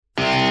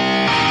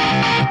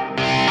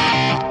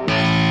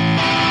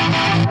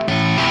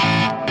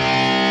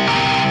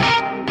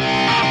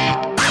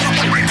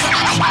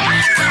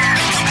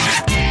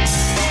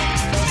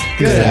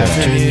Good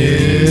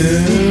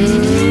afternoon.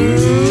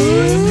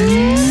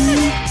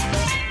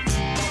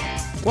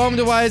 Welcome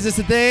to Why Is This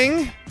a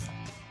Thing?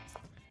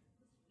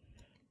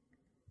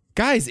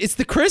 Guys, it's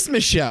the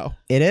Christmas show.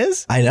 It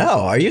is? I know.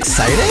 Are you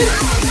excited?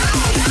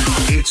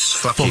 It's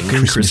fucking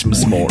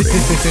Christmas morning.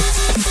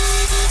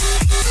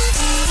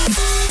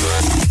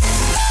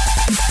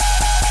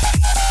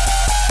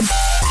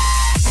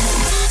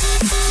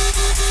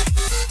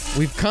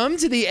 We've come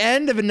to the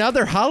end of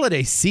another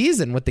holiday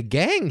season with the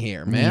gang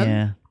here, man.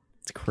 Yeah.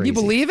 It's crazy. Can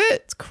you believe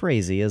it? It's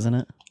crazy, isn't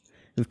it?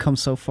 We've come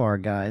so far,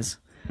 guys.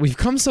 We've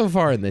come so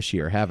far in this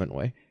year, haven't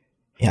we?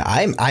 Yeah,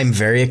 I'm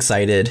very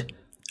excited.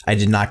 I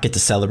did not get to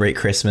celebrate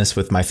Christmas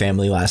with my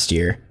family last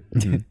year,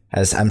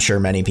 as I'm sure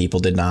many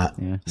people did not.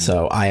 Yeah.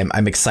 So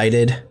I'm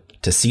excited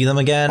to see them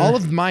again. All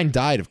of mine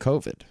died of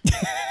COVID.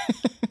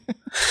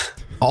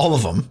 All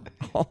of them.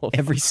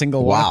 Every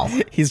single one. Wow.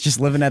 He's just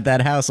living at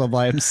that house all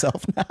by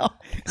himself now.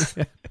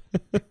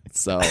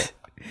 So,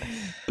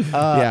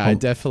 yeah, I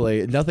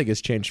definitely, nothing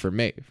has changed for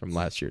me from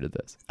last year to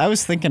this. I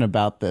was thinking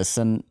about this,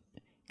 and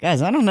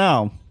guys, I don't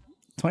know.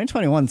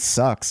 2021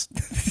 sucks.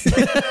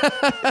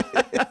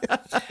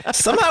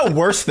 Somehow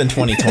worse than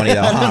 2020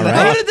 though, huh, How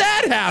right? did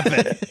that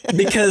happen?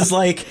 Because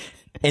like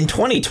in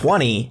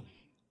 2020,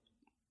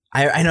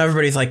 I know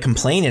everybody's like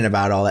complaining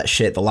about all that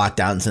shit, the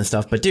lockdowns and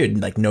stuff, but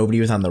dude, like nobody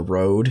was on the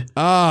road.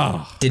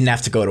 Oh, Didn't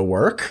have to go to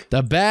work,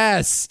 the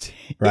best.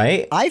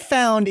 right? I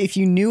found if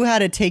you knew how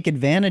to take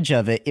advantage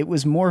of it, it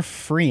was more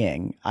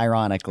freeing,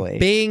 ironically.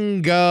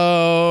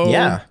 Bingo.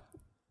 Yeah.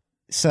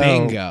 So,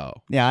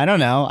 Bingo. Yeah, I don't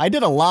know. I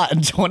did a lot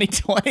in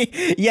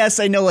 2020. Yes,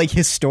 I know, like,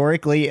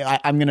 historically,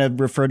 I'm going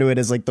to refer to it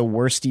as, like, the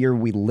worst year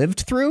we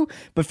lived through.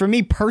 But for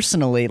me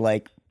personally,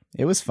 like,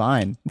 it was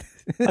fine.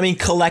 I mean,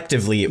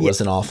 collectively, it was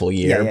an awful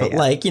year, but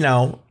like, you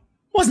know,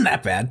 wasn't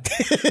that bad.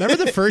 Remember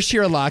the first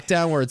year of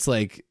lockdown where it's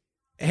like,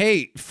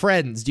 hey,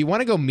 friends, do you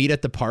want to go meet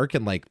at the park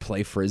and, like,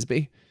 play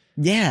Frisbee?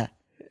 Yeah.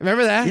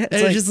 Remember that? Yeah,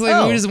 and like, just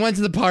like we just went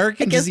to the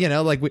park and just, you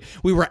know, like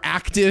we were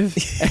active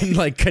and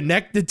like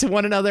connected to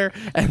one another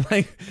and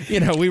like, you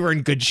know, we were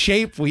in good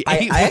shape. We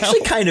ate I well.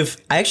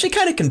 actually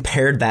kind of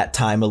compared that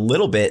time a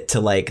little bit to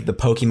like the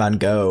Pokemon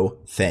Go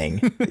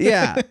thing.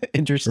 Yeah.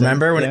 Interesting.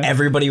 Remember when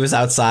everybody was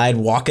outside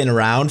walking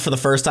around for the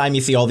first time?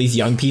 You see all these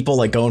young people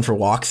like going for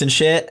walks and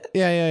shit.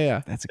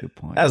 Yeah. That's a good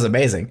point. That was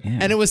amazing. Yeah.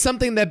 And it was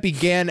something that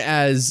began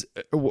as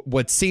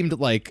what seemed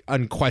like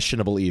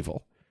unquestionable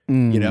evil.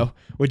 You know,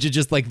 which is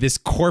just like this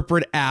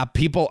corporate app.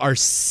 People are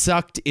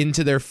sucked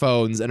into their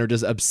phones and are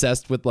just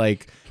obsessed with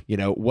like, you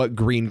know, what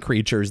green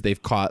creatures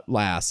they've caught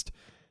last.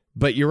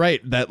 But you're right.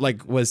 That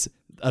like was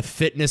a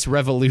fitness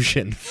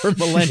revolution for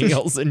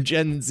millennials and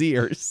Gen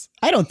Zers.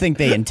 I don't think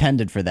they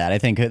intended for that. I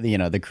think, you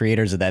know, the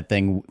creators of that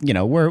thing, you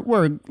know,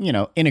 were you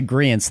know, in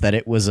agreement that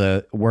it was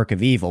a work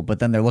of evil. But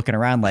then they're looking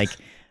around like,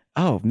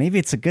 oh, maybe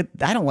it's a good.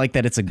 I don't like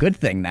that it's a good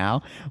thing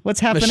now.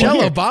 What's happening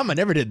Michelle here? Obama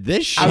never did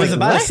this shit. I was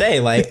about to say,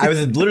 like, I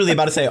was literally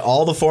about to say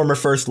all the former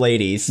first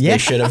ladies, they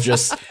should have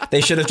just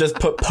put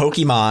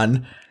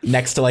Pokemon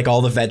next to like all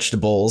the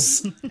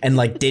vegetables and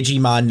like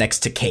Digimon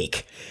next to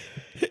cake.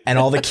 And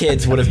all the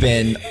kids would have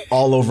been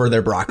all over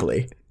their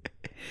broccoli.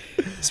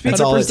 That's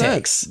all it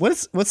takes.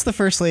 What's the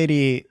first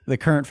lady, the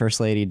current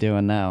first lady,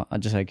 doing now?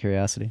 Just out of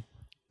curiosity.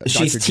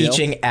 She's Dr. Jill?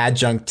 teaching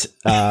adjunct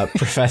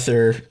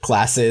professor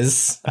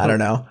classes. I don't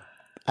know.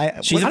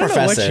 She's a I don't know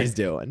professor. what she's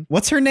doing.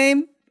 What's her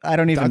name? I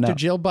don't even know. Dr.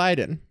 Jill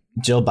Biden.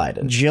 Jill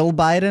Biden. Jill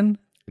Biden?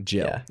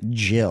 Jill. Yeah.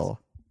 Jill.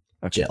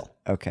 Okay. Jill.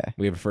 Okay.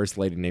 We have a first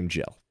lady named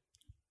Jill.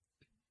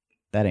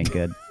 That ain't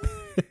good.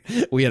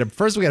 We had a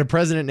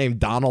president named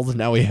Donald.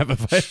 Now we have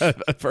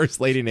a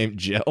first lady named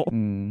Jill.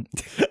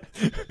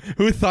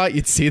 Who thought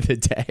you'd see the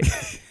day?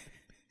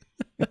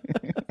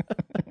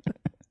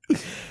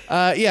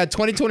 Yeah,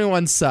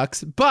 2021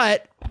 sucks,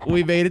 but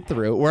we made it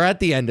through. We're at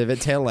the end of it,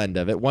 tail end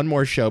of it. One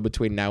more show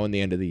between now and the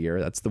end of the year.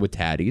 That's the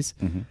Witaddies.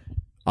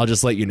 I'll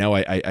just let you know,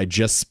 I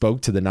just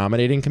spoke to the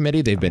nominating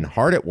committee. They've been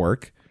hard at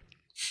work.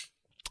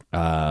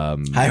 I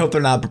hope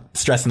they're not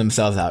stressing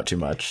themselves out too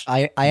much.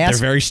 I They're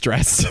ask very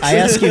stressed. I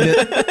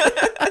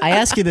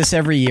ask you this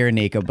every year,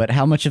 Nico, but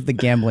how much of the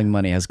gambling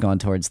money has gone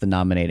towards the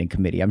nominating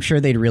committee? I'm sure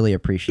they'd really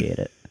appreciate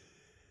it.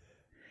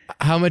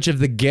 How much of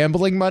the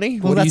gambling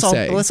money? Well, What do you that's all.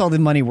 say? That's all the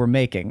money we're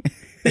making.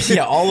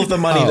 Yeah, all of the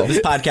money that this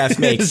podcast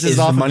makes This is is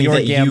off the of money your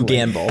that you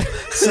gambling. gamble.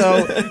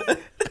 So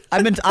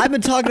I've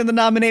been talking to the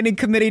nominating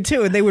committee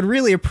too, and they would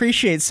really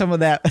appreciate some of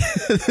that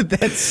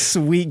that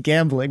sweet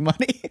gambling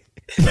money.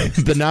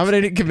 The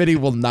nominating committee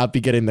will not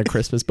be getting their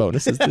Christmas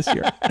bonuses this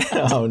year.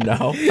 Oh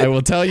no. I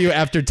will tell you,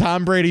 after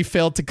Tom Brady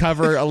failed to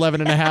cover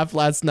 11.5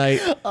 last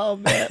night, Oh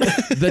man.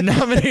 the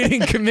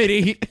nominating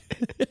committee.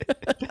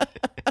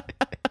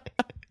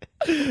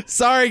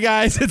 Sorry,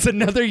 guys. It's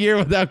another year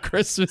without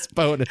Christmas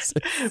bonuses.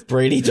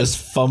 Brady just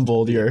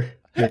fumbled your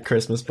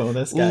Christmas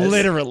bonus, guys.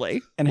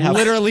 Literally.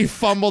 Literally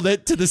fumbled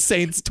it to the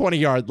Saints'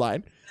 20-yard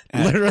line.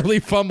 Literally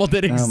fumbled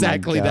it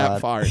exactly that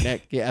God. far,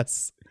 Nick.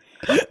 Yes.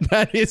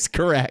 That is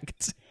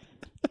correct.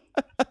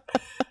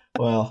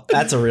 Well,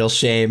 that's a real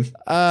shame for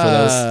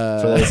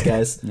those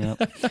guys.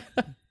 Yep.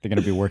 They're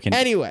gonna be working.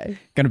 Anyway,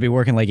 Gonna be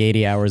working like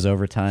 80 hours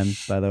overtime.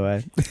 By the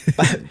way,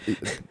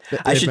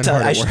 I should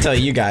tell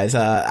you guys.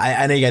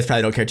 I know you guys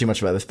probably don't care too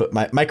much about this, but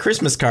my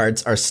Christmas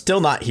cards are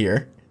still not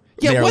here.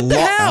 yeah, what the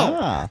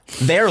hell?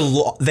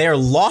 They're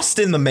lost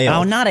in the mail.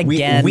 Oh, not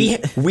again.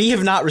 We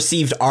have not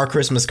received our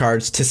Christmas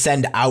cards to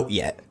send out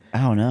yet.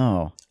 oh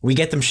no. We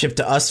get them shipped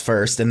to us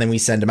first, and then we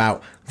send them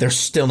out. They're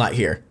still not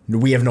here.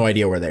 We have no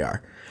idea where they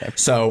are.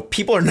 So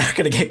people are not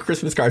going to get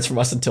Christmas cards from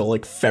us until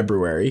like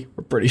February.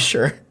 We're pretty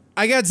sure.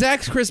 I got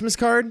Zach's Christmas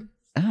card.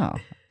 Oh,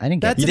 I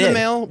didn't get. That's in the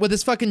mail with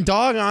his fucking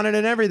dog on it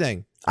and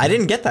everything. I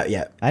didn't get that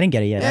yet. I didn't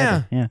get it yet. Yeah.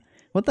 Either. Yeah.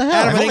 What the hell?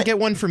 Adam, I didn't get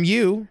one from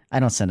you, I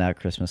don't send out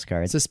Christmas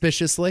cards.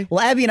 suspiciously. Well,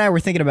 Abby and I were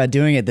thinking about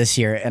doing it this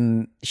year,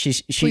 and she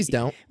Please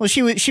don't. Well,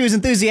 she was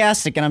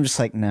enthusiastic, and I'm just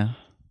like, no,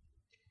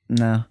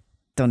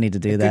 don't need to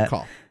do that. Good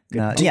call.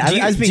 No, Do- yeah, do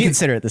you- I was being do you-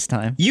 considerate this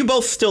time. You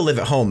both still live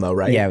at home, though,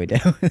 right? Yeah, we do.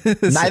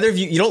 Neither of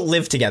you don't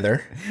live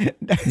together.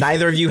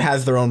 Neither of you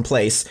has their own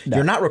place.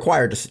 You're not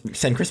required to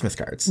send Christmas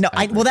cards. No,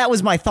 well, that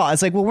was my thought. I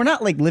was like, well, we're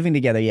not like living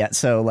together yet,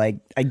 so like,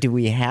 do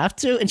we have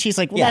to? And she's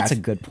like, well, Yeah, that's a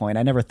good point.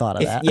 I never thought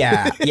of that.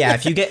 Yeah.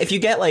 If you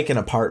get like an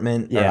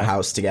apartment or Yeah. a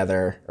house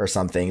together or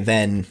something,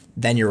 then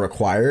you're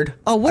required.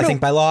 Oh, I think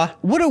by law.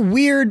 What a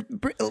weird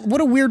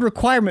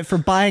requirement for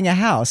buying a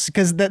house,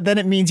 because then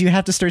it means you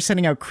have to start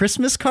sending out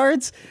Christmas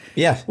cards.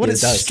 Yeah. What a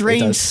it does. It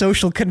strange does.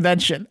 social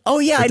convention. Oh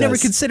yeah, I never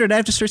does. considered I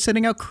have to start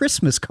sending out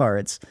Christmas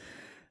cards.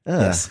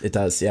 Yes, it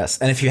does. Yes,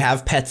 and if you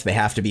have pets, they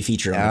have to be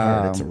featured on the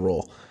card. It's a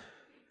rule.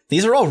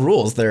 These are all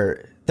rules.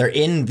 They're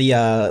in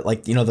the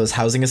like those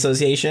housing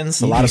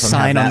associations. A lot You of them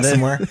sign have on that the,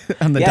 somewhere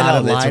on the Yeah,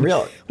 dotted no, it's line.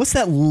 real. What's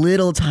that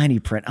little tiny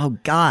print? Oh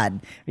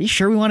God, are you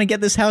sure we want to get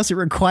this house? It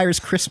requires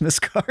Christmas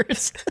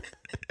cards.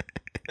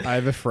 I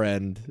have a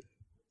friend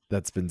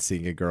that's been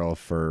seeing a girl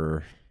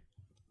for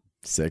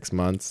 6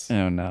 months,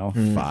 Oh no,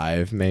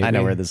 5 maybe. I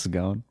know where this is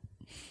going.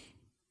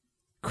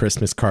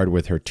 Christmas card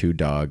with her 2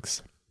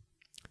 dogs.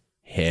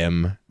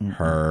 Him,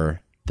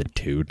 her, the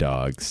 2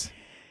 dogs.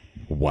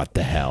 What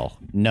the hell?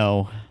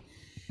 No,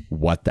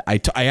 What the?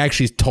 I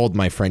actually told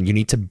my friend, you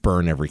need to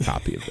burn every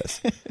copy of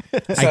this.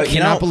 I you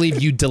cannot know-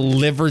 believe you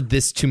delivered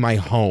this to my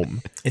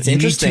home. It's You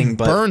interesting, need to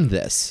but- burn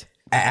this.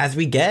 As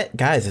we get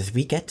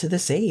to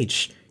this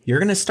age, you're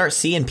gonna start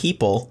seeing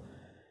people.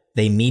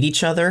 They meet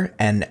each other,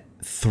 and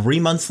 3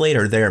 months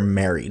later, they're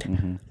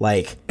married.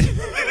 Like,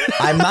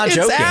 I'm not It's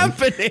joking.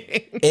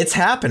 happening. It's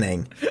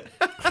happening.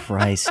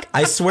 Christ.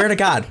 I swear to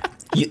God.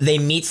 They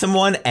meet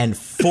someone, and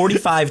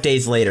 45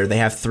 days later, they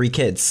have 3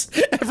 kids.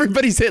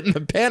 Everybody's hitting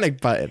the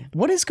panic button.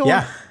 What is going?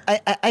 Yeah.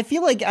 I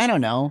feel like I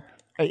don't know.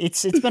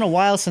 It's been a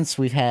while since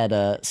we've had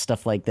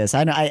stuff like this.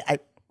 I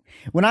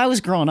when I was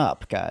growing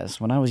up,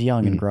 guys, when I was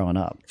young and growing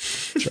up,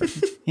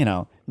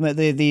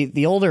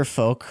 the older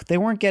folk, they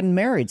weren't getting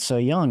married so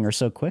young or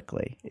so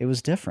quickly. It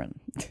was different.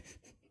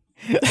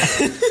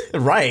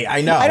 Right,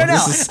 I know. I don't know.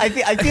 This is- I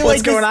feel what's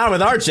like going on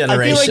with our I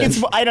generation? feel like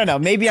it's. I don't know.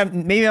 Maybe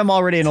I'm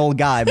already an old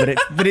guy, but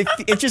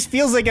it just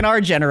feels like an our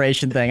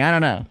generation thing. I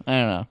don't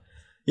know.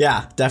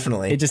 Yeah,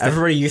 definitely. just-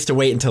 Everybody used to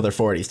wait until their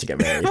 40s to get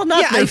married. Well, not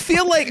Yeah, I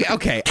feel like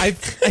okay.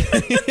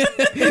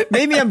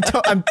 maybe I'm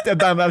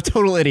a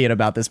total idiot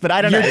about this, but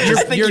I don't know.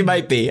 I think you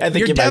might be. I think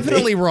You're you might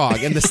definitely be. wrong,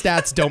 and the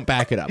stats don't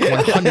back it up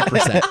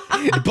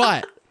 100%.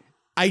 But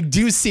I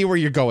do see where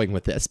you're going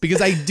with this,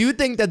 because I do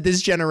think that this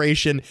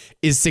generation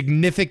is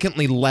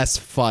significantly less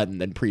fun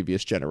than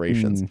previous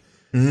generations.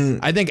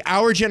 I think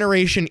our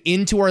generation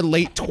into our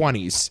late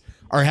 20s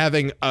are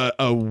having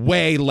a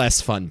way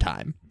less fun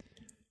time.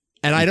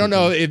 And I don't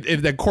know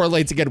if that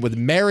correlates again with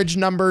marriage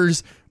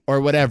numbers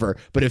or whatever,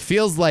 but it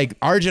feels like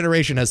our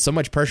generation has so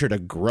much pressure to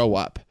grow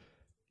up.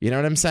 You know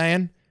what I'm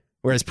saying?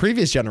 Whereas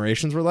previous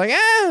generations were like,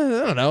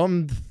 I don't know,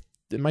 I'm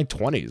in my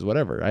 20s,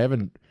 whatever. I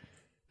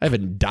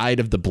haven't died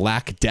of the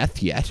Black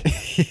Death yet.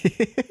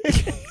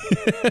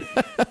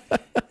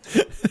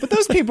 But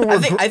those people were.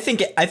 I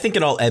think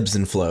it all ebbs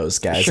and flows,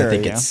 guys. Sure,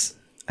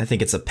 I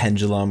think it's a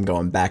pendulum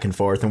going back and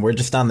forth, and we're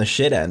just on the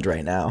shit end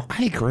right now.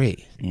 I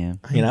agree. Yeah.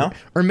 You know?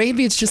 Or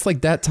maybe it's just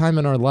like that time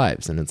in our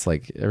lives, and it's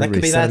like be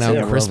everybody's that sending too.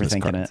 out We're Christmas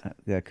overthinking cards. it.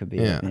 That could be.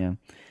 Yeah. It, yeah.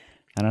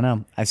 I don't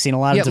know. I've seen a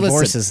lot of Yeah,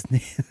 divorces.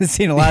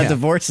 Seen a lot of Yeah.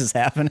 divorces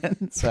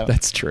happening. So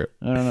That's true.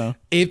 I don't know.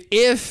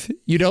 If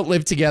you don't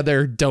live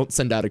together, don't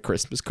send out a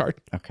Christmas card.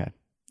 Okay,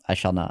 I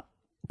shall not.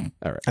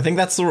 All right. I think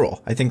that's the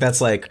rule. I think that's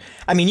like,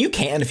 I mean, you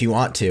can if you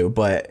want to,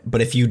 but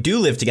if you do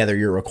live together,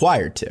 you're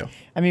required to.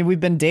 I mean, we've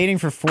been dating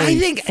for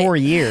 4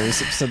 years,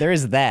 so there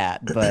is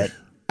that. But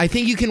I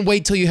think you can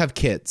wait till you have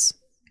kids.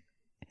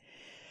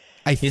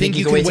 I think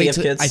you can wait till you have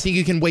till kids? I think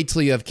you can wait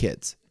till you have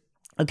kids.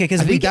 okay, I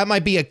think that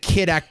might be a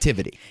kid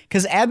activity.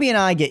 because Abby and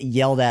I get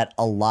yelled at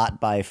a lot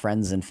by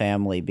friends and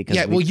family because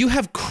Yeah, we, well, you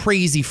have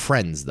crazy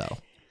friends though.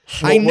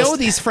 I know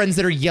these friends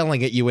that are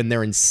yelling at you and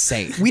they're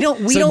insane. We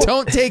don't-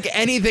 don't take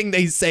anything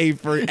they say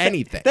for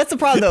anything. that's the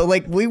problem though.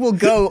 Like we will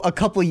go a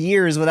couple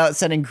years without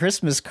sending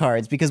Christmas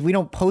cards because we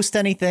don't post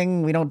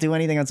anything. We don't do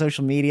anything on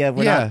social media.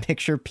 We're Yeah. not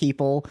picture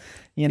people.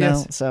 You know,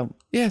 Yes. so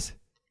Yes.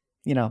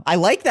 I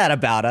like that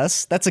about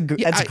us. That's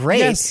great.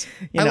 Yes,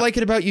 I like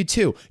it about you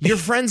too. Your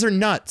friends are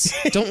nuts.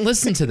 Don't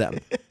listen to them.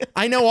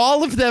 I know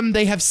all of them.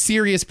 They have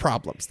serious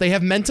problems. They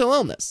have mental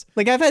illness.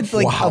 Like I've had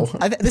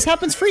this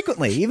happens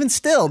frequently. Even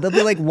still, they'll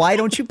be like, "Why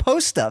don't you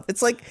post stuff?"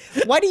 It's like,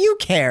 why do you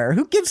care?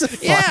 Who gives a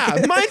fuck?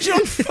 Yeah, mind your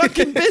own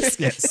fucking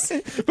business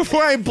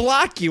before I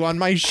block you on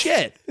my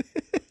shit.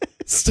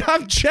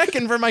 Stop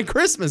checking for my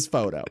Christmas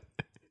photo.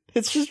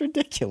 It's just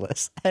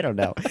ridiculous. I don't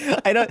know.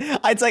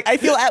 It's like I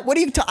feel. What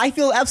do you? I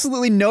feel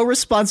absolutely no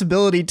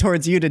responsibility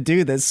towards you to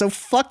do this. So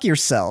fuck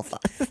yourself.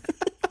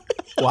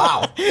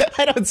 Wow.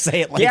 I don't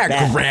say it like that.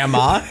 Yeah,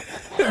 Grandma.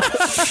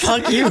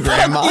 Fuck you,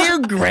 Grandma. Fuck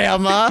you,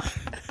 Grandma.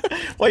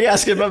 Why are you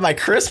asking about my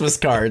Christmas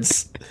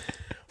cards?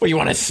 What, you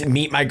want to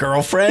meet my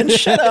girlfriend?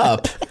 Shut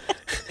up,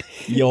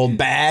 you old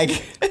bag.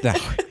 No,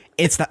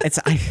 it's not.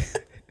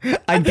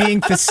 I'm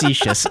being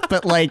facetious,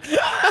 but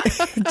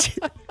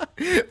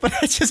but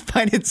I just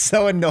find it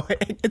so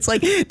annoying. It's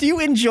like, do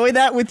you enjoy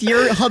that with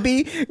your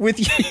hubby, with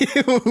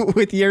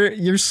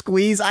your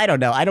squeeze? I don't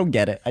know. I don't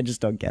get it. I just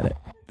don't get it.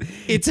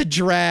 It's a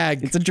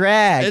drag. It's a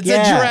drag. It's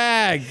a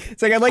drag.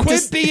 It's like, I'd like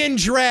Quit being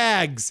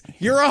drags.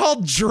 You're all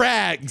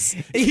drags,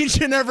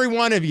 each and every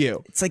one of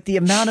you. It's like the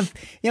amount of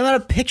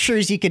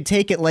pictures you could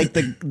take at like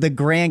the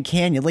Grand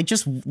Canyon. Like,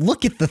 just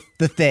look at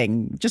the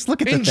thing. Just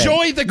look at the thing.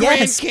 Enjoy the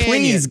Grand Canyon.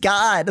 Please,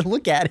 God,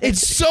 look at it.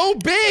 It's so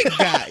big,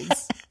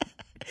 guys.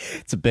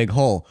 It's a big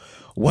hole.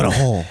 What a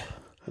hole.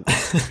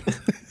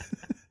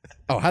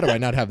 Oh, how do I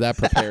not have that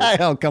prepared?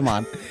 Oh, come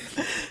on.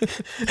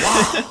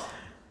 Wow.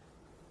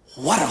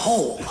 What a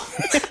hole.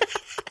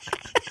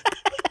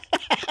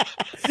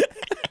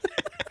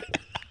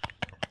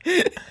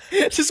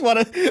 Just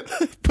want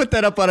to put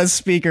that up on a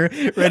speaker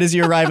right as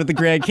you arrive at the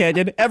Grand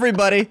Canyon.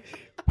 Everybody.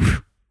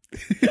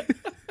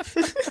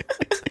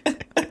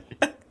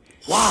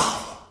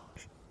 Wow.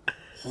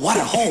 What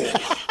a hole.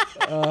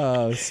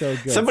 Oh, so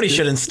good. Somebody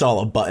should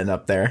install a button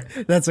up there.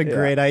 That's a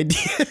great idea.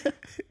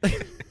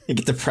 You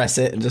get to press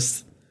it and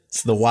just,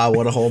 it's the wow,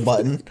 what a hole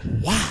button.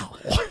 Wow.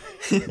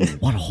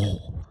 What a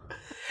hole.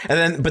 And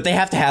then, but they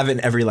have to have it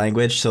in every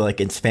language. So like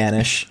in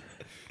Spanish,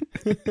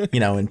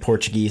 in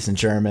Portuguese and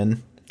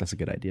German. That's a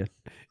good idea.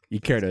 You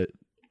care to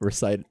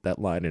recite that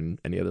line in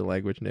any other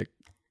language, Nick?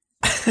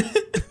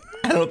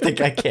 I don't think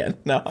I can.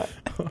 No.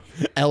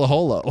 El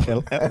holo.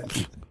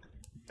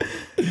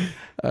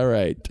 All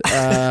right.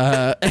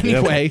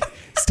 Anyway,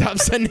 stop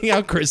sending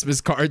out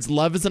Christmas cards.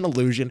 Love is an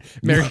illusion.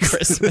 Merry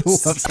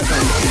Christmas.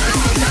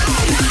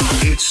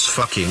 It's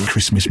fucking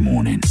Christmas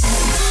morning.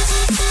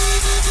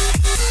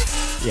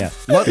 Yeah.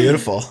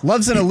 Beautiful.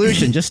 Love's an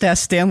illusion. Just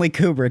ask Stanley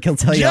Kubrick. He'll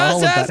tell you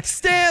all Just about ask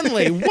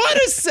Stanley. What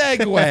a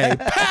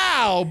segue.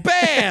 Pow.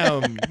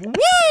 Bam.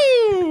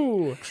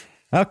 Woo.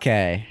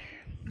 Okay.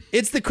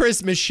 It's the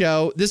Christmas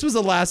show. This was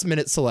a last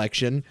minute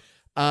selection.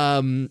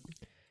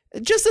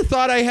 Just a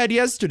thought I had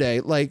yesterday.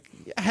 Like,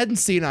 I hadn't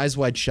seen Eyes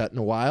Wide Shut in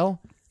a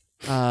while.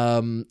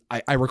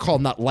 I recall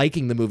not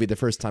liking the movie the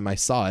first time I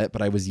saw it,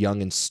 but I was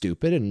young and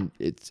stupid, and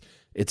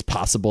it's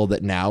possible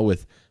that now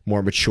with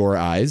more mature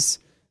eyes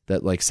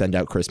that like send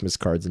out Christmas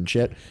cards and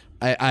shit,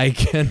 I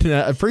can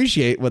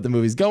appreciate what the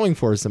movie's going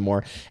for some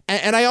more.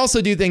 And I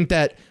also do think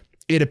that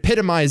it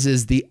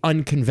epitomizes the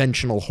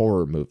unconventional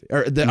horror movie,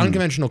 or the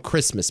unconventional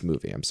Christmas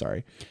movie. I'm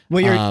sorry.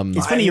 Well,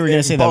 it's funny you were going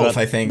to say both, that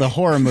I about think. the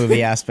horror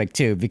movie aspect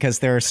too, because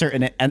there are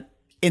certain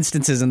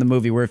instances in the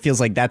movie where it feels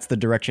like that's the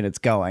direction it's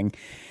going.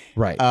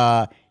 Right.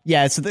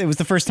 Yeah, so it was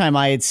the first time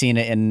I had seen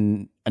it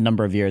in a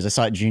number of years. I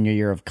saw it junior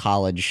year of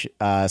college,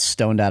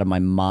 stoned out of my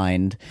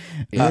mind.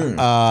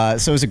 So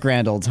it was a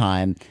grand old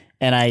time.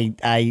 And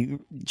I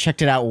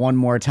checked it out one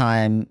more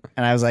time,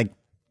 and I was like,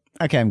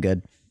 okay, I'm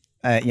good.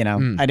 I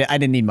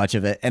didn't need much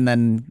of it. And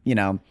then,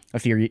 a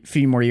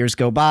few more years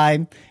go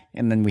by,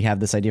 and then we have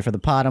this idea for the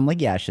pod. I'm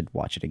like, yeah, I should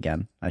watch it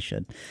again. I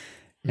should.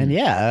 And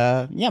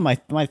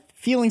my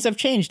feelings have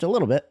changed a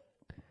little bit.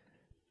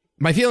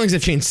 My feelings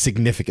have changed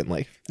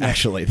significantly,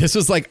 actually. This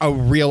was like a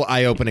real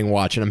eye-opening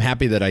watch, and I'm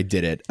happy that I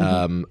did it.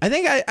 I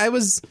think I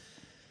was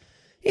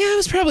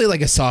probably like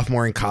a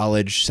sophomore in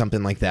college,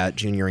 something like that,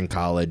 junior in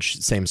college,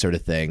 same sort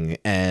of thing.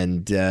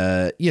 And,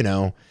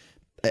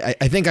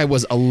 I think I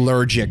was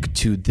allergic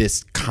to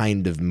this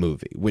kind of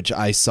movie, which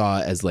I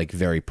saw as like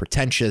very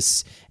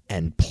pretentious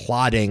and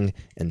plotting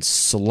and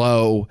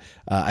slow.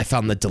 I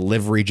found the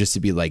delivery just to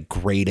be like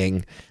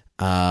grating.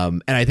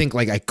 And I think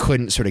like I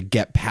couldn't sort of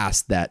get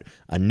past that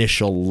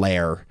initial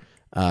layer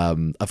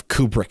of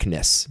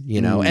Kubrickness,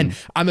 and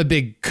I'm a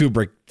big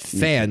Kubrick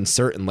fan,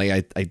 certainly.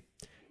 I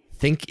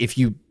think if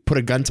you put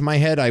a gun to my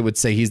head, I would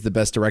say he's the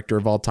best director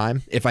of all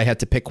time. If I had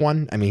to pick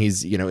one, I mean,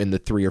 he's, in the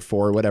 3 or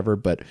 4 or whatever,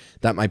 but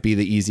that might be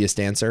the easiest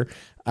answer.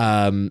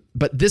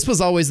 But this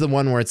was always the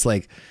one where it's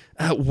like,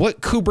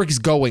 what Kubrick's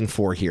going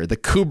for here, the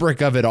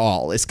Kubrick of it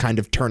all is kind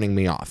of turning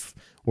me off.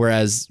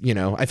 Whereas,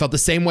 I felt the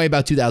same way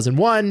about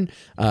 2001,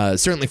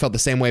 certainly felt the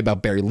same way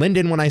about Barry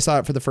Lyndon when I saw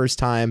it for the first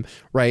time,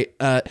 right?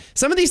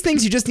 Some of these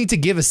things you just need to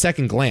give a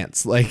second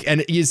glance,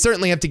 and you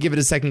certainly have to give it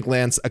a second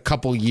glance a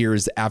couple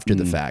years after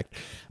the fact.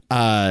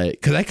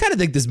 because I kind of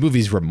think this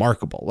movie's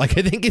remarkable. Like,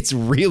 I think it's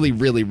really,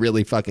 really,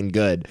 really fucking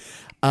good.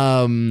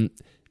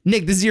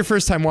 Nick, this is your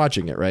first time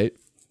watching it, right?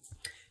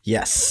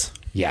 Yes.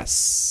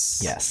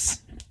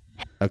 Yes.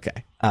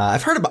 Okay.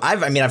 I've heard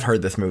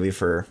this movie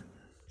for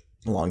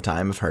a long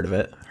time. I've heard of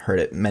it. Heard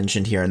it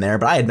mentioned here and there,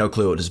 but I had no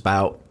clue what it was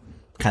about.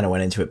 Kind of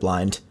went into it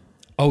blind.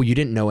 Oh, you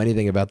didn't know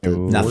anything about the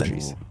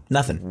orgies?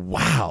 Nothing.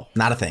 Wow.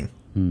 Not a thing.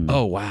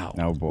 Oh, wow.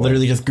 Oh boy.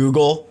 Literally just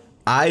Google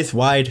eyes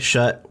wide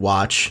shut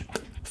watch.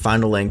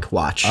 Find a link.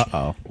 Watch.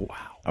 Uh-oh. Wow.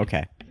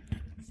 Okay.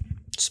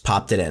 Just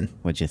popped it in.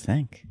 What'd you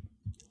think?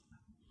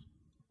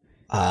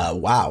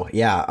 Wow.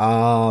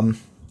 Yeah.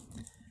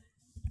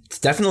 It's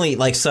definitely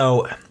like,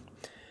 so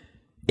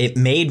it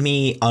made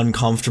me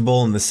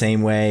uncomfortable in the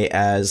same way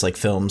as like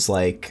films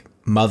like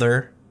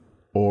Mother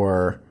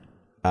or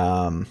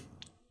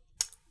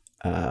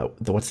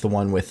what's the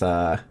one with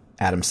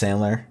Adam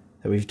Sandler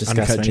that we've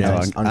discussed Uncut many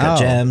times? Gems. Uncut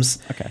Gems.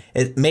 Okay.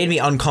 It made me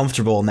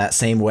uncomfortable in that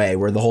same way,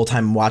 where the whole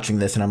time I'm watching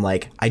this and I'm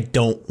like, I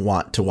don't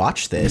want to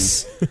watch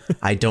this.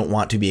 I don't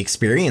want to be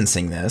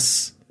experiencing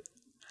this.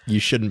 You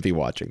shouldn't be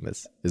watching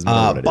this, is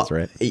more what it is,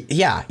 right?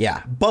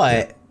 Yeah.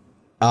 But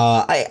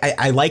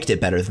I liked it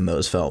better than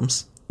those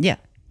films. Yeah.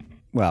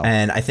 Well,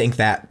 And I think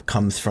that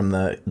comes from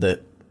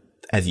the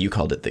as you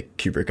called it, the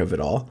Kubrick of it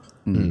all.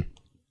 Mm.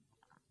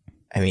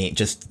 I mean,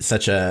 just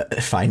such a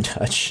fine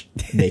touch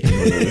making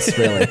movies,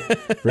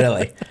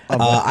 really.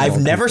 I've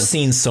never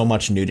seen so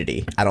much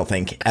nudity, I don't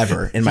think,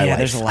 ever in my Yeah,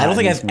 there's life. a lot I don't in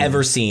think these I've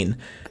ever seen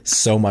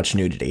so much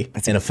nudity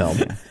in a film.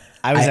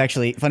 I was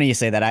actually, funny you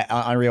say that.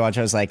 On rewatch,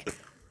 I was like,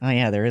 oh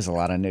yeah, there is a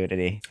lot of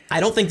nudity. I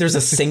don't think there's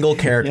a single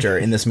character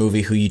in this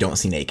movie who you don't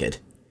see naked.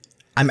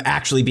 I'm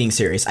actually being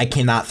serious. I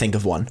cannot think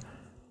of one.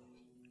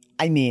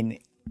 I mean,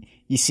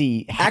 you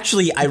see,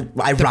 Actually,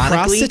 ironically,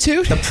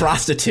 prostitute? the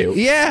prostitute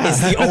Yeah. is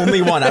the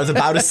only one. I was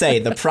about to say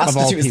the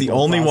prostitute is the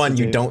people, only one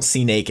you prostitute. don't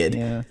see naked.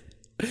 yeah,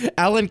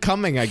 Alan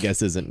Cumming, I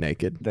guess, isn't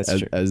naked. That's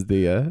true. As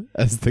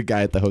the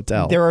guy at the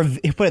hotel. there are,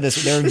 put it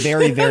this, there are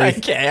very, very,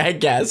 Okay, I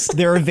guess.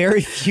 there are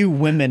very few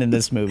women in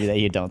this movie that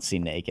you don't see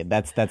naked.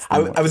 That's the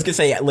I was gonna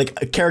say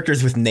like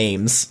characters with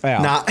names, Yeah.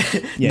 not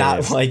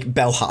Yeah. like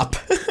bellhop.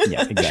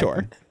 yeah, exactly.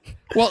 Sure.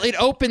 Well, it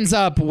opens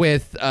up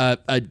with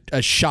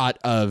a shot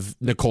of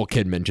Nicole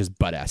Kidman just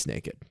butt ass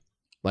naked.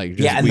 Like,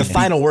 just Yeah, and the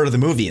final word of the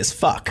movie is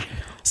fuck.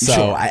 So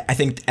Sure. I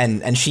think,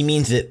 and she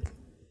means it.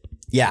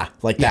 Yeah,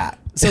 like that.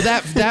 So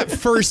that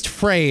first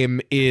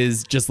frame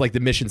is just like the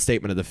mission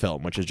statement of the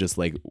film, which is just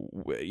like,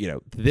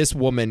 this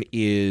woman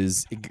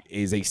is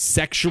a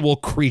sexual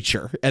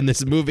creature, and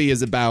this movie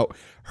is about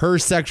her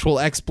sexual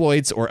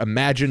exploits or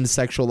imagined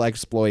sexual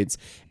exploits,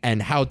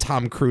 and how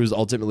Tom Cruise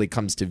ultimately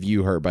comes to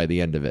view her by the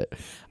end of it.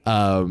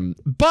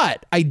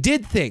 But I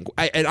did think,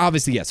 and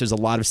obviously, yes, there's a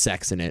lot of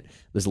sex in it.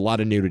 There's a lot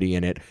of nudity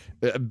in it.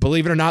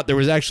 Believe it or not, there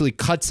was actually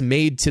cuts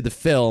made to the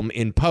film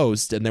in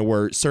post, and there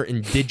were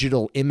certain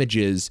digital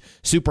images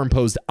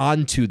superimposed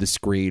onto the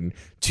screen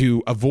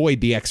to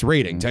avoid the X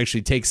rating, to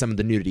actually take some of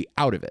the nudity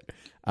out of it.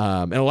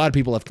 And a lot of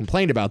people have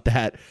complained about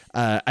that.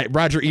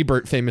 Roger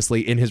Ebert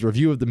famously, in his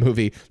review of the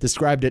movie,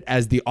 described it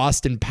as the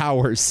Austin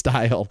Powers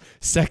style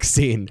sex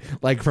scene,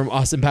 like from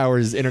Austin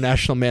Powers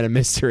International Man of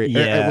Mystery.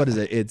 Yeah. What is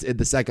it? It's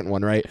the second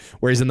one, right?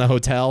 Where he's in the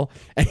hotel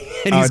and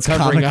Oh, he's it's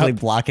covering comically up.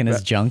 blocking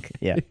his junk.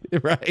 Yeah,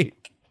 Right.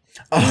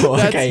 Oh,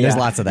 That's- okay. there's Yeah.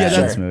 lots of that in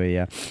that's- this movie.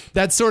 Yeah,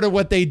 That's sort of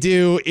what they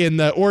do in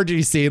the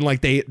orgy scene.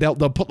 Like they'll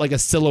put like a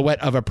silhouette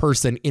of a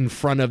person in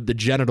front of the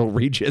genital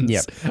regions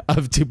Yep.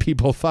 of two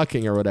people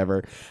fucking or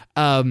whatever.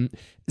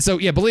 So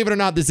yeah, believe it or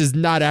not, this is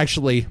not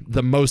actually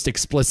the most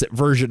explicit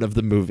version of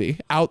the movie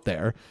out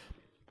there.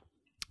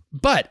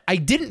 But I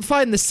didn't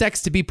find the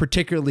sex to be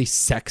particularly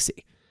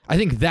sexy. I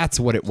think that's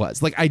what it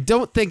was. Like, I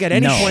don't think at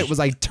any No. point was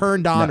I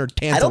turned on or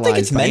tantalized. I don't think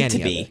it's by meant any to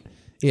of be. it.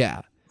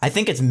 Yeah. I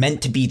think it's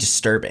meant to be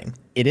disturbing.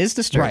 it is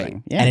disturbing.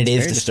 Right. Yeah, and it it's is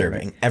very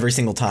disturbing every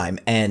single time.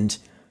 And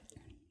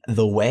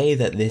the way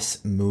that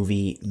this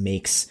movie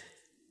makes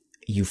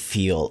you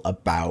feel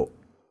about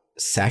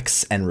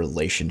sex and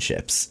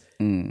relationships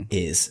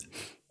is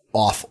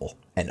awful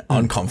and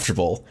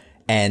uncomfortable.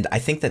 And I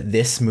think that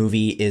this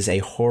movie is a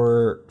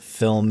horror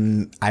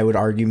film. I would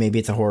argue maybe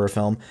it's a horror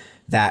film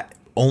that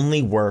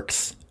only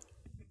works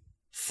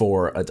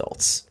for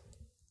adults.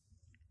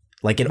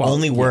 Like it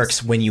only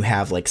works when you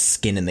have like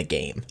skin in the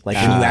game, like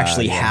when you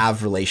actually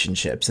have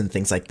relationships and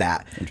things like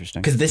that.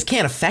 Interesting. Because this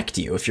can't affect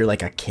you if you're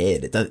like a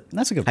kid. It does,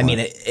 That's a good I mean,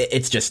 point.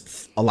 it's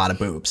just a lot of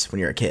boobs when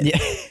you're a kid. Yeah.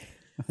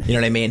 You know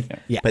what I mean?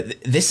 Yeah.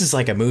 But this is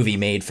like a movie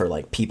made for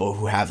like people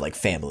who have like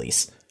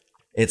families.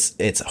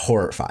 It's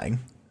horrifying.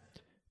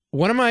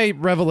 One of my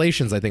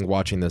revelations, I think,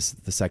 watching this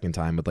the second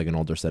time with like an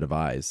older set of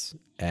eyes,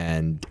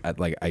 and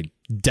I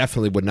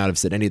definitely would not have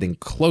said anything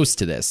close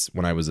to this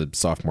when I was a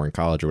sophomore in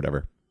college or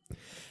whatever.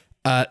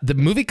 The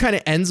movie kind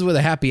of ends with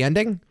a happy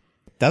ending,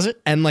 Does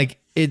it? and like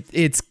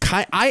it's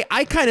kind.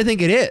 I kind of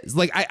think it is.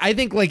 Like I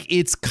think like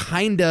it's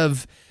kind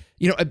of,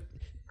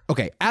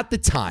 okay. At the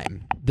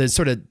time, the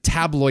sort of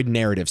tabloid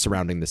narrative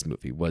surrounding this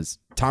movie was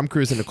Tom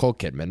Cruise and Nicole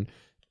Kidman,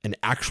 an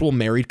actual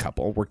married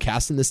couple, were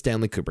cast in the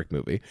Stanley Kubrick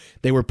movie.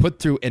 They were put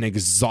through an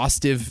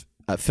exhaustive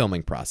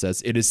filming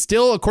process. It is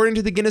still, according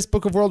to the Guinness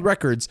Book of World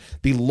Records,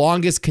 the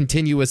longest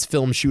continuous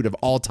film shoot of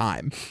all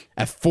time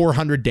at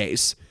 400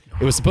 days.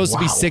 It was supposed to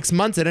be 6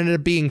 months. It ended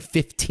up being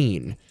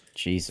 15.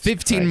 Jesus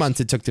 15 Christ. months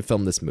it took to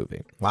film this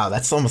movie. Wow,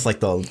 that's almost like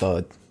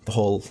the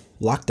whole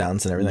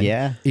lockdowns and everything.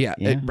 Yeah.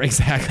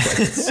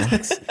 Exactly.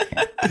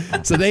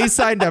 So they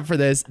signed up for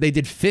this. They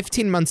did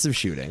 15 months of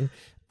shooting.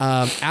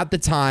 At the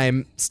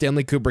time,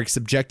 Stanley Kubrick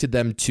subjected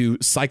them to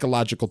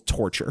psychological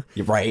torture.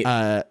 Right.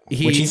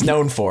 Which he's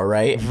known for,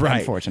 right? Right.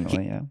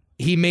 Unfortunately, yeah.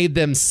 He made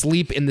them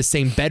sleep in the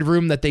same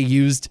bedroom that they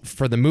used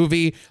for the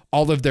movie.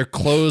 All of their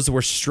clothes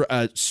were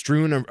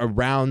strewn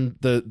around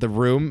the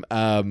room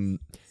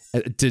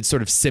to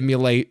sort of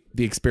simulate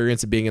the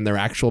experience of being in their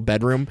actual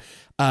bedroom.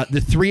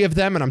 The three of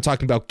them, and I'm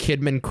talking about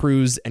Kidman,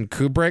 Cruise, and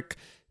Kubrick,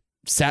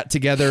 sat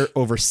together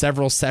over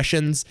several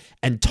sessions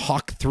and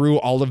talked through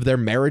all of their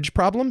marriage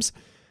problems.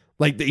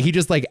 Like he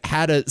just like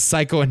had a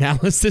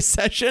psychoanalysis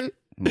session.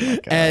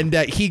 And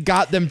he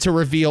got them to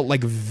reveal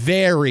like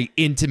very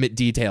intimate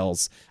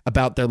details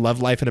about their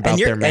love life and about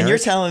their marriage. And you're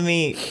telling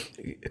me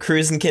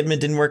Cruise and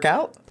Kidman didn't work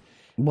out?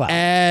 Wow.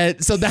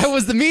 And so that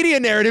was the media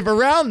narrative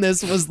around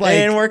this was like, They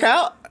didn't work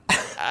out?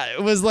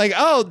 it was like,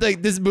 oh,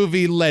 this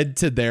movie led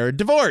to their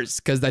divorce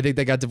because I think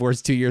they got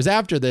divorced 2 years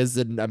after this,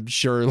 and I'm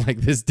sure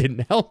like this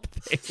didn't help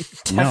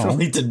things.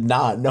 Definitely did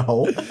not,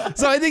 no.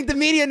 So I think the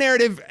media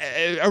narrative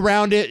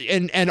around it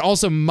and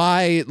also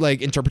my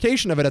like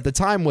interpretation of it at the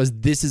time was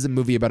this is a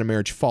movie about a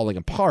marriage falling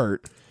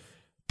apart.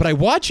 But I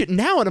watch it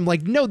now and I'm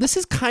like, no, this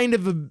is kind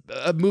of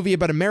a movie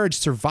about a marriage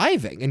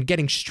surviving and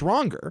getting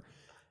stronger.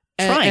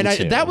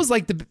 That was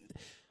like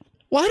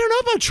well, I don't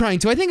know about trying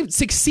to. I think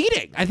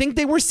succeeding. I think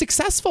they were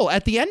successful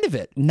at the end of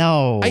it.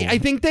 No. I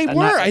think they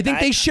were. I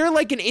think they share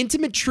like an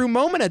intimate, true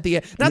moment at the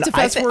end. Not to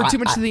fast forward too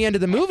much to the end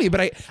of the movie,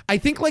 but I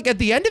think like at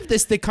the end of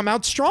this, they come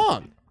out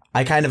strong.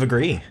 I kind of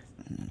agree.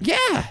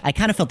 Yeah. I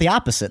kind of felt the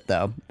opposite,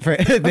 though.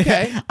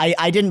 Okay.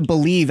 I didn't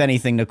believe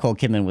anything Nicole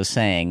Kidman was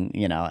saying,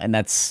 and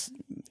that's...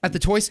 At the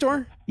toy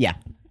store? Yeah.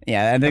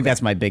 Yeah, I think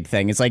that's my big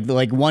thing. It's like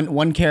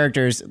one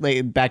character's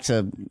like, back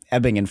to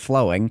ebbing and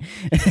flowing.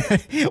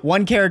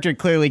 One character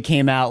clearly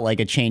came out like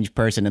a changed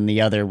person, and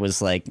the other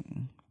was like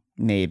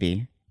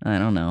maybe. I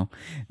don't know.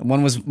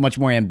 One was much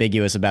more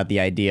ambiguous about the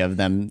idea of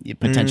them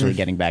potentially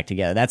getting back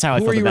together. That's how I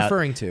Who felt are you about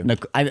referring to?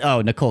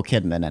 Nicole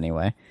Kidman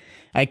anyway.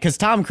 Because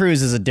Tom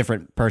Cruise is a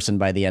different person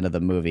by the end of the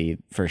movie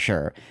for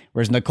sure,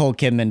 whereas Nicole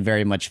Kidman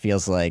very much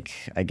feels like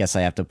I guess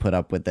I have to put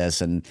up with this,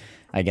 and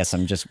I guess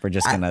we're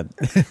just gonna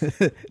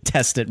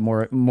test it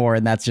more,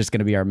 and that's just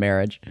gonna be our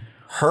marriage.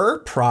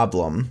 Her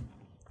problem,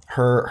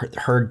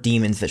 her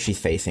demons that she's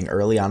facing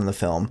early on in the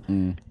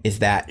film is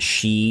that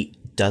she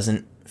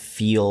doesn't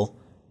feel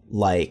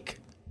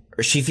like,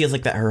 or she feels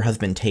like that her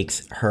husband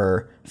takes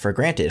her for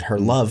granted, her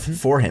love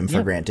for him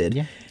for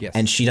granted, Yes.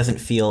 and she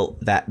doesn't feel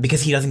that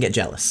because he doesn't get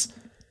jealous.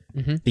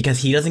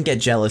 Because he doesn't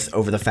get jealous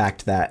over the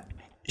fact that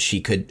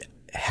she could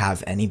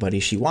have anybody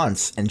she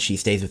wants and she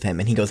stays with him,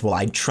 and he goes, well,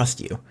 I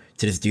trust you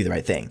to just do the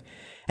right thing.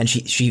 And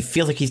she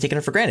feels like he's taken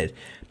her for granted.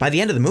 By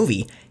the end of the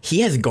movie, he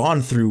has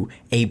gone through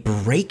a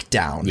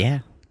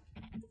breakdown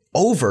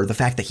over the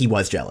fact that he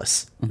was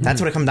jealous.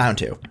 That's what it comes down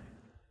to.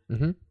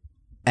 And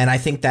I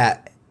think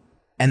that,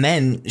 and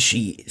then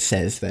she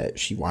says that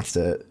she wants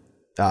to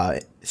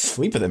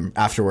sleep with him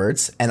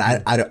afterwards, and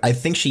I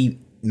think she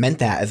meant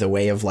that as a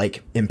way of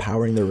like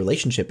empowering their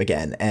relationship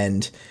again,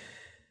 and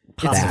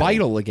It's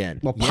vital again.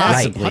 Well,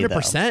 possibly,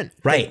 100%.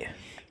 right.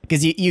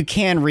 Because you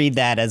can read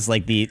that as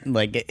like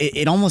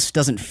it almost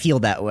doesn't feel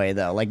that way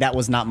though. Like that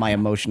was not my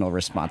emotional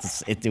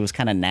response. It was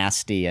kind of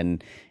nasty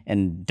and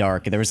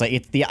dark. There was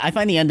like I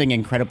find the ending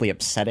incredibly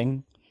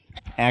upsetting,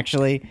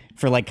 actually,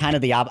 for like kind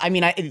of the I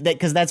mean,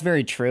 because that's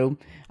very true.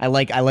 I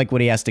like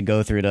what he has to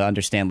go through to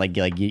understand like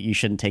you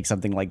shouldn't take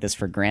something like this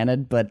for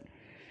granted, but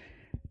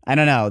I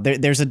don't know.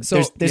 There's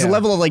a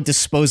level of like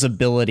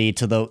disposability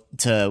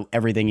to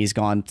everything he's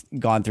gone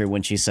through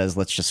when she says,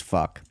 "Let's just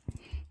fuck,"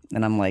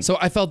 and I'm like, So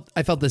I felt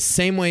the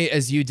same way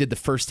as you did the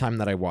first time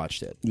that I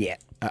watched it. yeah,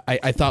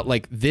 I thought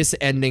like this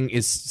ending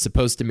is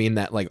supposed to mean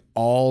that like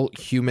all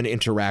human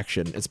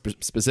interaction,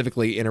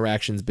 specifically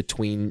interactions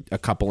between a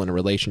couple in a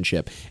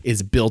relationship,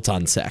 is built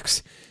on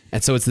sex.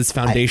 And so it's this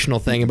foundational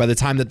thing. And by the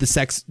time that the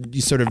sex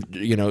sort of,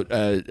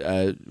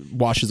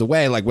 washes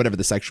away, like whatever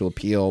the sexual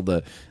appeal,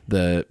 the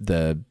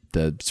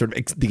sort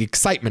of the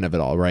excitement of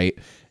it all, right?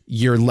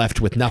 You're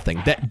left with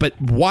nothing. But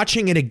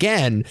watching it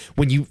again,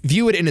 when you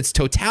view it in its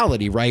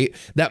totality, right?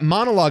 That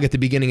monologue at the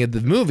beginning of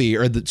the movie,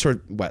 or the sort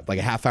of like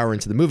a half hour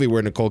into the movie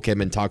where Nicole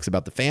Kidman talks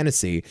about the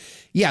fantasy.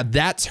 Yeah,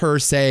 that's her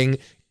saying,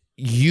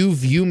 you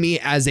view me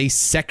as a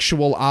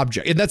sexual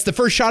object. And that's the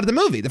first shot of the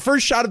movie. The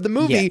first shot of the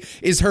movie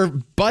is her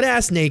butt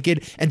ass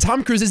naked, and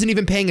Tom Cruise isn't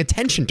even paying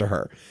attention to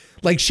her.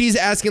 Like she's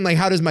asking, like,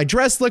 how does my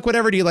dress look?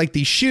 Whatever. Do you like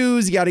these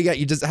shoes? Yada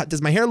yada.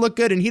 Does my hair look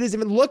good? And he doesn't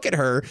even look at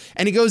her.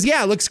 And he goes,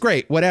 yeah, it looks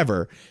great.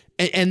 Whatever.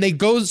 And they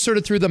go sort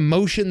of through the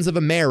motions of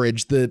a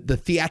marriage, the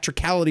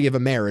theatricality of a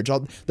marriage,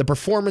 all the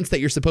performance that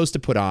you're supposed to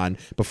put on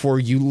before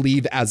you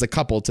leave as a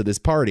couple to this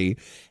party.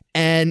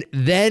 And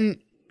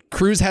then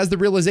Cruise has the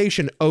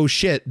realization, oh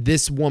shit,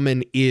 this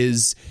woman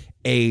is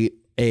a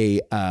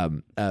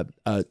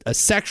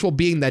sexual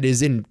being that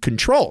is in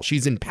control.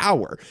 She's in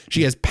power.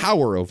 She has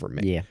power over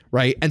me. Yeah.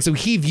 Right. And so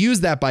he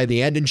views that by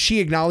the end, and she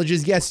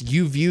acknowledges, yes,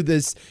 you view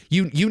this.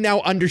 You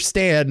now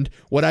understand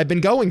what I've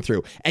been going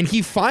through. And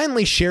he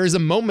finally shares a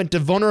moment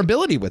of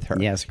vulnerability with her.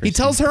 Yes, he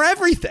Kristen. tells her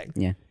everything.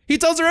 Yeah. He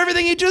tells her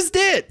everything he just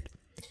did.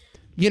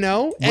 You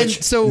know, and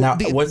so now,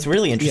 what's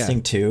really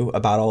interesting too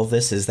about all of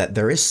this is that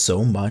there is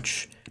so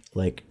much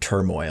like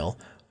turmoil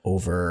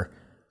over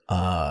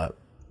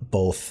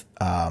both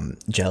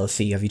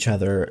jealousy of each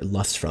other,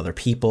 lust for other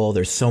people.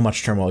 There's so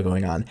much turmoil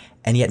going on,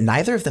 and yet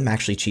neither of them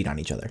actually cheat on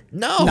each other.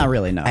 No, Not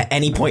really, no. At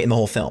any point in the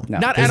whole film. No.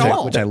 Not There's at a-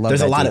 all. Which I love There's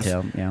that a lot detail.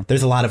 of yeah.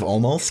 there's a lot of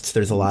almost.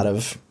 There's a lot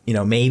of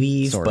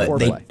maybes, Sort of. but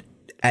they Foreplay.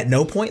 at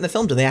no point in the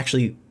film do they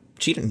actually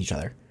cheat on each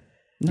other,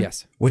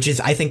 yes. which is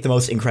I think the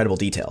most incredible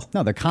detail.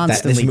 No, they're That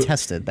constantly this mo-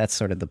 tested. That's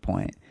sort of the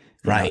point.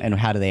 You know, Right. and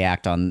how do they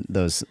act on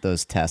those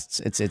tests?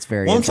 It's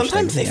very Well, and interesting,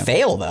 sometimes they you know.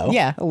 fail though.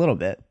 Yeah, a little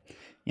bit.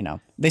 You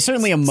know, they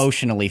certainly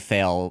emotionally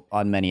fail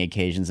on many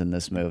occasions in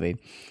this movie.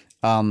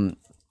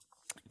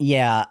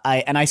 Yeah,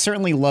 I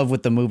certainly love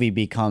what the movie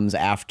becomes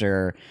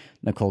after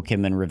Nicole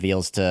Kidman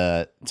reveals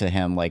to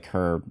him like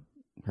her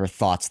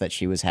thoughts that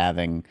she was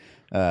having,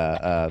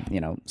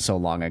 so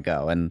long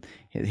ago, and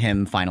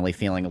him finally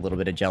feeling a little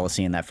bit of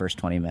jealousy in that first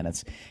 20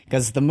 minutes.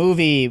 Because the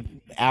movie,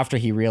 after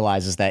he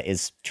realizes that,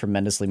 is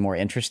tremendously more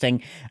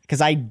interesting.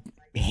 Because I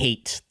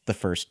hate the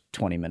first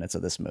 20 minutes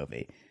of this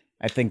movie.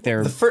 I think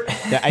they're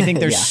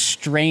Yeah.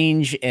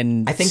 strange,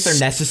 and I think they're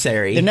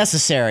necessary. They're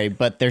necessary,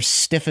 but they're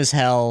stiff as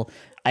hell.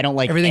 I don't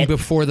like Everything it.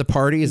 before the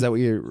party. Is that what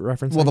you're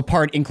referencing?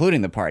 Well,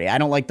 including the party. I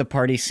don't like the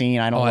party scene.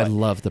 I don't. I like,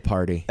 love the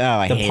party.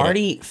 I the hate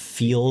party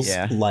feels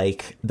Yeah.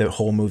 like the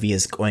whole movie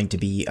is going to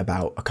be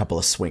about a couple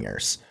of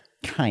swingers.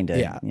 it. Kind of.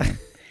 Yeah.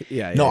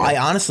 Yeah. No, I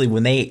honestly,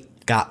 when they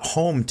got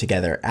home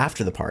together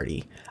after the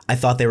party, I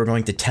thought they were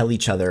going to tell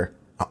each other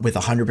with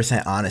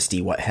 100%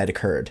 honesty what had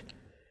occurred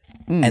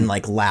and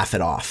like laugh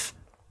it off.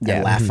 Yeah.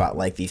 And laugh out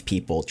like these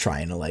people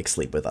trying to like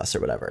sleep with us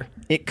or whatever.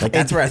 It-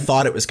 That's where I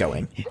thought it was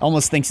going.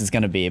 Almost thinks it's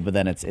going to be, but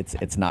then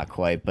it's not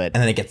quite. But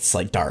And then it gets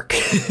like dark.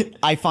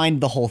 I find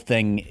the whole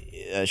thing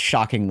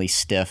shockingly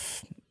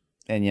stiff.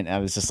 And I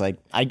was just like,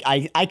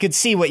 I could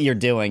see what you're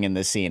doing in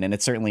this scene, and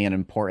it's certainly an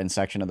important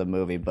section of the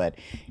movie, but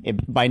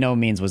it, by no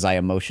means was I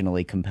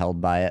emotionally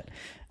compelled by it.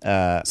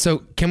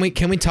 So can we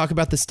talk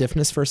about the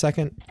stiffness for a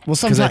second? Well,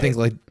 because I sometimes-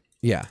 think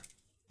yeah.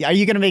 Are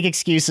you going to make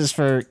excuses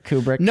for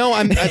Kubrick? No,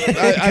 I'm.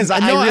 Because I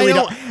no, really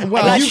don't. don't.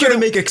 Well, I'm not You're sure-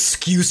 going to make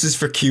excuses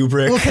for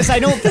Kubrick. Well, because I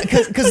don't,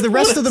 because the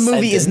rest of the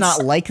movie is Sentence.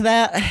 not like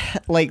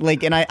that.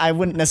 Like, and I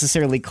wouldn't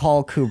necessarily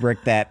call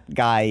Kubrick that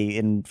guy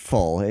in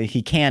full.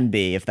 He can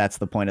be if that's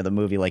the point of the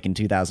movie, like in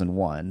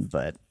 2001.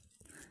 But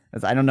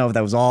I don't know if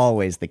that was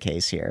always the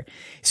case here.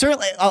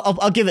 Certainly,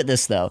 I'll give it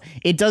this though.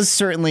 It does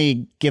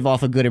certainly give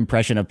off a good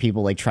impression of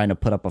people like trying to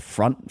put up a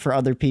front for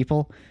other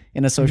people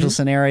in a social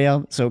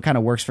scenario. So it kind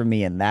of works for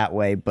me in that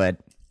way, but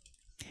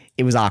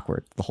it was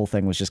awkward. The whole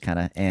thing was just kind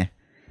of eh.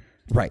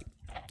 Right.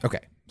 Okay.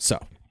 So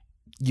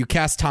you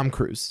cast Tom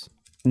Cruise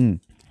in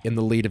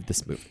the lead of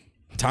this movie.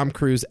 Tom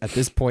Cruise at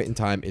this point in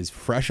time is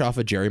fresh off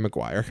of Jerry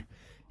Maguire.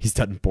 He's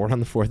done Born on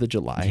the 4th of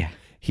July. Yeah.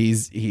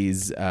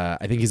 He's I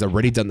think he's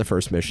already done the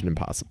first Mission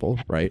Impossible,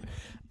 right?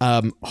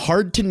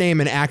 Hard to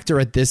name an actor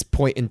at this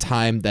point in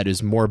time that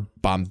is more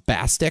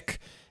bombastic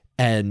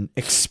and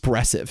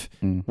expressive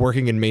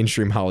working in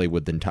mainstream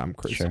Hollywood than Tom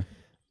Cruise. Sure.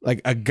 Like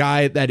a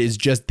guy that is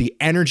just the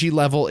energy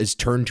level is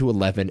turned to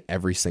 11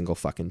 every single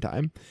fucking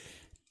time.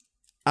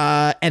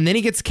 And then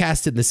he gets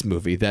cast in this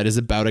movie that is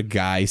about a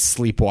guy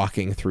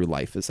sleepwalking through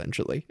life,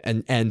 essentially,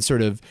 and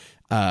sort of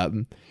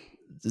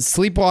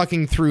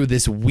sleepwalking through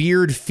this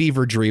weird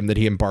fever dream that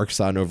he embarks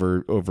on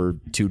over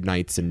 2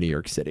 nights in New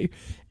York City.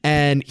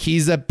 And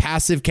he's a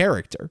passive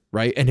character,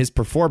 right? And his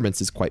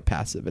performance is quite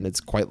passive, and it's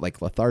quite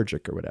like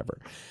lethargic or whatever.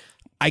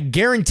 I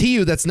guarantee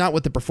you that's not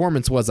what the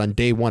performance was on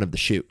day 1 of the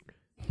shoot.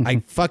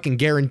 I fucking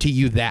guarantee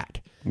you that.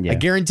 Yeah. I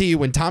guarantee you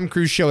when Tom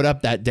Cruise showed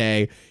up that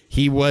day,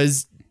 he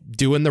was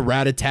doing the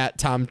rat-a-tat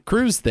Tom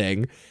Cruise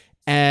thing.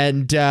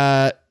 And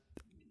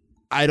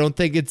I don't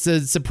think it's a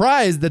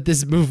surprise that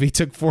this movie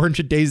took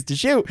 400 days to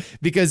shoot,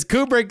 because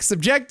Kubrick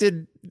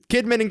subjected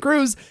Kidman and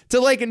Cruise to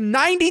like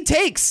 90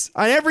 takes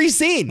on every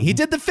scene. He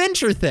did the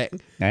Fincher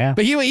thing. Yeah.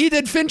 But he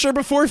did Fincher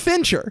before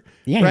Fincher.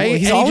 Yeah, right? well, he's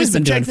And he always just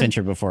been doing subjected-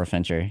 Fincher before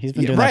Fincher. He's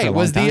been doing that right, for a long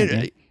was time.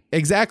 the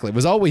exactly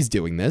was always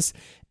doing this.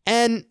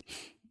 And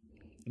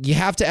you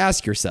have to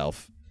ask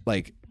yourself,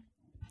 like,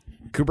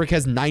 Kubrick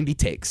has 90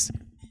 takes.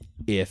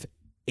 If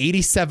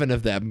 87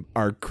 of them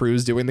are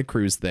Cruise doing the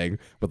Cruise thing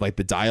with like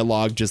the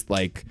dialogue just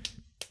like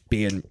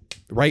being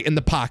right in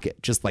the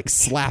pocket, just like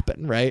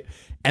slapping, right?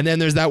 And then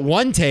there's that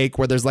one take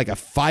where there's like a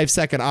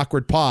 5-second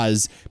awkward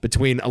pause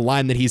between a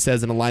line that he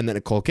says and a line that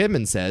Nicole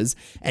Kidman says,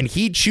 and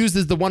he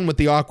chooses the one with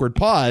the awkward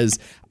pause.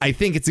 I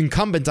think it's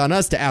incumbent on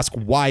us to ask,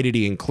 why did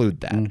he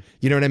include that?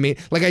 You know what I mean?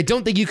 Like, I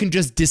don't think you can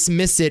just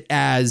dismiss it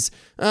as,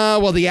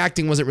 well, the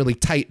acting wasn't really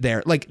tight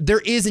there. Like,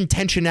 there is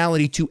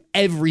intentionality to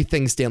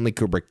everything Stanley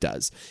Kubrick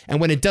does. And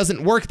when it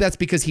doesn't work, that's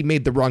because he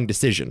made the wrong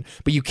decision.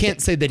 But you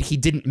can't say that he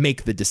didn't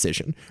make the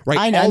decision, right?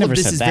 I All never of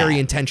this said is that. very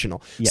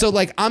intentional. So,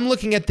 like, I'm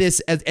looking at this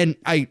as, and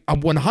I'm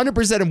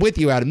 100% am with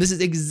you, Adam. This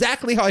is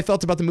exactly how I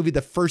felt about the movie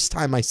the first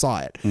time I saw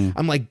it.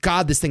 I'm like,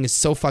 God, this thing is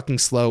so fucking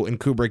slow, and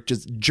Kubrick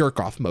just jerk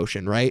off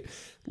motion, right?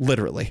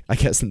 Literally, I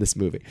guess, in this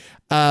movie.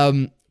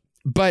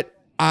 But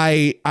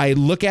I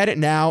look at it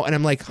now and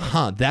I'm like,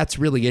 that's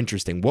really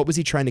interesting. What was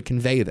he trying to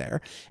convey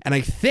there? And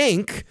I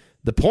think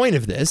the point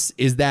of this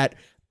is that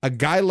a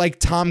guy like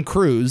Tom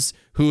Cruise,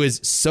 who is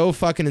so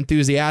fucking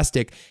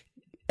enthusiastic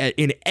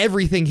in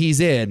everything he's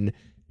in,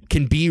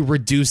 can be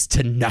reduced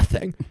to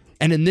nothing.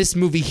 And in this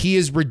movie, he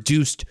is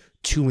reduced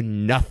to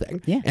nothing.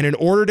 Yeah. And in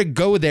order to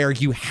go there,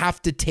 you have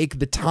to take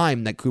the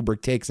time that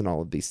Kubrick takes in all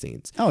of these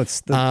scenes. Oh,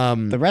 it's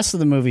the rest of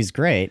the movie's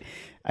great.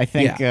 I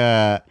think.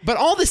 But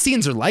all the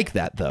scenes are like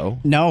that, though.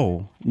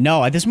 No,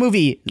 this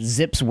movie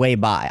zips way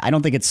by. I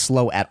don't think it's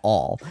slow at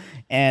all.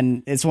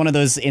 And it's one of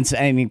those,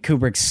 I mean,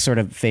 Kubrick's sort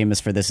of famous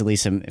for this, at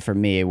least for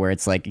me, where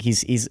it's like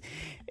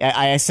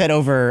I said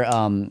over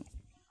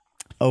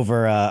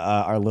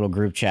our little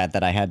group chat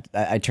that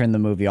I turned the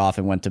movie off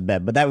and went to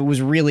bed, but that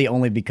was really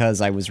only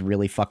because I was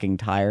really fucking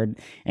tired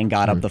and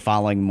got up the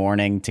following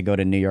morning to go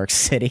to New York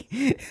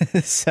City.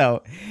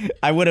 So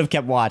I would have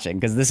kept watching,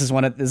 because this is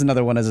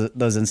another one of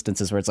those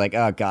instances where it's like,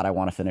 oh God, I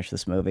want to finish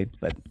this movie,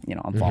 but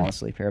I'm falling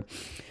asleep here.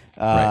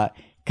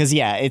 Because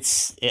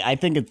I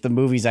think the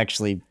movie's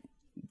actually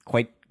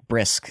quite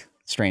brisk,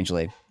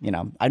 strangely.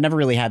 I've never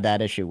really had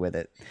that issue with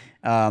it.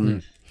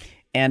 And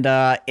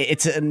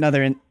it's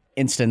another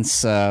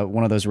instance,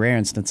 one of those rare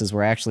instances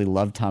where I actually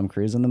love Tom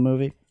Cruise in the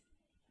movie.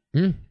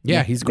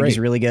 Yeah, he's great. He's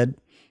really good.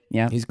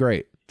 Yeah, He's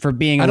great. For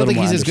being I don't think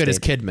more he's as good as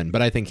understated. Kidman,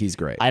 but I think he's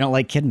great. I don't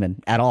like Kidman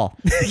at all.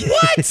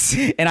 What?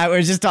 And I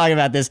was just talking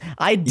about this.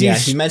 I do. Yeah,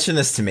 he mentioned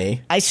this to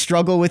me. I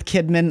struggle with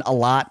Kidman a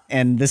lot,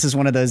 and this is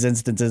one of those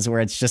instances where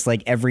it's just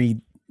like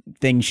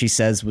everything she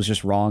says was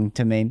just wrong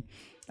to me.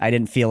 I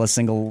didn't feel a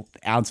single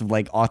ounce of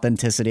like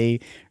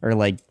authenticity, or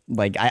like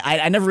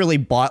I never really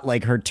bought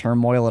like her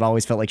turmoil. It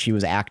always felt like she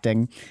was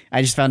acting.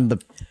 I just found the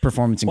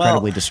performance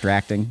incredibly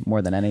distracting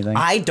more than anything.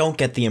 I don't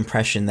get the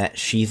impression that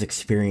she's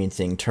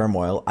experiencing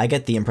turmoil. I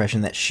get the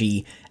impression that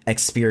she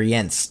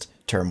experienced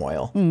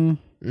turmoil,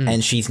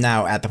 and she's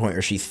now at the point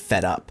where she's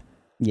fed up.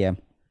 Yeah,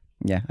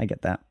 I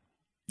get that.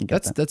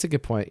 That's a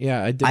good point.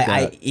 Yeah, I did that.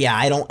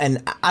 I don't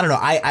know.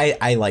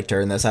 I liked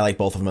her in this. I like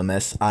both of them in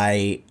this.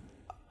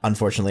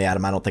 Unfortunately,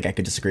 Adam, I don't think I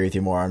could disagree with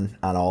you more on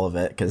all of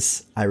it,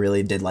 because I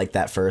really did like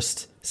that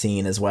first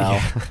scene as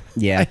well.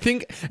 Yeah. I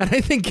think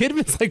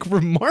Kidman's like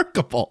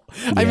remarkable.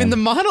 I mean, the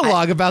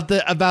monologue about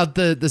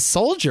the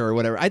soldier or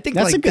whatever. I think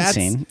That's like a good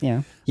scene.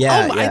 Yeah.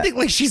 Yeah, I think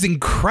like she's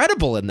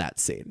incredible in that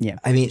scene. Yeah.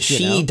 I mean,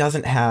 she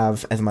doesn't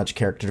have as much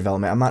character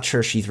development. I'm not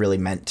sure she's really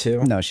meant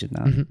to. No, she's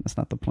not. That's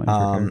not the point of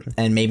her character.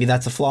 And maybe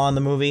that's a flaw in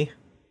the movie.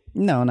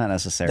 No, not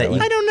necessarily.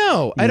 I don't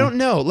know. I don't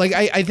know. Like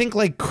I think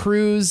like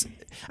Cruise.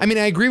 I mean,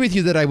 I agree with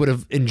you that I would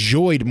have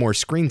enjoyed more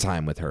screen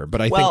time with her, but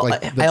I think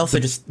like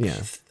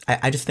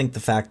I just think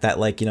the fact that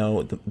like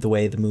the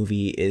way the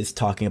movie is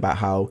talking about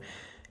how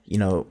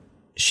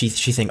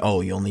she's saying,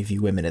 oh, you only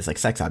view women as like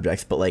sex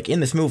objects, but like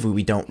in this movie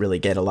we don't really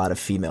get a lot of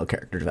female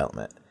character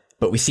development,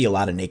 but we see a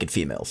lot of naked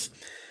females.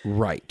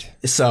 Right.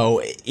 So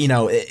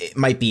it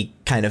might be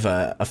kind of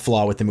a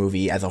flaw with the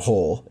movie as a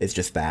whole. It's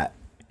just that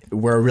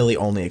we're really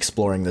only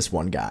exploring this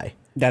one guy.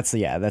 That's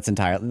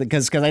entirely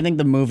because I think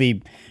the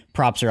movie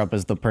props her up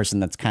as the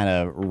person that's kind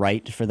of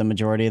right for the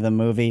majority of the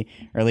movie,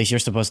 or at least you're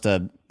supposed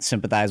to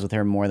sympathize with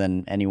her more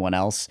than anyone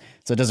else.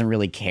 So it doesn't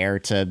really care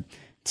to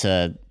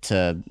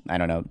I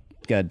don't know,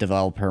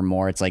 develop her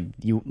more. It's like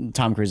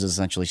Tom Cruise is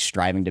essentially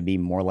striving to be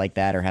more like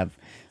that or have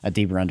a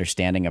deeper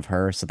understanding of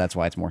her. So that's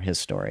why it's more his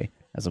story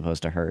as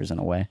opposed to hers in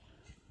a way.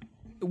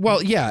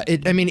 Well, yeah.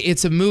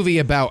 It's a movie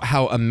about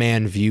how a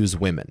man views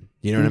women.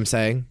 You know what I'm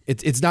saying?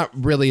 It's not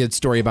really a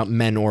story about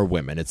men or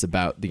women. It's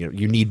about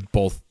you need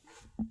both,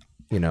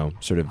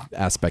 sort of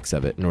aspects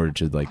of it in order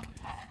to like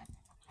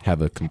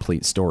have a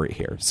complete story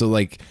here. So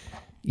like,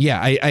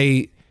 yeah,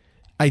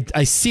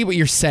 I see what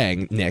you're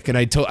saying, Nick, and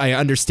I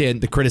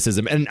understand the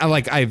criticism, and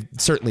I've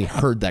certainly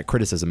heard that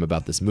criticism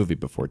about this movie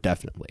before,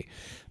 definitely.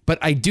 But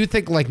I do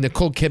think like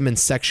Nicole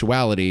Kidman's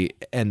sexuality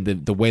and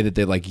the way that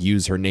they like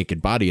use her naked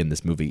body in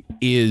this movie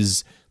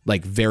is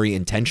like very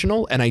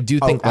intentional, and I do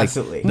think like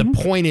absolutely. The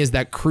point is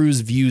that Cruise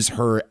views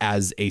her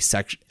as a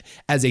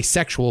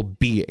sexual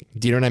being.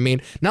 Do you know what I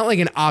mean? Not like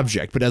an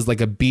object, but as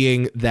like a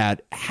being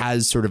that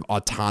has sort of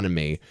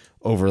autonomy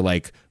over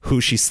like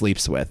who she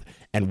sleeps with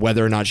and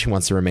whether or not she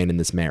wants to remain in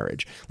this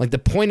marriage. Like the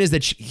point is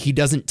that he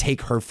doesn't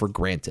take her for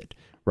granted,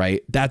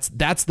 right? That's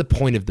the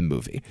point of the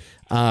movie.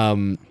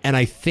 And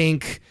I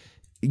think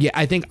yeah,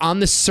 I think on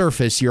the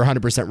surface, you're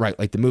 100% right.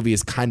 Like the movie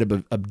is kind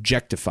of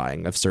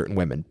objectifying of certain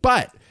women.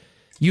 But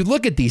you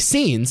look at these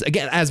scenes,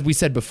 again, as we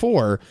said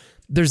before,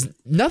 there's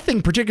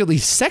nothing particularly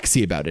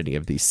sexy about any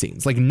of these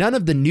scenes. Like none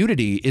of the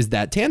nudity is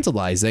that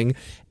tantalizing.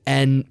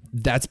 And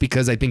that's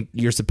because I think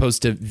you're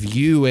supposed to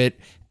view it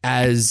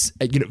as,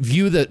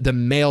 view the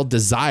male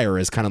desire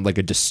as kind of like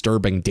a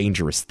disturbing,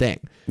 dangerous thing.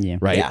 Yeah.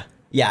 Right. Yeah.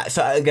 Yeah.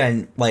 So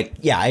again, like,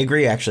 yeah, I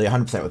agree actually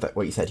 100% with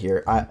what you said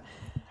here.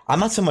 I'm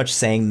not so much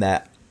saying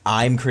that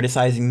I'm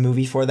criticizing the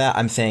movie for that.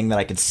 I'm saying that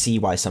I could see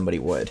why somebody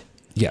would.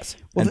 Yes.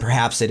 And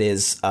perhaps it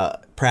is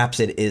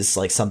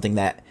like something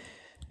that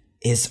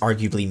is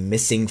arguably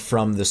missing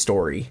from the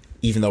story,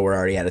 even though we're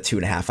already at a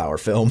 2.5 hour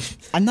film.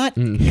 I'm not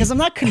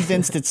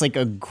convinced it's like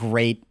a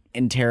great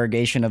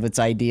interrogation of its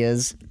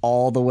ideas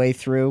all the way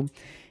through.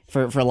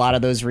 For a lot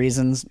of those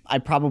reasons, I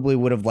probably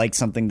would have liked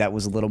something that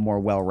was a little more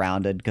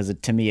well-rounded, because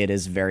to me it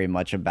is very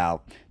much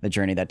about the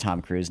journey that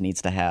Tom Cruise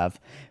needs to have.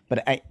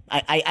 But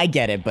I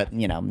get it, but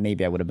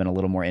maybe I would have been a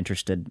little more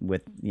interested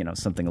with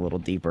something a little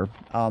deeper.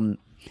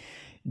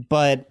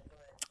 But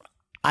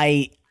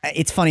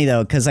it's funny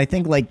though, because I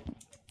think like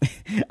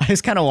I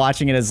was kind of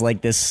watching it as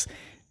like this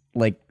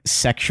like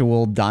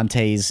sexual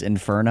Dante's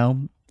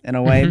Inferno in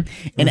a way.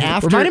 And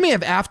after reminded me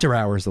of After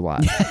Hours a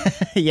lot.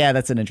 Yeah,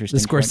 that's an interesting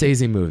the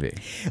Scorsese movie.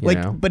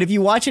 But if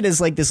you watch it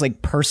as like this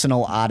like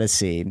personal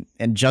odyssey,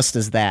 and just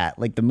as that,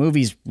 like the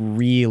movie's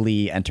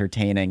really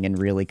entertaining and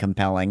really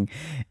compelling,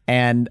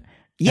 and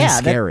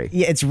scary.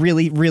 It's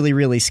really, really,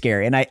 really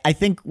scary. And I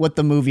think what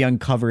the movie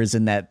uncovers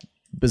in that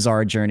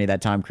bizarre journey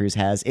that Tom Cruise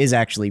has is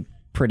actually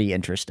pretty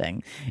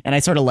interesting. And I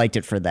sort of liked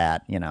it for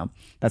that,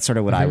 that's sort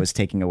of what I was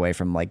taking away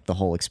from like the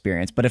whole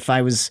experience. But if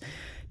I was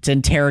to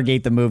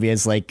interrogate the movie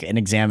as like an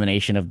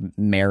examination of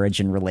marriage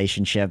and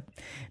relationship,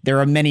 there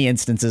are many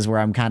instances where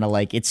I'm kind of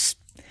like, it's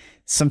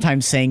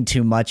sometimes saying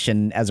too much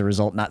and as a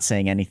result not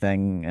saying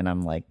anything, and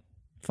I'm like,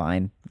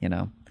 fine.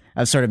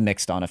 I've sort of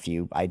mixed on a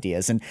few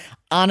ideas, and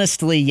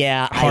honestly,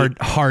 yeah,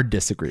 hard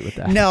disagree with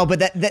that. No, but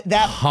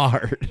that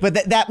hard. But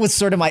that was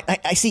sort of my.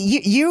 I see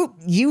you.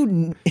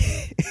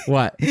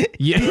 What?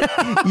 You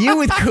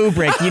with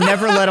Kubrick, you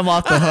never let him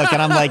off the hook,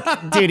 and I'm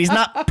like, dude, he's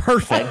not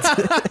perfect.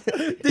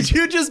 Did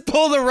you just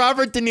pull the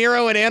Robert De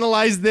Niro and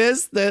analyze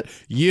this? That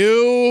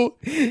you.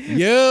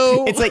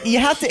 It's like you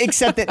have to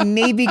accept that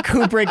maybe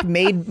Kubrick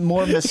made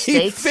more mistakes.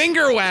 He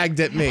finger wagged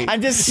at me.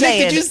 I'm just saying.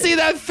 Nick, did you see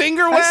that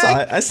finger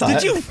wag? I saw it.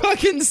 Did you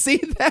fucking see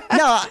that?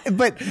 No,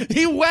 but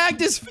he wagged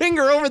his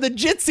finger over the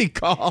Jitsi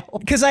call.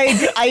 Because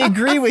I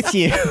agree with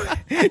you.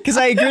 Because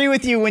I agree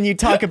with you when you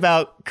talk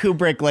about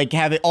Kubrick like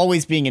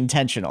always being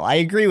intentional. I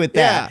agree with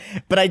that. Yeah.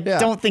 But I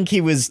don't think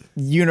he was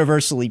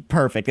universally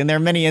perfect. And there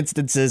are many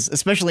instances,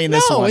 especially in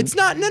this one. No, it's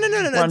not. No.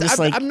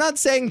 I'm not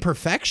saying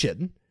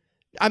perfection.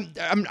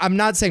 I'm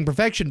not saying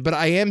perfection, but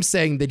I am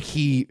saying that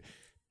he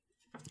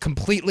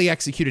completely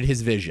executed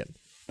his vision.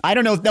 I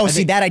don't know. No,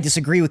 that I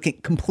disagree with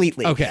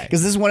completely. Okay.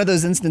 Because this is one of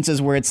those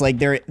instances where it's like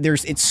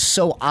it's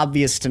so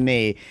obvious to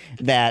me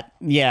that,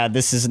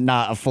 this is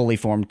not a fully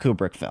formed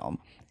Kubrick film.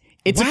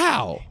 It's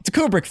a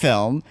Kubrick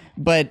film,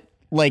 but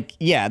like,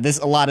 a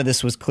lot of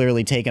this was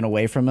clearly taken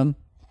away from him.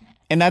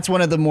 And that's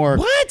one of the more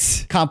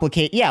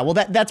complicated. Yeah, well,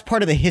 that's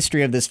part of the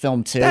history of this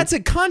film too. That's a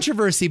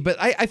controversy, but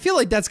I feel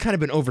like that's kind of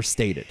been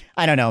overstated.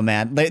 I don't know,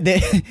 man.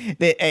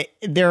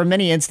 There are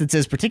many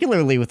instances,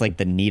 particularly with like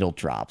the needle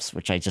drops,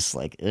 which I just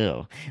like,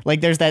 ew.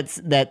 Like there's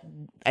that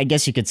I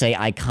guess you could say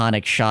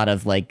iconic shot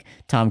of like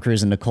Tom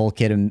Cruise and Nicole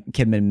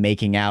Kidman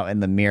making out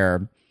in the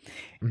mirror.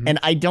 Mm-hmm. And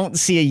I don't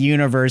see a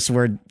universe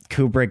where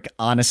Kubrick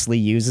honestly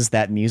uses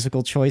that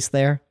musical choice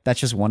there. That's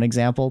just one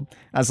example.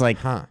 I was like,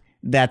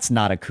 that's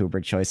not a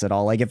Kubrick choice at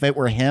all. Like if it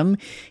were him,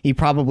 he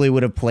probably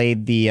would have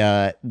played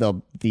the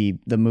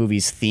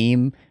movie's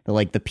theme,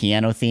 the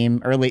piano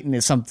theme,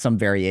 or some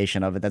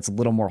variation of it that's a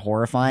little more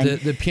horrifying.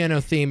 The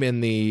piano theme in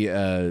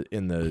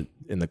the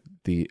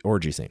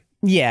orgy scene.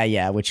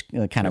 Yeah, which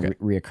kind of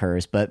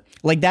reoccurs. But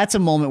like that's a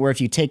moment where if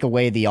you take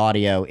away the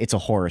audio, it's a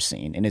horror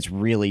scene, and it's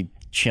really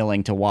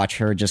chilling to watch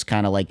her just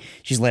kind of like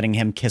she's letting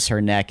him kiss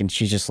her neck, and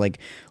she's just like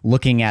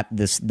looking at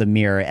the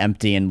mirror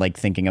empty and like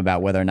thinking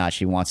about whether or not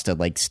she wants to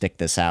like stick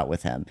this out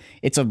with him.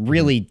 It's a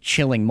really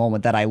chilling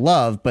moment that I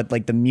love, but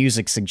like the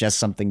music suggests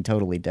something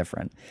totally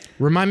different.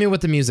 Remind me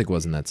what the music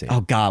was in that scene.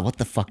 Oh God, what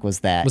the fuck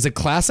was that? Was it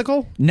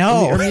classical?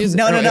 No.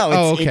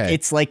 No.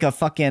 It's like a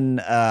fucking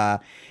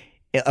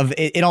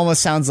it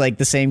almost sounds like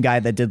the same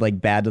guy that did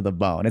like Bad to the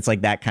Bone. It's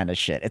like that kind of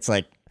shit. It's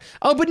like,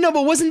 but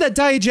wasn't that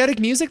diegetic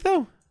music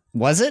though?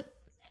 Was it?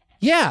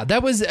 Yeah,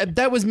 that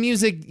was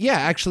music. Yeah,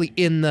 actually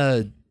in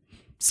the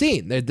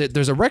scene,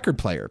 there's a record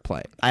player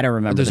playing. I don't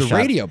remember. There's a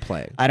radio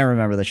playing. I don't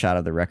remember the shot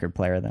of the record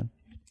player then.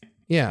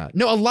 Yeah,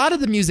 no, a lot of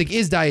the music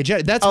is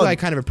diegetic. That's why I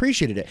kind of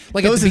appreciated it.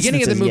 Like at the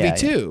beginning of the movie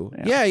too.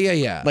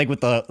 Yeah. Like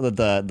with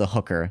the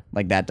hooker,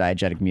 like that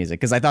diegetic music.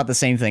 Because I thought the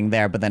same thing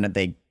there, but then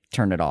they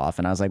turned it off,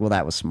 and I was like, well,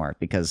 that was smart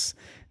because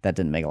that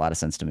didn't make a lot of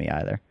sense to me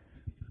either.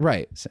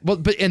 Right. Well,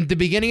 but in the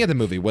beginning of the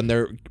movie, when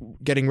they're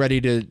getting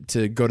ready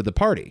to go to the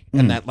party,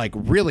 and that like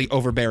really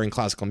overbearing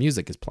classical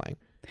music is playing.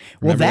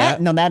 Well,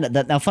 Remember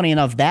that now, funny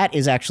enough, that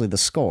is actually the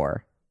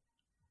score.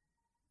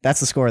 That's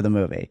the score of the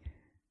movie.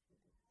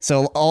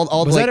 So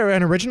all was like, that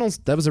an original?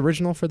 That was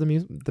original for the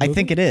music. I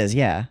think it is.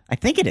 Yeah, I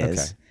think it is.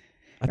 Okay.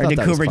 I Or thought did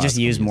that was Kubrick just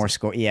classical use more music.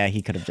 score? Yeah,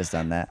 he could have just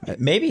done that.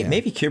 Maybe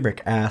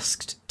Kubrick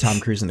asked Tom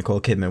Cruise and Nicole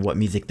Kidman what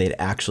music they'd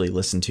actually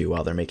listen to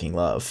while they're making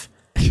love,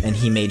 and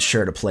he made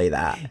sure to play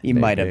that. He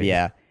might have,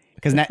 yeah.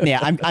 Because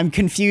I'm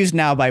confused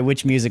now by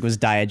which music was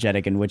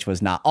diegetic and which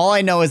was not. All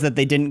I know is that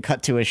they didn't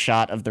cut to a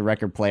shot of the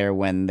record player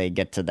when they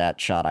get to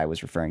that shot I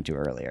was referring to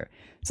earlier.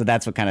 So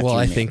that's what kind of. Well,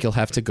 threw I me. think you'll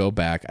have to go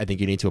back. I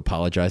think you need to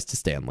apologize to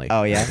Stanley.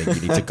 Oh, yeah? I think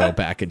you need to go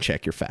back and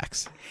check your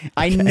facts.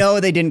 I know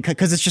they didn't cut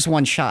because it's just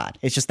one shot.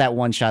 It's just that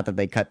one shot that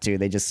they cut to.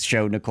 They just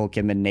show Nicole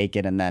Kidman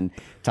naked and then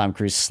Tom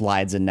Cruise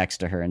slides in next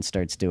to her and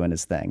starts doing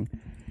his thing.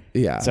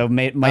 Yeah. So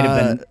it might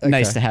have been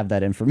nice okay. to have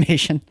that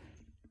information.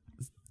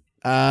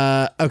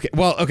 Okay.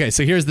 Well, okay.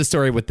 So here's the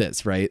story with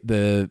this, right?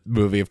 The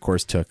movie, of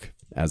course, took,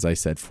 as I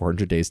said,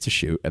 400 days to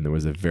shoot, and there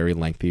was a very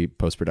lengthy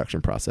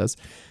post-production process.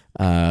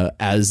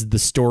 As the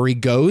story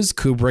goes,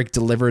 Kubrick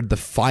delivered the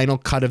final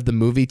cut of the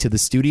movie to the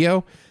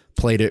studio,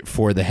 played it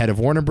for the head of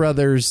Warner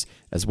Brothers,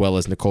 as well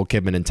as Nicole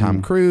Kidman and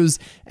Tom Cruise,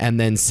 and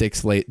then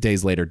 6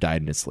 days later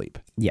died in his sleep.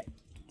 Yeah.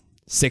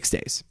 6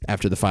 days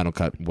after the final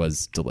cut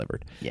was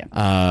delivered. Yeah.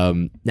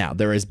 Now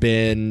there has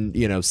been,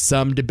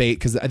 some debate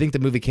because I think the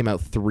movie came out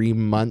 3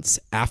 months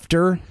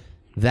after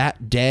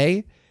that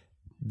day.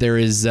 There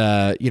is,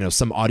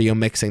 some audio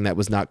mixing that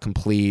was not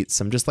complete,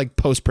 some just like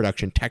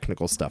post-production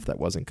technical stuff that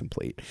wasn't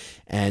complete.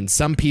 And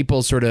some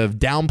people sort of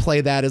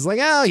downplay that as like,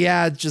 oh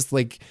yeah, it's just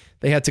like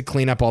they had to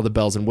clean up all the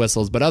bells and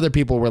whistles. But other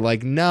people were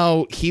like,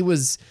 no, he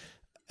was,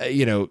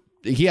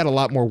 he had a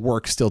lot more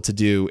work still to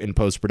do in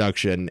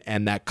post-production,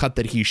 and that cut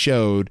that he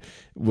showed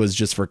was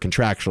just for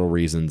contractual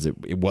reasons.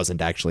 It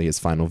wasn't actually his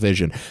final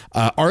vision.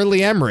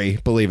 Arlie Emery,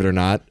 believe it or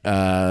not,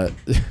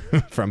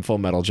 from Full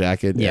Metal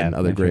Jacket and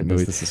other I've great heard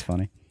movies. This is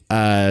funny.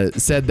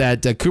 Said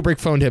that Kubrick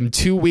phoned him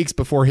 2 weeks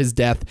before his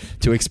death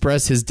to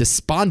express his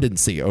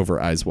despondency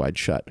over Eyes Wide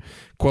Shut.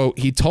 Quote,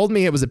 he told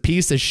me it was a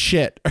piece of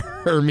shit,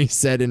 Hermie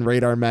said in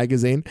Radar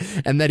magazine,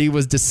 and that he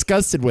was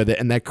disgusted with it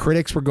and that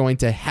critics were going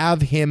to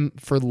have him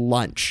for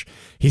lunch.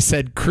 He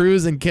said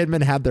Cruise and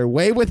Kidman had their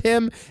way with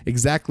him,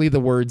 exactly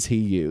the words he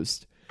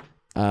used.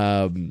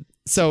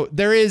 So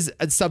there is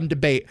some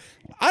debate.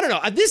 I don't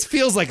know. This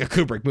feels like a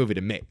Kubrick movie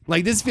to me.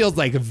 Like this feels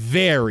like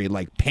very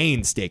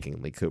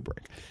painstakingly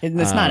Kubrick.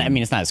 It's not. I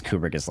mean, it's not as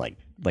Kubrick as like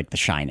The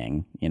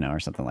Shining, or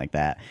something like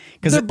that.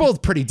 Because They're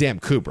both pretty damn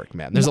Kubrick,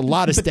 man. There's a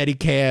lot of steady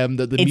cam.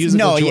 The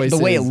musical choices.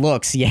 the way it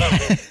looks,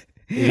 yeah.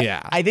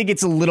 Yeah. I think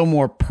it's a little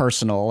more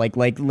personal. Like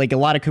a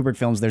lot of Kubrick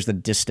films, there's the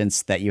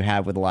distance that you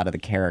have with a lot of the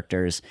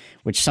characters,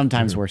 which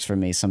sometimes works for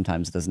me,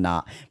 sometimes does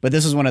not. But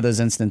this is one of those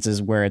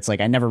instances where it's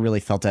like I never really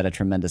felt at a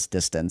tremendous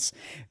distance.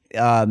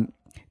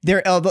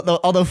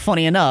 Although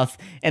funny enough,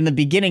 in the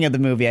beginning of the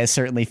movie, I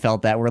certainly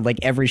felt that where like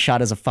every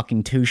shot is a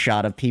fucking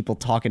 2-shot of people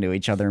talking to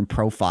each other in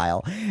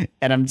profile,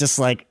 and I'm just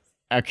like,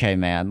 okay,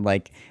 man,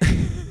 like.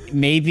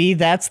 Maybe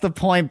that's the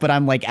point, but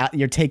I'm like,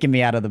 you're taking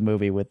me out of the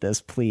movie with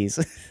this, please.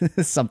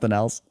 Something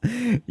else.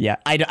 Yeah,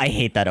 I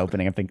hate that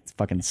opening. I think it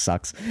fucking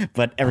sucks,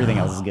 but everything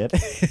else is good.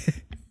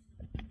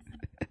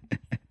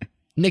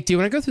 Nick, do you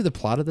want to go through the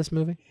plot of this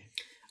movie?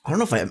 I don't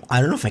know if I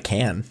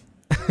can.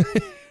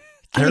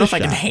 I don't know if I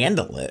can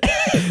handle it.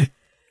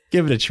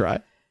 Give it a try.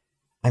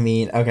 I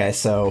mean, okay,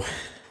 so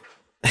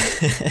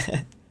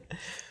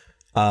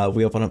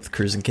we open up with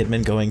Cruise and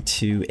Kidman going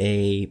to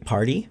a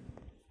party.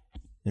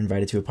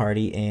 Invited to a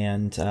party,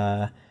 and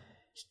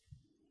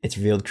it's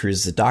revealed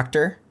Cruise is a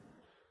doctor,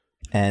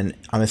 and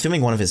I'm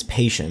assuming one of his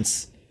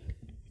patients,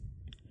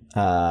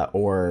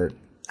 or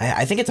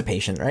I think it's a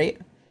patient, right?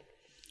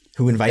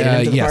 Who invited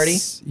him to the party?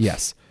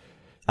 Yes.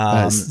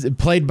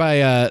 Played by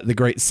the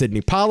great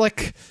Sidney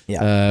Pollack.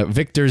 Yeah.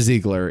 Victor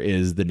Ziegler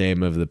is the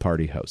name of the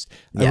party host.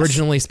 Yes.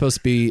 Originally supposed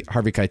to be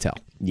Harvey Keitel.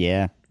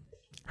 Yeah.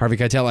 Harvey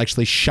Keitel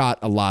actually shot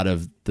a lot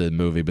of the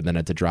movie, but then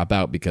had to drop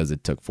out because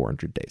it took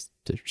 400 days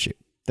to shoot.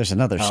 There's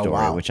another story,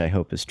 wow. which I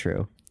hope is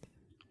true.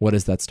 What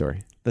is that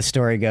story? The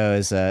story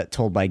goes,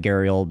 told by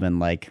Gary Oldman,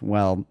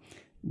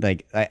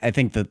 I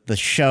think that the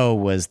show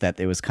was that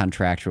it was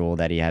contractual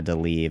that he had to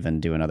leave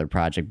and do another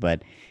project,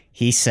 but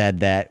he said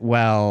that,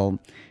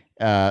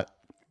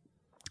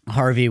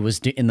 Harvey was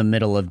in the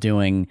middle of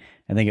doing,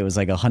 I think it was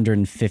like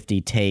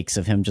 150 takes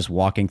of him just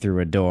walking through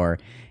a door.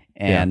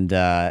 And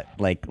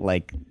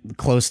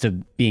close to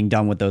being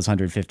done with those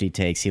 150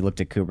 takes, he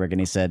looked at Kubrick and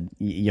he said,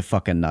 "You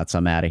fucking nuts,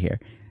 I'm out of here."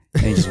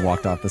 And he just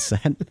walked off the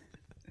set.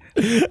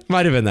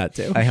 Might have been that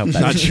too. I hope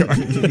that's Not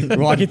sure.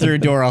 Walking through a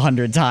door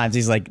 100 times,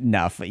 he's like,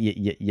 "No,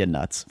 you're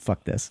nuts.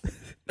 Fuck this."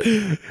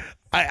 I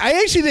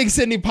actually think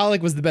Sidney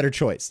Pollack was the better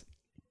choice.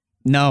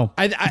 No,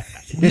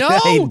 No,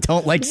 I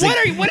don't like.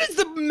 What is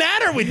the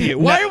matter with you?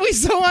 Why are we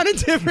so on a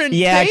different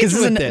Yeah, page because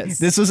with this?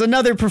 this was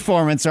another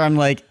performance where I'm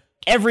like,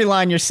 every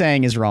line you're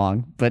saying is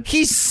wrong, but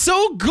He's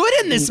so good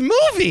in this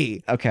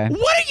movie. Okay.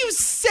 What are you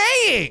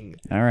saying?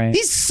 all right.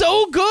 He's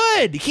so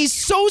good. He's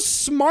so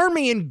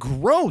smarmy and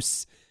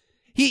gross.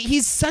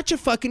 He's such a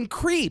fucking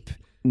creep.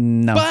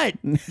 No. But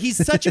he's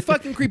such a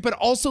fucking creep, but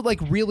also like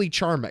really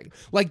charming.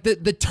 Like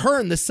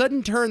the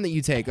sudden turn that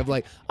you take of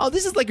like, oh,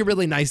 this is like a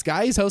really nice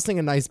guy. He's hosting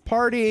a nice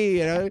party.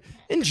 You know,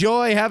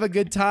 enjoy, have a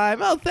good time.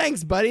 Oh,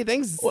 thanks, buddy.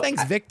 Thanks,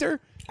 Victor.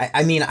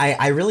 I mean,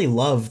 I really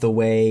love the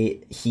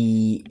way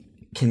he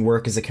can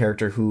work as a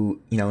character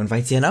who, you know,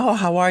 invites you in. Oh,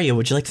 how are you?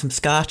 Would you like some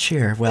scotch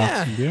here?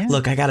 Well, Yeah.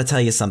 look, I got to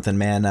tell you something,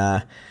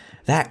 man.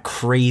 That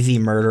crazy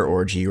murder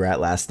orgy you were at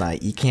last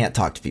night, you can't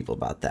talk to people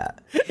about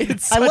that.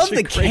 I love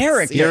the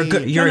character.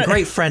 You're a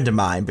great friend of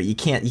mine, but you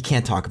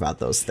can't talk about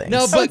those things.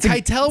 No, but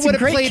Keitel would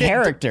have great played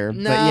character. it.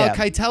 But No, yeah.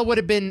 Keitel would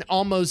have been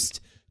almost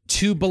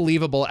too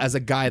believable as a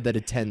guy that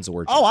attends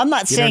orgies. Oh, I'm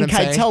not You know saying what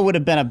I'm Keitel would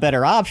have been a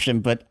better option,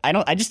 but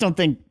I just don't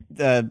think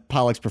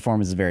Pollock's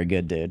performance is very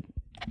good, dude.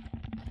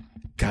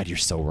 God, you're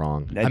so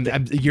wrong.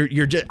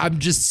 I'm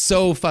just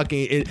so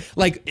fucking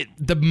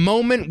the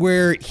moment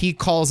where he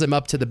calls him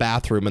up to the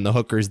bathroom and the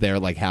hooker's there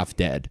like half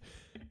dead.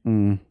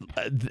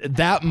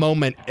 That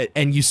moment,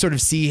 and you sort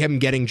of see him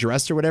getting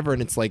dressed or whatever,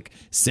 and it's like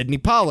Sidney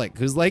Pollack,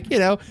 who's like, you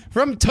know,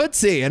 from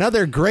Tootsie and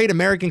other great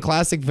American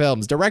classic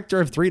films, director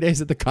of 3 Days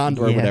at the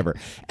Condor or whatever.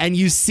 And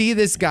you see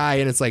this guy,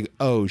 and it's like,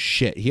 oh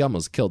shit, he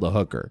almost killed a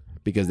hooker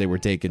because they were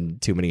taking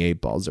too many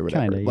 8-balls or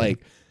whatever. Kinda, yeah.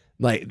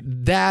 Like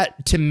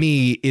that to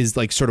me is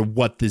like sort of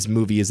what this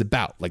movie is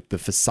about, like the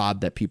facade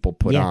that people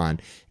put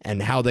on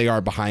and how they are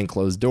behind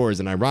closed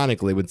doors. And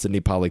ironically, when Sidney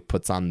Pollack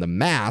puts on the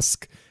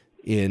mask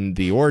in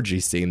the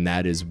orgy scene,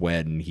 that is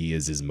when he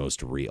is his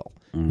most real,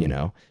 you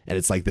know? And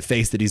it's like the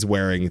face that he's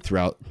wearing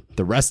throughout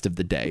the rest of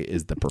the day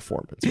is the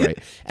performance, right?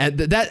 And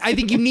that I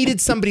think you needed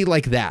somebody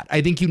like that.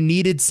 I think you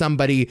needed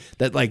somebody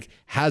that like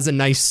has a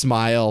nice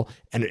smile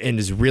and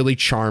is really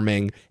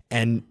charming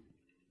and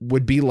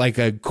would be like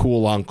a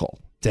cool uncle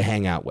to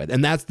hang out with.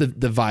 And that's the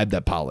vibe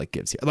that Pollack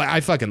gives here. Like, I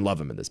fucking love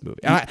him in this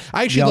movie. And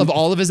I actually love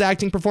all of his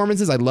acting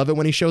performances. I love it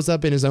when he shows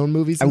up in his own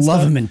movies. I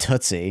love him in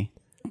Tootsie.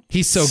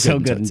 He's so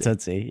good in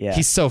Tootsie. Yeah.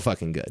 He's so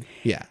fucking good.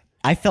 Yeah.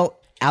 I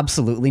felt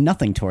absolutely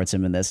nothing towards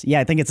him in this. Yeah,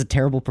 I think it's a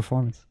terrible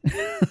performance.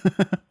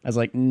 I was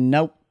like,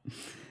 nope.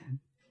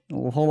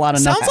 A whole lot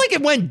of Sounds nothing. like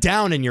it went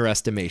down in your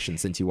estimation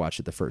since you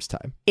watched it the first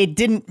time. It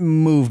didn't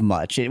move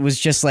much. It was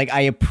just like I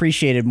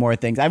appreciated more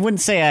things. I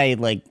wouldn't say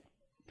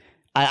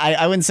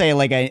I wouldn't say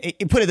like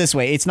put it this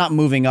way. It's not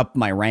moving up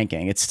my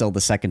ranking. It's still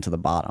the second to the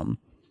bottom.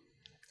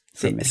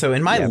 So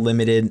in my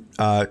limited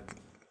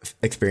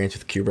experience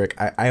with Kubrick,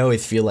 I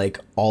always feel like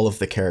all of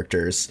the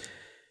characters,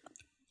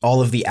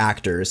 all of the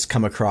actors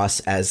come across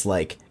as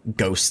like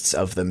ghosts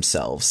of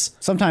themselves.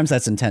 Sometimes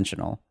that's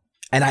intentional.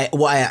 And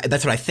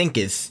that's what I think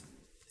is,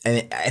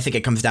 and I think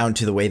it comes down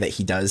to the way that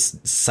he does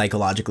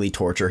psychologically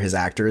torture his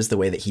actors, the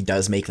way that he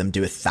does make them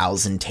do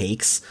 1,000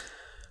 takes.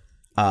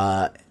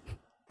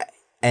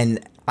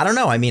 And I don't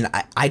know. I mean,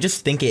 I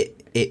just think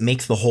it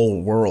makes the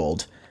whole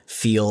world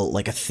feel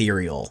like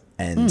ethereal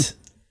and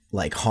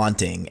like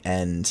haunting.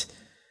 And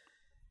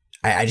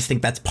I just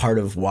think that's part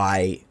of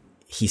why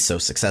he's so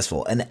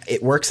successful. And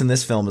it works in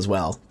this film as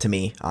well, to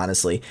me,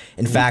 honestly.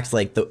 In fact,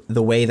 like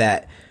the way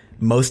that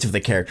most of the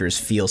characters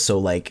feel so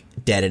like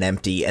dead and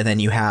empty. And then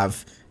you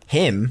have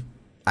him,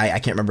 I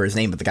can't remember his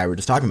name, but the guy we were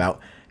just talking about,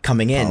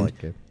 coming in,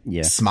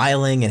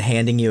 smiling and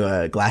handing you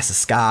a glass of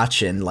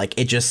scotch. And like,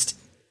 it just,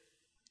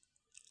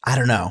 I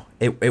don't know.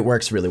 It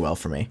works really well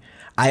for me.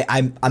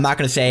 I'm not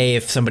going to say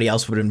if somebody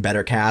else would have been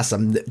better cast.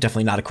 I'm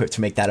definitely not equipped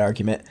to make that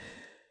argument,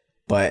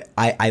 but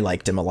I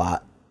liked him a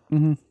lot.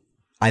 Mm-hmm.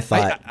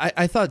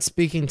 I thought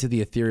speaking to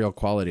the ethereal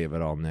quality of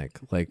it all, Nick,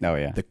 like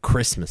the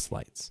Christmas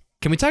lights.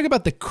 Can we talk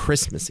about the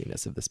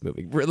Christmassiness of this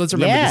movie? Let's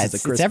remember this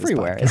is a Christmas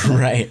it's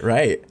everywhere.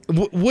 Right.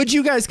 Would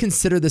you guys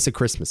consider this a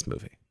Christmas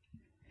movie?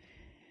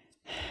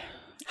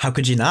 How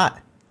could you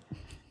not?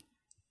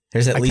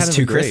 There's at least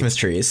 2 Christmas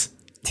trees.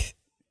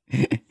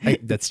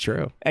 That's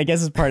true. I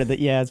guess it's part of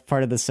it's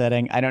part of the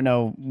setting. I don't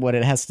know what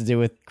it has to do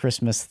with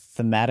Christmas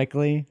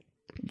thematically,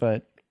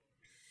 but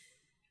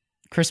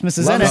Christmas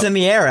is Love is in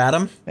the air,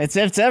 Adam. It's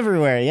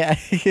everywhere. Yeah,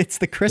 it's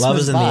the Christmas Love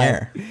is in the vibe.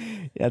 air.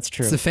 That's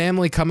true. It's the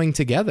family coming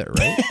together,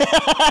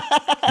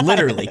 right?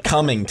 Literally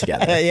coming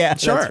together. Yeah,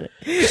 sure.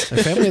 A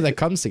family that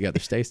comes together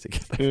stays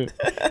together.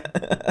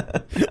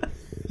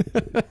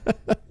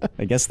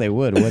 I guess they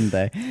would, wouldn't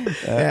they?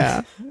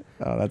 Yeah.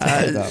 Oh, that's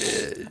fucked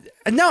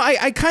up. No,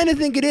 I kind of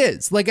think it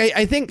is. Like,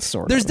 I think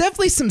Sort there's of.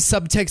 definitely some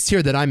subtext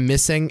here that I'm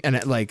missing,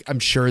 and like I'm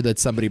sure that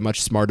somebody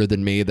much smarter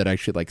than me that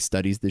actually like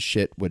studies this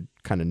shit would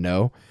kind of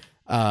know.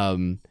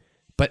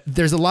 But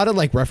there's a lot of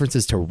like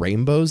references to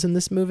rainbows in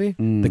this movie.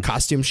 The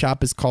costume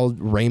shop is called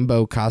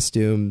Rainbow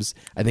Costumes.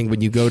 I think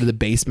when you go to the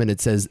basement, it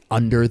says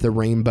Under the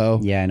Rainbow.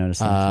 Yeah, I noticed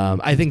that.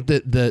 I think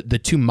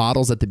the 2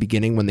 models at the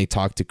beginning when they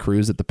talk to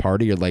Cruz at the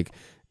party are like,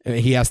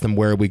 he asked them,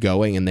 where are we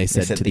going? And they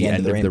said to the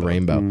end of the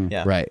rainbow.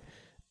 Yeah. Right.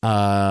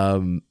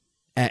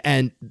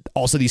 And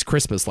also these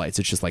Christmas lights.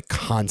 It's just like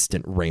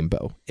constant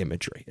rainbow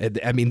imagery.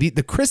 I mean,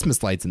 the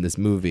Christmas lights in this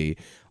movie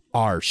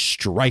are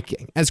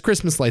striking, as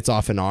Christmas lights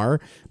often are,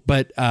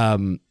 but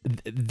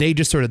they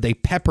just sort of, they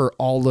pepper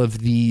all of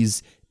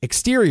these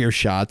exterior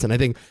shots. And I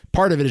think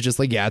part of it is just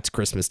like, yeah, it's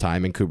Christmas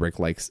time and Kubrick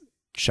likes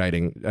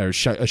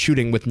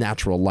shooting with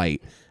natural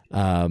light,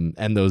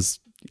 and those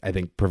I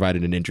think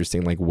provided an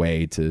interesting like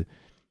way to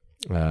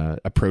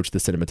approach the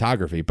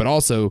cinematography. But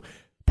also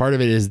part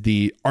of it is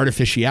the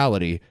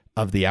artificiality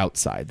of the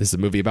outside. This is a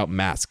movie about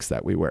masks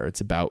that we wear.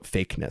 It's about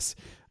fakeness,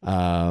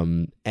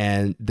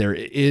 and there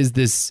is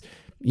this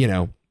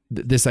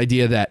this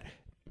idea that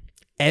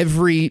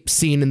every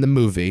scene in the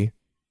movie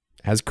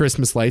has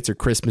Christmas lights or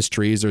Christmas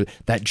trees or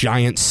that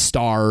giant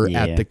star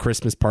at the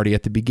Christmas party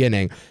at the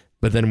beginning.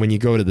 But then when you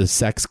go to the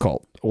sex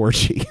cult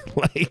orgy,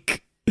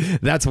 like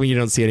that's when you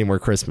don't see any more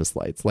Christmas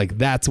lights. Like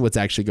that's what's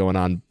actually going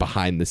on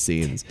behind the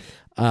scenes.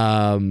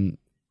 I don't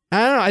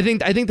know. I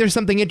think there's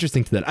something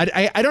interesting to that.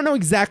 I don't know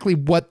exactly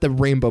what the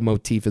rainbow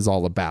motif is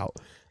all about.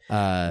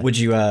 Would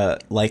you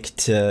like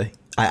to?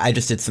 I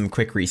just did some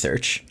quick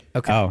research.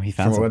 Okay. Oh, he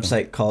found from a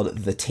website called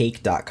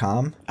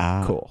thetake.com.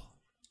 Cool.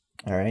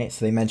 All right.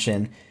 So they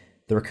mention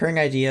the recurring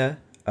idea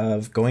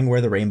of going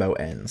where the rainbow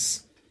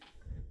ends.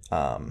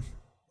 And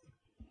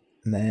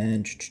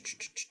then,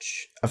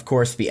 of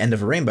course, the end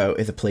of a rainbow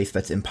is a place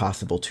that's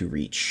impossible to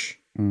reach.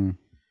 Talking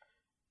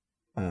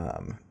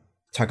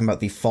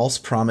about the false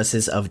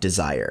promises of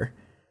desire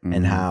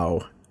and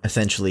how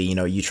essentially,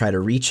 you try to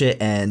reach it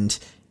and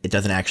it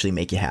doesn't actually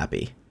make you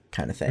happy,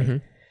 kind of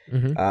thing.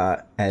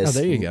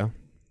 There you go.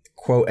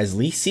 Quote, as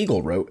Lee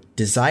Siegel wrote,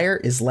 desire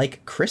is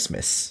like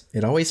Christmas.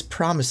 It always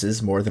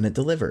promises more than it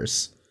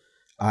delivers.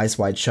 Eyes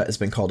Wide Shut has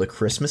been called a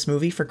Christmas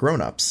movie for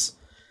grown-ups.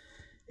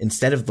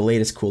 Instead of the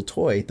latest cool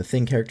toy, the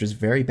thing characters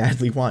very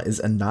badly want is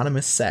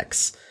anonymous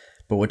sex.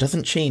 But what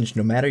doesn't change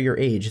no matter your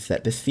age is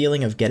that this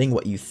feeling of getting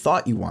what you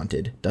thought you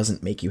wanted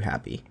doesn't make you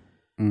happy.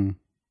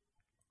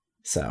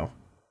 So,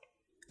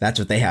 that's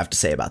what they have to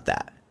say about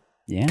that.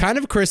 Yeah. Kind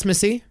of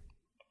Christmassy.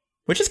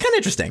 Which is kind of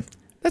interesting.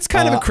 That's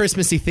kind of a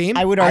Christmassy theme.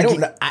 I would argue.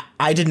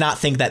 I did not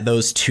think that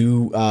those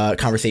two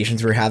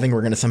conversations we're having were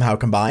going to somehow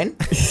combine.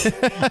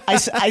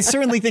 I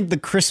certainly think the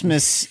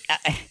Christmas.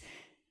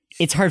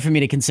 It's hard for me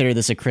to consider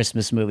this a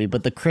Christmas movie,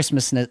 but the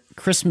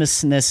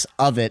Christmasness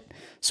of it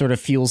sort of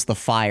fuels the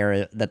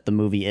fire that the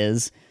movie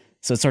is.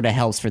 So it sort of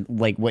helps for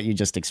like what you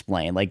just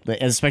explained, like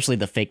especially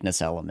the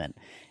fakeness element,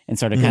 and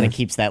sort of kind of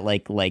keeps that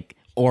like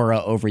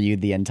aura over you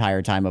the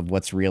entire time of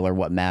what's real or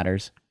what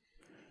matters.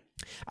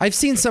 I've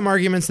seen some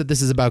arguments that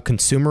this is about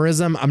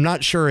consumerism. I'm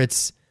not sure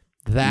it's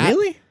that.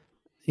 Really?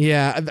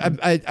 Yeah,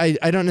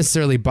 I don't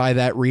necessarily buy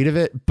that read of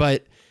it,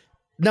 but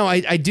no,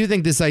 I do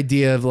think this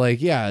idea of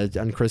like, yeah,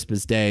 on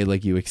Christmas Day,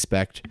 like you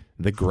expect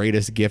the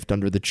greatest gift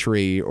under the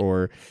tree,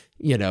 or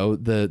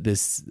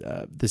this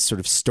sort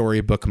of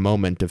storybook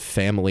moment of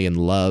family and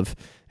love,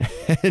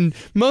 and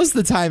most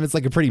of the time it's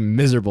like a pretty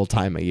miserable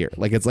time of year.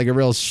 Like it's like a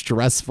real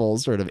stressful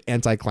sort of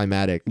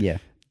anticlimactic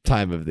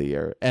time of the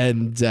year,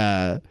 and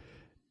I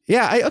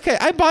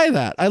buy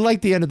that. I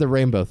like the end of the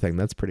rainbow thing.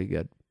 That's pretty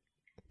good.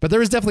 But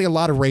there is definitely a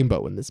lot of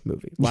rainbow in this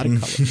movie. A lot of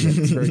color.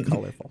 Yeah, it's very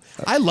colorful.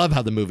 I love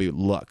how the movie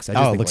looks. I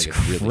just think it looks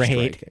it's really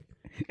great. striking.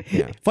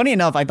 Yeah. Funny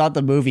enough, I thought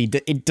the movie,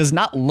 it does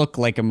not look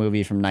like a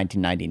movie from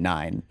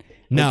 1999.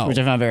 No. Which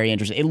I found very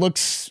interesting. It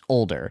looks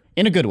older,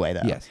 in a good way,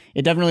 though. Yes.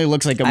 It definitely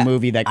looks like a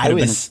movie that could have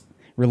been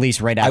released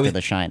right after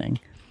The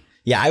Shining.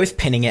 Yeah, I was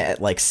pinning it at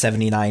like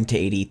 79 to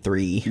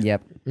 83.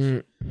 Yep.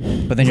 But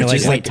then you're Which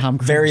is like Tom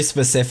Cruise. very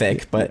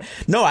specific. But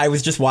no, I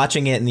was just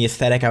watching it in the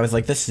aesthetic. I was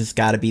like, this has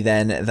got to be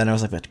then. And then I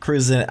was like, but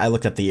Cruise in it. I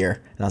looked up the year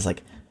and I was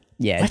like,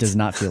 yeah, it does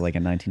not feel like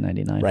a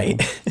 1999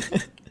 right.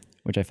 film,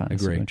 which I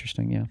found so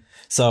interesting. Yeah.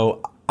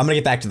 So I'm going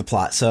to get back to the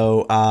plot.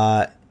 So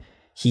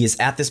he is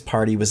at this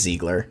party with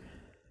Ziegler,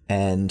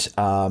 and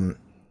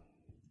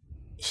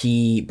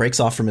he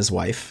breaks off from his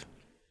wife,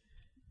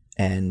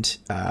 and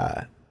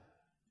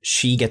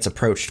she gets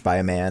approached by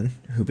a man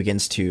who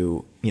begins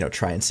to,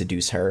 try and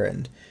seduce her,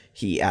 and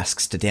he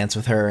asks to dance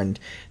with her, and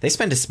they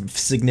spend a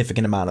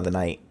significant amount of the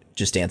night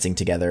just dancing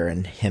together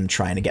and him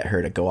trying to get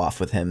her to go off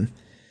with him.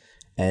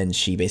 And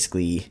she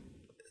basically,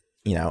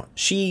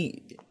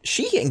 she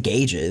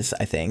engages,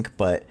 I think,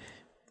 but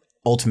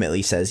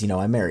ultimately says,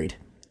 I'm married.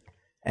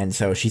 And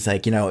so she's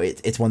like,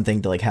 it's one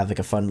thing to like have like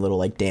a fun little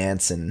like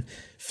dance and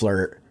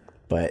flirt,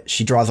 but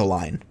she draws a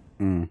line.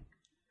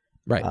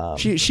 Right.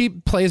 She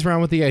plays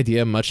around with the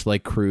idea much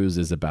like Cruise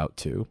is about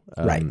to.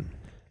 Right.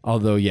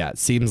 Although, it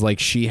seems like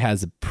she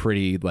has a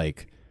pretty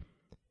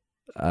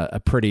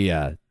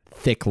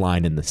thick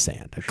line in the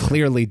sand, a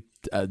clearly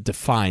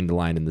defined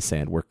line in the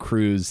sand, where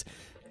Cruise,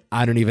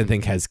 I don't even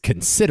think has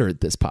considered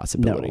this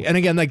possibility. No. And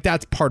again, like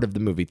that's part of the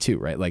movie too,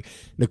 right? Like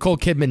Nicole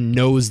Kidman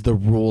knows the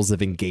rules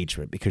of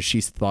engagement because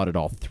she's thought it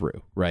all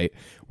through, right?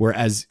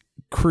 Whereas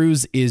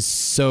Cruise is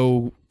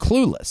so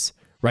clueless.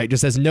 Right,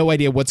 just has no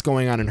idea what's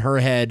going on in her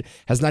head,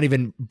 has not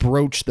even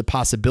broached the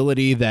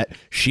possibility that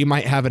she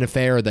might have an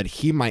affair or that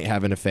he might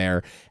have an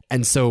affair.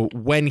 And so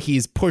when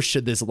he's pushed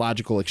to this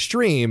logical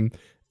extreme,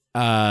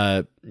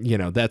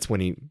 that's when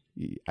he,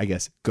 I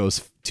guess,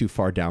 goes too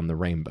far down the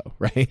rainbow,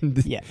 right?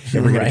 Yeah.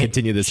 And we're going to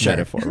continue this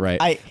metaphor,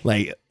 right?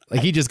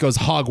 Like he just goes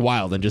hog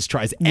wild and just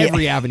tries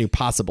every avenue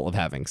possible of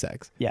having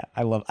sex. Yeah,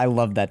 I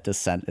love that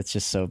descent. It's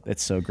just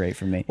it's so great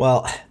for me.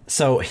 Well,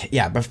 so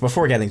yeah, but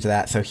before getting to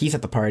that, so he's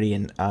at the party,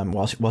 and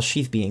while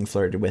she's being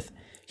flirted with,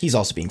 he's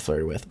also being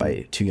flirted with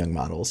by two young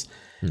models,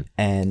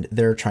 and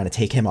they're trying to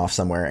take him off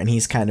somewhere, and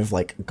he's kind of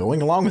like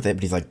going along with it,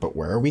 but he's like, "But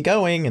where are we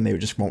going?" And they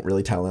just won't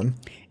really tell him.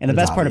 And the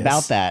It's best part obvious.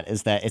 about that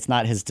is that it's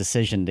not his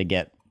decision to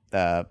get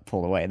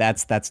pulled away.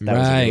 That was a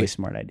really Right.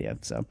 smart idea.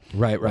 So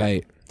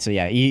Right. So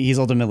yeah, he's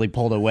ultimately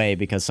pulled away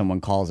because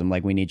someone calls him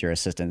like, "We need your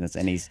assistance,"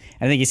 and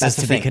I think he says That's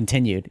the to be thing.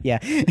 continued. Yeah,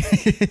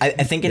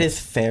 I think it is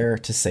fair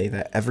to say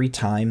that every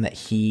time that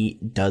he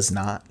does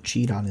not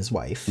cheat on his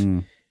wife,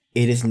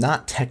 it is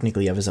not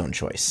technically of his own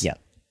choice. yeah,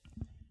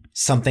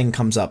 Something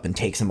comes up and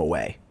takes him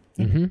away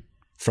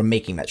from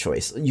making that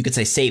choice. You could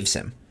say saves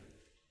him,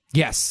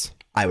 Yes.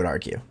 I would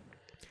argue.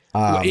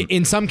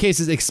 In some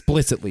cases,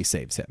 explicitly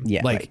saves him.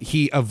 Yeah, like right.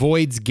 he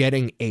avoids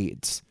getting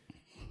AIDS.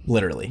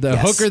 Literally. The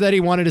yes. hooker that he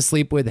wanted to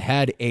sleep with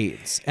had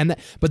AIDS,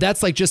 but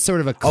that's like just sort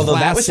of a classic. Although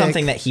that was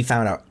something that he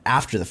found out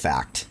after the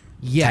fact.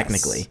 Yes.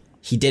 Technically.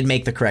 He did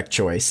make the correct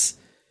choice,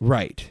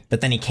 right.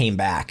 but then he came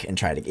back and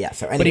tried to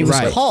so but he was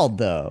Right. called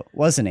though,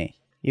 wasn't he?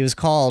 He was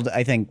called,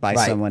 I think, by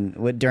Right.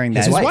 someone during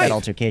His that wife.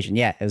 altercation.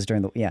 Yeah, it was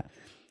during the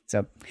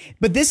So,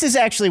 but this is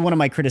actually one of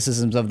my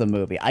criticisms of the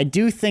movie. I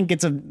do think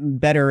it's a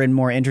better and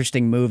more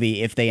interesting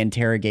movie if they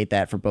interrogate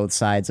that for both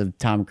sides of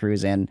Tom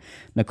Cruise and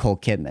Nicole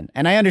Kidman.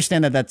 And I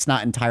understand that that's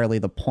not entirely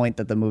the point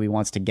that the movie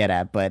wants to get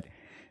at, but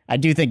I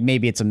do think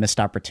maybe it's a missed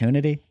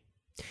opportunity.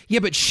 Yeah,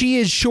 but she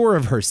is sure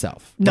of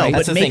herself. No, right?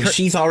 That's but the make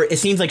thing. her- It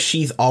seems like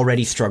she's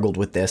already struggled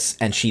with this,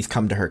 and she's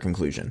come to her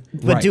conclusion.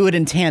 But Right. do it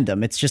in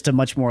tandem. It's just a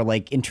much more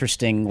like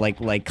interesting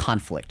like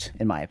conflict,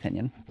 in my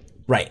opinion.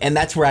 Right, and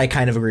that's where I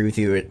kind of agree with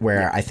you,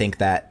 where I think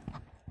that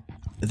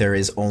there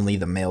is only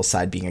the male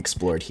side being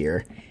explored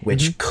here,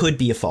 which could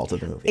be a fault of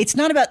the movie. It's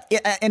not about,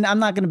 and I'm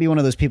not going to be one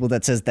of those people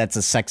that says that's a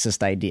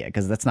sexist idea,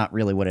 because that's not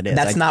really what it is.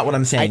 That's not what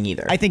I'm saying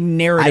either. I think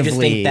narratively, I just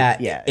think that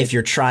yeah, if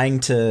you're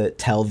trying to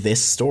tell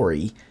this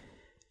story,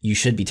 you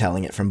should be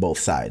telling it from both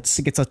sides.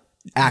 it's a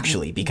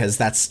Actually, because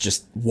that's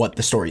just what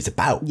the story's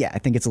about. I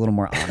think it's a little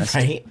more honest,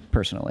 Right?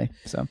 personally.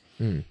 So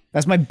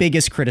that's my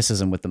biggest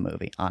criticism with the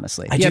movie,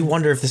 honestly. I do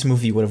wonder if this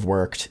movie would have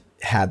worked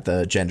had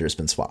the genders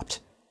been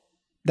swapped.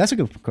 That's a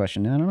good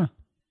question. I don't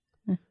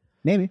know.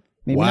 Maybe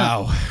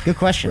Wow. not. Good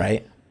question.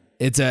 Right?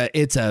 It's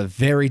a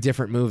very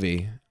different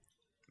movie.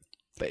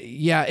 But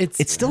yeah,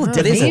 it's still a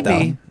But is it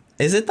maybe.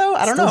 though? Is it though?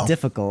 I don't Still know.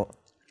 difficult.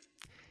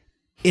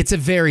 It's a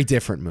very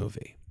different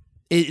movie.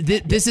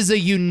 This is a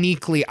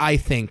uniquely, I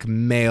think,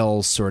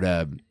 male sort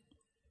of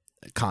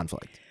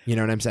conflict. You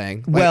know what I'm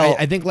saying? Like, Well-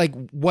 I think like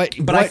what,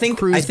 But what I think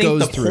Cruise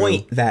goes the through.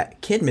 point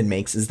that Kidman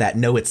makes is that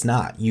no, it's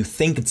not. You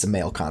think it's a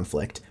male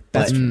conflict,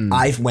 but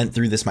I've went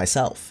through this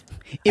myself.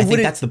 I think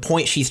wouldn't- that's the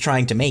point she's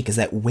trying to make, is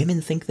that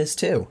women think this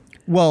too.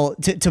 Well,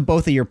 to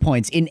both of your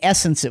points, in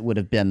essence, it would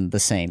have been the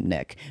same,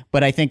 Nick.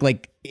 But I think,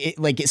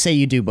 say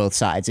you do both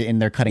sides,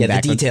 and they're cutting Yeah,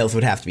 back. the details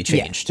would have to be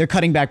Yeah, changed. they're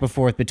cutting back and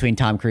forth between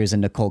Tom Cruise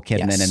and Nicole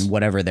Kidman Yes. and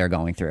whatever they're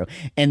going through.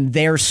 And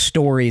their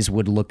stories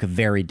would look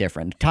very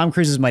different. Tom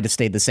Cruise's might have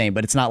stayed the same,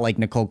 but it's not like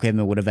Nicole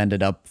Kidman would have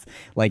ended up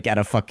like at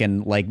a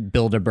fucking like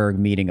Bilderberg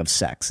meeting of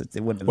sex.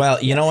 It wouldn't. Well,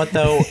 you know what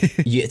though?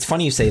 It's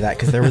funny you say that,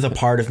 because there was a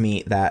part of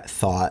me that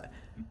thought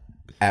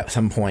at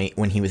some point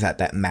when he was at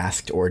that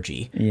masked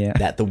orgy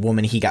that the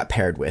woman he got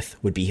paired with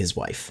would be his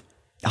wife.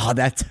 Oh,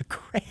 that's a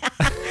great.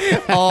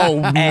 Oh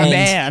And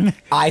man,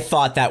 I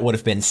thought that would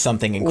have been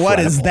something incredible. what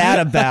is that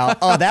about?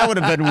 Oh, that would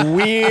have been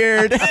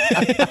weird.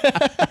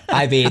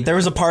 I mean, there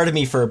was a part of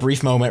me for a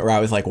brief moment where I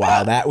was like,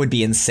 wow, that would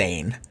be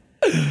insane.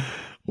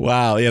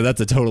 Wow, yeah,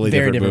 that's a totally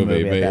Very different,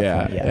 different movie. movie But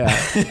at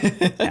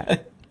that yeah,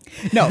 point,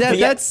 No,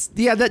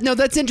 That, but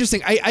that's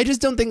interesting. I just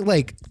don't think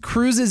like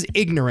Cruise's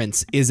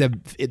ignorance is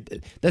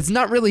that's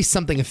not really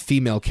something a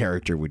female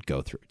character would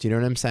go through. Do you know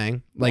what I'm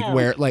saying? Like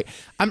where like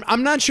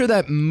I'm not sure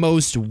that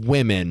most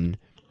women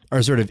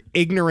are sort of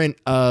ignorant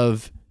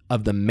of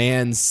the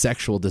man's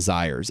sexual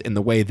desires in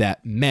the way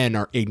that men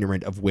are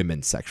ignorant of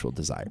women's sexual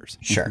desires.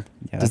 Sure.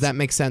 Does that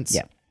make sense?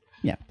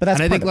 yeah, but that's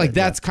And I part think of like it,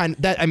 that's kind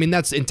of, that I mean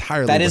that's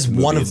entirely That what is the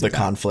movie one of is the about.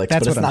 conflicts,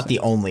 That's but it's what I'm not the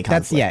saying. only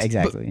conflict.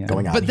 exactly. Yeah.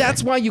 Going on. But here.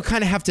 that's why you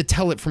kind of have to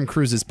tell it from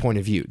Cruise's point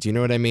of view. Do you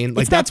know what I mean?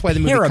 Like It's that's not why the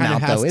movie kind of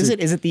paramount, has though, to. is it?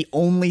 Is it the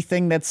only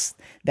thing that's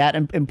that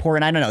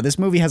important? I don't know. This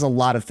movie has a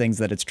lot of things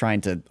that it's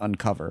trying to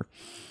uncover.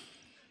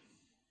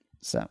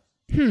 So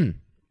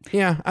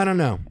Yeah, I don't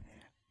know.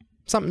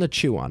 Something to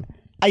chew on.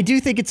 I do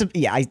think it's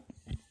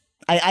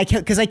I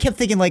kept because I kept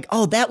thinking like,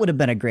 oh, that would have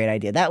been a great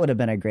idea. That would have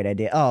been a great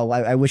idea. Oh,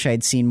 I wish I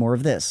had seen more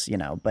of this,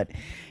 But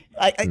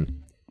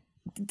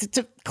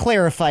to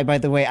clarify, by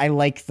the way, I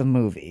like the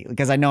movie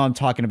because I know I'm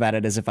talking about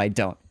it as if I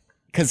don't.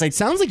 Because It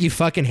sounds like you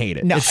fucking hate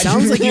it. No. It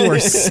sounds like you are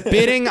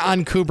spitting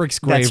on Kubrick's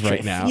grave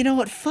right now. You know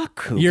what?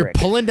 Fuck Kubrick. You're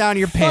pulling down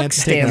your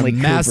pants, taking Stanley a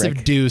massive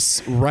Kubrick.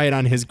 deuce right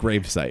on his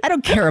gravesite. I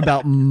don't care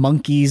about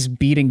monkeys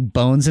beating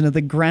bones into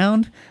the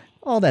ground.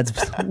 All that's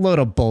a load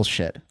of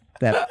bullshit.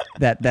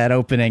 That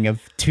opening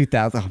of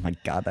 2000. Oh my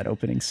god, that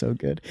opening's so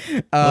good.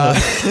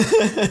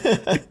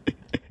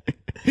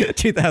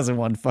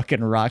 2001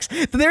 fucking rocks.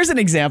 There's an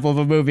example of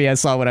a movie I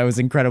saw when I was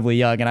incredibly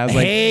young, and I was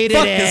like, Hated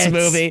fuck it. this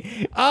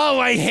movie. Oh,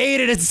 I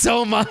hated it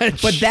so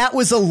much. But that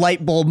was a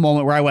light bulb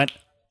moment where I went,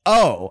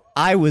 oh,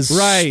 I was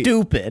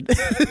stupid.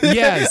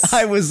 Yes.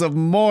 I was a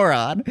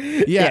moron.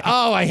 yeah.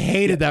 Oh, I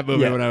hated that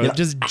movie when I was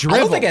just I drivel.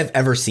 don't think I've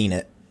ever seen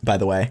it, by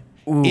the way.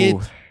 Ooh. It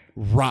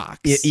rocks.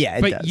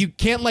 It but does. you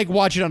can't like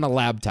watch it on a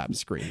laptop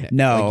screen. Nick.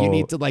 No. Like, you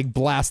need to like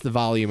blast the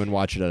volume and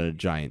watch it on a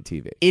giant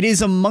TV. It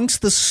is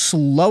amongst the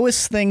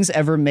slowest things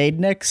ever made,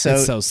 Nick. So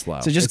It's so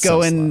slow. So just It's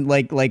go so in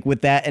like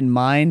with that in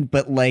mind.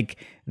 But like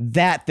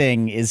that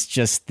thing is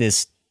just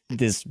this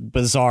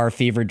bizarre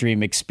fever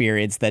dream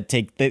experience that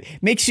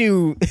makes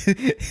you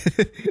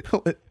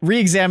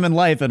re-examine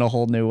life in a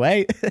whole new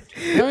way.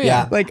 Oh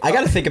Yeah, Like, I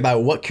got to think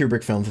about what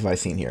Kubrick films have I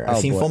seen here. I've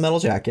seen boy. Full Metal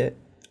Jacket.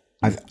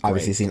 I've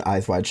obviously seen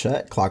Eyes Wide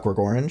Shut, Clockwork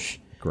Orange.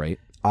 Great.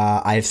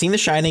 I have seen The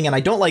Shining, and I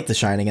don't like The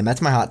Shining, and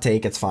that's my hot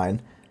take. It's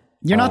fine.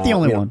 You're not the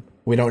only one.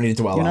 We don't need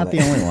to dwell You're on not it.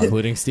 the only one.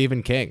 Including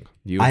Stephen King.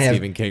 You I and have-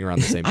 Stephen King are on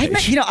the same I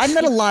page. met, I've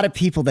met a lot of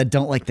people that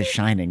don't like The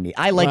Shining.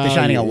 I like The Well,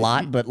 Shining a you-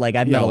 lot, but like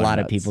I've met a y'all are lot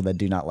of nuts. people that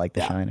do not like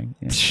The Shining.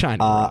 Yeah. Shining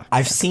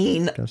I've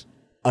seen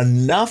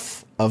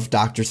enough of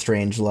Doctor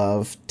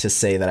Strangelove to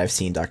say that I've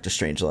seen Doctor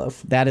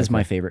Strangelove. That is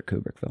my favorite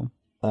Kubrick film.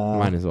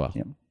 Mine as well.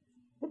 yeah.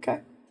 Okay.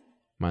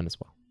 Mine as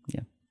well.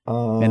 Yeah.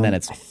 And then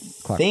it's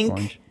Clockwork think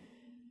Orange.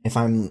 if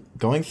I'm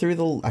going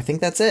through I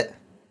think that's it.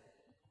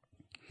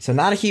 So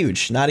not a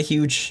huge. Not a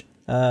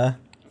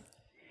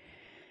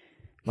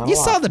You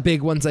lot. saw the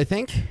big ones, I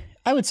think.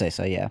 I would say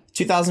so, yeah.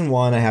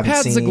 2001. I haven't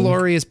Paths seen of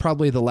Glory is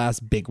probably the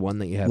last big one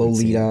that you haven't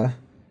seen. Lolita.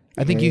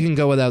 I think you can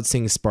go without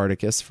seeing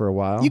Spartacus for a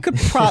while. You could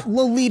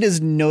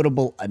Lolita's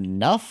notable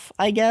enough,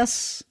 I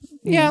guess.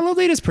 Yeah,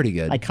 Lolita's pretty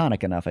good.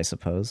 Iconic enough, I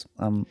suppose.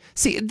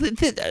 See,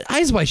 the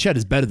Eyes Wide Shut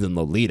is better than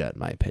Lolita, in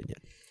my opinion.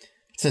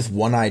 It says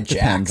One-Eyed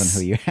Depends Jacks.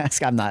 on who you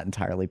ask. I'm not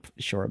entirely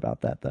sure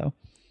about that, though.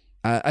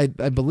 I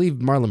believe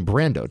Marlon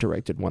Brando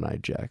directed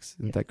One-Eyed Jacks.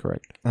 Isn't that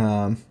correct?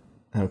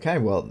 Okay,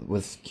 well,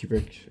 was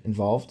Kubrick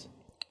involved?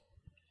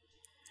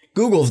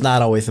 Google's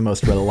not always the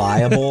most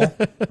reliable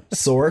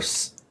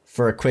source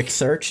for a quick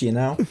search, you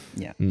know?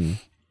 Yeah.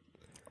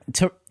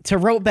 To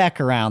rope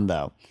back around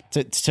though,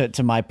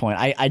 to my point,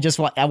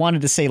 I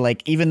wanted to say,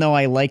 like, even though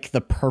I like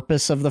the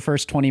purpose of the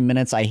first 20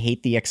 minutes, I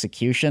hate the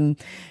execution,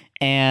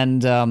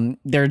 and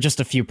there are just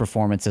a few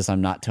performances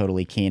I'm not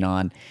totally keen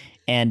on,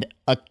 and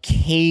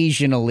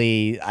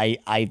occasionally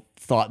I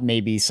thought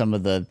maybe some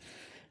of the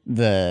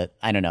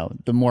I don't know,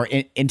 the more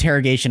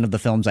interrogation of the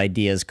film's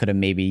ideas could have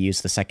maybe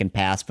used the second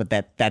pass, but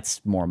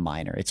that's more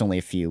minor. It's only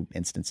a few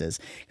instances,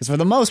 because for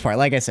the most part,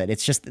 like I said,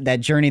 it's just that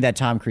journey that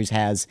Tom Cruise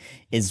has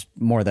is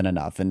more than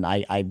enough. And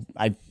I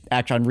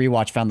actually on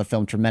rewatch found the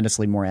film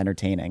tremendously more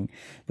entertaining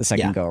the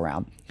second go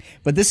around.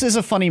 But this is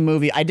a funny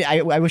movie.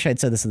 I wish I'd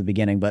said this at the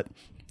beginning, but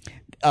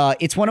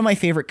it's one of my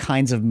favorite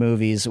kinds of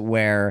movies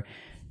where,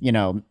 you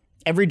know,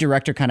 every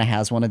director kind of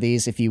has one of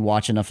these. If you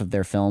watch enough of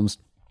their films,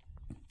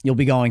 you'll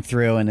be going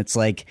through and it's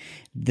like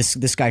this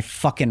guy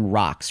fucking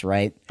rocks,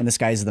 right? And this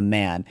guy's the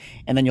man.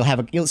 And then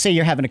you'll say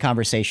you're having a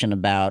conversation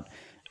about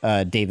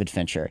David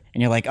Fincher,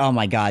 and you're like, oh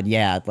my god,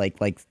 yeah,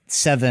 like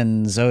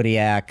Seven,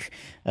 Zodiac,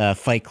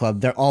 Fight Club,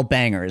 they're all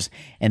bangers.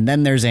 And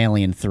then there's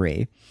Alien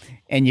 3.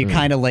 And you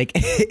kind of like,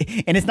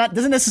 and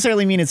doesn't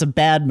necessarily mean it's a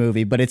bad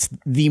movie, but it's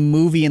the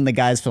movie in the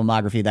guy's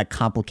filmography that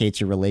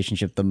complicates your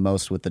relationship the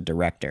most with the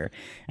director.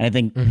 And I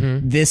think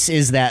this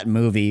is that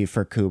movie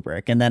for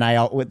Kubrick. And then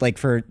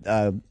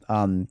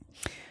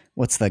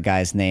what's the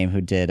guy's name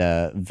who did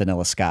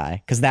Vanilla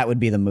Sky? Because that would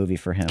be the movie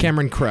for him.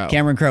 Cameron Crowe.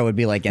 Cameron Crowe would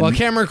be like, Well,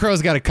 Cameron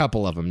Crowe's got a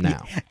couple of them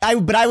now.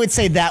 but I would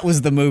say that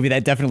was the movie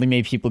that definitely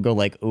made people go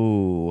like,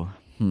 ooh,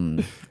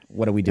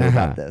 what do we do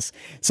about this?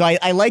 So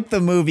I like the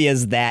movie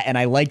as that, and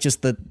I like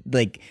just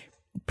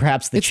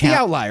perhaps the It's the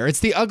outlier. It's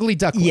the ugly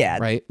duckling, yeah,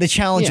 right? the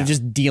challenge Yeah. of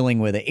just dealing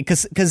with it.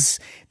 Because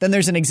then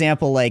there's an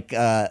example like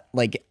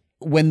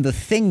when The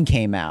Thing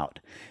came out.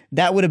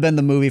 That would have been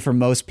the movie for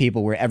most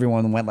people where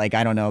everyone went like,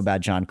 I don't know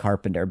about John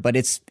Carpenter, but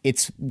it's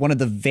one of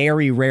the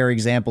very rare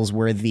examples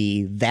where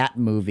that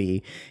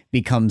movie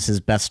becomes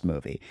his best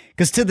movie.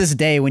 Because to this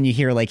day, when you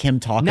hear like him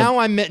talk, Now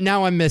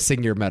I'm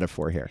missing your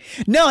metaphor here.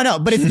 no,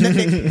 but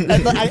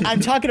I'm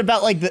talking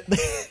about like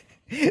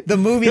the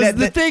movie Because that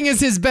the Thing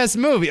is his best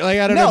movie. Like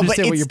I don't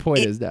understand what your point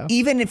is now.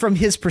 Even from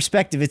his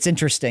perspective, it's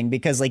interesting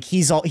because like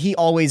he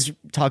always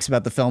talks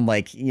about the film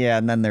like, yeah,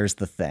 and then there's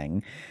The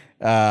Thing.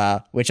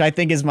 Which I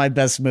think is my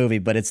best movie,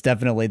 but it's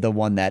definitely the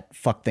one that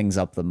fucked things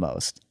up the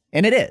most.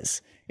 And it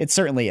is. It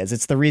certainly is.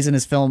 It's the reason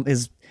his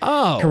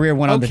career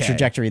went on the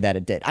trajectory that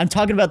it did. I'm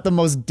talking about the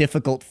most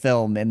difficult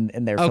film in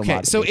their filmography.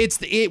 Okay,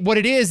 so what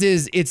it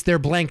is it's their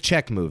blank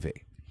check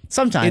movie.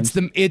 Sometimes.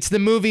 It's the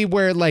movie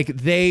where like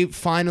they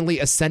finally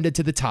ascended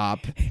to the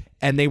top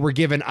and they were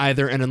given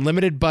either an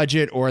unlimited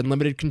budget or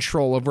unlimited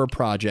control over a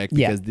project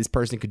because this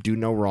person could do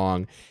no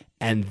wrong.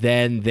 And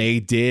then they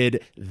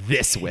did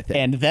this with it.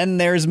 And then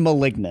there's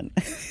Malignant.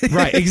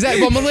 Right, exactly.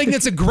 Well,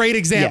 Malignant's a great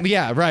example.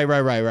 Yeah,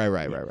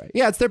 right.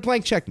 Yeah, it's their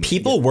blank check movie.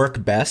 People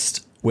work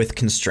best with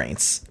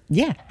constraints.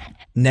 Yeah.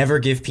 never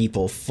give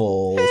people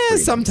full freedom.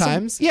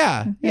 Sometimes.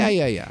 Yeah.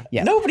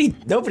 Yeah.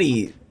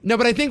 Nobody. No,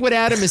 but I think what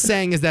Adam is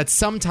saying is that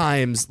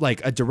sometimes,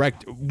 like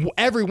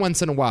every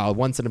once in a while,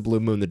 once in a blue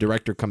moon, the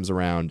director comes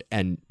around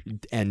and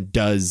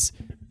does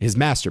his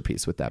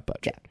masterpiece with that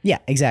budget. Yeah,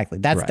 exactly.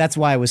 That's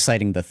why I was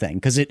citing The Thing,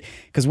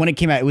 because when it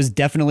came out, it was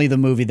definitely the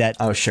movie that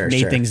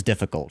made things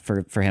difficult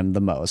for him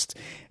the most.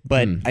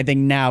 But I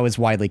think now is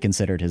widely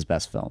considered his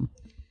best film.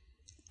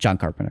 John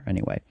Carpenter,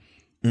 anyway.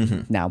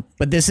 Now,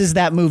 but this is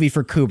that movie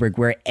for Kubrick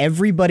where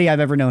everybody I've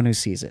ever known who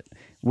sees it,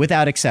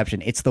 without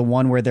exception, it's the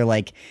one where they're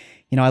like,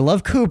 I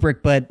love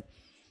Kubrick, but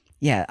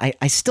yeah,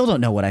 I still don't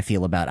know what I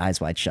feel about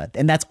Eyes Wide Shut.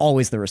 And that's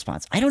always the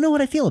response. I don't know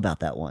what I feel about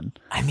that one.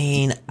 I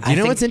mean, Do you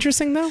know what's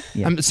interesting though?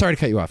 Yeah. I'm sorry to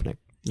cut you off, Nick.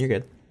 You're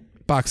good.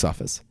 Box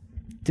office.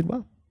 Did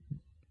well.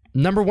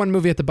 Number one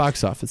movie at the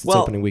box office. It's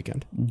opening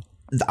weekend.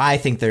 I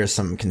think there's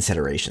some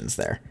considerations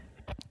there.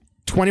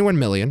 21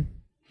 million,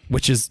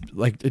 which is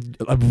like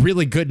a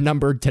really good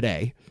number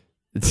today.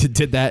 It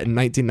did that in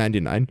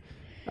 1999.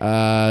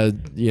 I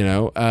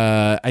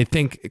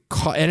think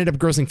ended up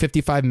grossing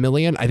 55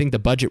 million. I think the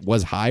budget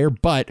was higher,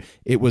 but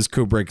it was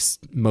Kubrick's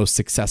most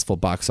successful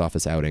box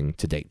office outing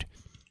to date.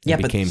 Yeah,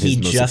 but he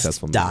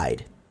just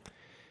died.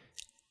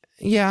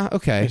 Yeah,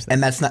 okay.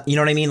 And that's not, you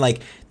know what I mean?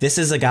 Like, this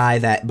is a guy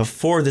that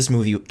before this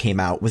movie came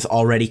out was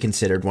already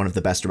considered one of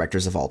the best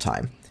directors of all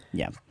time.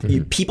 Yeah.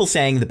 People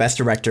saying the best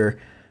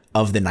director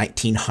of the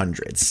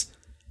 1900s.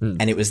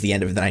 And it was the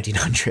end of the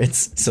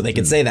 1900s, so they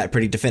can say that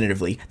pretty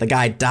definitively. The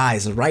guy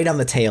dies right on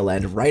the tail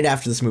end, right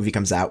after this movie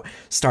comes out,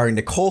 starring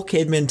Nicole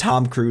Kidman,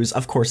 Tom Cruise.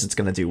 Of course it's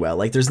going to do well.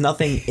 Like, there's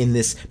nothing in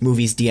this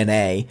movie's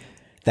DNA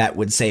that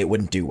would say it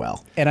wouldn't do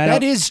well. And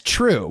that is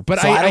true, but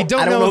so I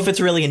don't know if it's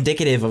really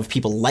indicative of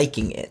people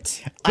liking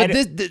it. But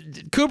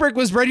Kubrick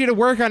was ready to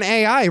work on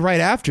AI right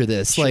after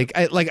this. Sure.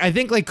 I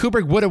think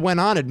Kubrick would have went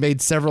on and made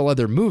several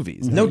other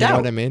movies. No doubt. You know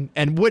what I mean?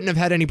 And wouldn't have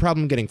had any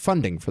problem getting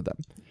funding for them.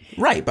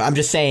 Right, but I'm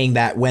just saying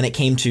that when it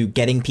came to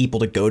getting people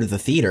to go to the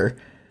theater,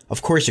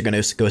 of course you're going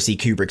to go see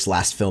Kubrick's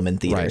last film in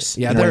theaters.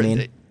 Right. Yeah, you know what I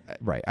mean?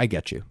 Right, I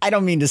get you. I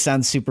don't mean to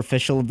sound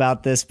superficial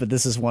about this, but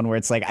this is one where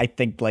it's like, I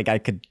think I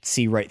could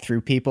see right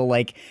through people.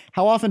 Like,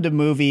 how often do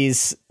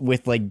movies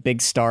with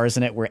big stars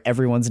in it where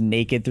everyone's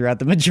naked throughout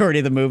the majority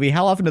of the movie,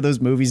 how often do those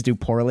movies do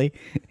poorly?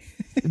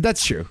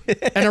 That's true.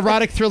 And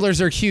erotic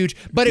thrillers are huge,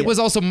 but it was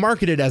also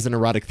marketed as an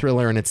erotic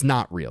thriller, and it's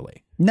not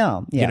really.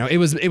 No, yeah. It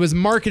was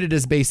marketed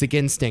as Basic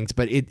Instinct,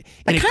 but it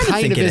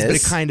kind of is, but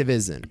it kind of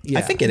isn't. Yeah.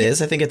 I think it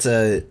is. I think it's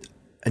a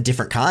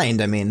different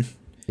kind. I mean,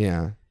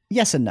 yeah.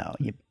 Yes and no.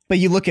 But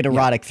you look at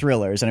erotic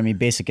thrillers, and I mean,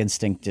 Basic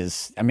Instinct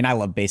is. I mean, I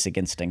love Basic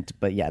Instinct,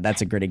 but yeah,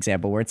 that's a great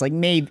example where it's like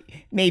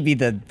maybe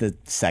the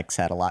sex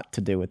had a lot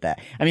to do with that.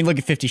 I mean, look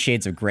at 50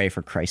 Shades of Grey,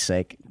 for Christ's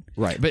sake.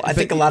 Right, but I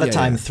think a lot of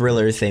time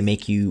thrillers, they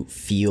make you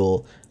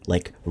feel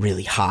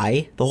really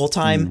high the whole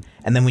time,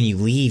 and then when you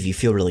leave you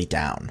feel really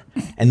down.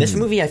 And this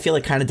movie, I feel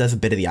kind of does a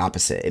bit of the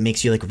opposite. It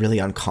makes you really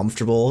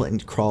uncomfortable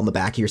and crawl in the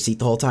back of your seat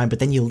the whole time, but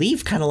then you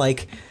leave kind of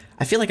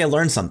I feel like I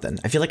learned something.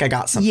 I feel like I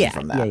got something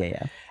from that.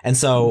 Yeah. And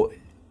so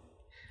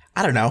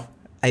I don't know.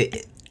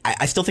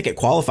 I still think it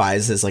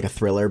qualifies as a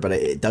thriller, but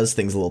it does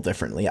things a little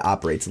differently. It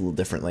operates a little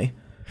differently.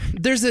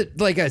 There's a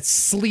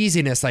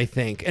sleaziness, I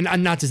think,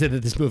 and not to say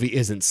that this movie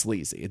isn't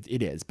sleazy.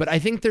 It is, but I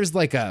think there's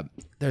a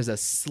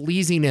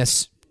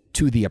sleaziness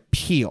to the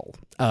appeal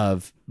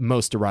of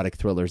most erotic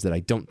thrillers that I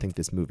don't think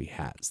this movie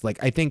has.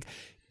 I think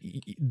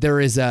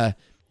there's a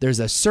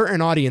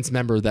certain audience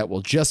member that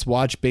will just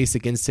watch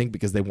Basic Instinct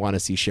because they want to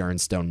see Sharon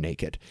Stone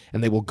naked,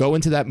 and they will go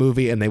into that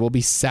movie and they will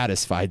be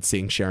satisfied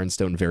seeing Sharon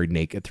Stone very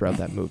naked throughout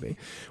that movie.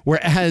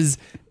 Whereas,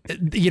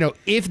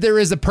 if there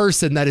is a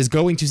person that is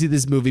going to see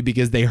this movie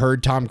because they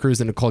heard Tom Cruise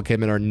and Nicole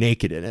Kidman are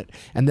naked in it,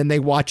 and then they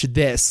watch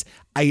this,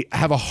 I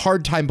have a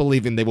hard time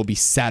believing they will be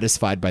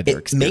satisfied by their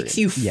experience. It makes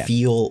you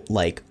feel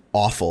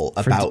awful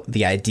about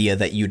the idea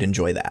that you'd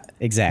enjoy that.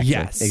 Exactly.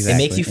 Yes. Exactly. It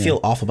makes you feel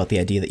awful about the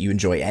idea that you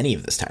enjoy any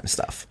of this type of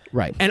stuff.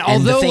 Right. And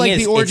although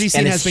the orgy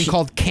scene has been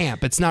called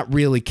camp, it's not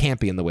really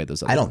campy in the way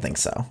those other I don't think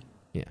so.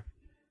 Yeah.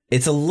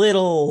 It's a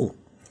little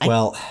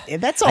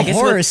that's a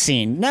horror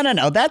scene.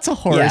 No. That's a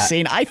horror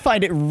scene. I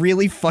find it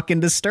really fucking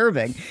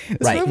disturbing.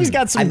 This movie's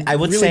got some I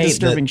would really say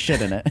disturbing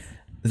shit in it.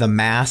 The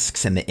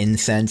masks and the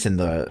incense and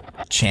the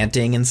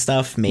chanting and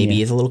stuff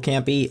maybe is a little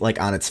campy,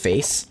 on its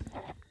face.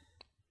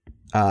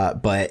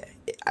 But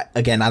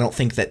again, I don't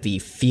think that the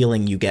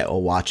feeling you get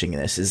while watching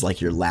this is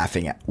you're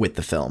laughing with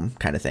the film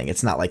kind of thing.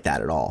 It's not like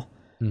that at all.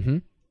 Mm-hmm.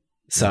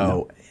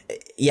 So,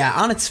 yeah,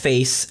 on its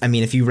face, I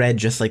mean, if you read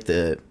just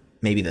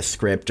maybe the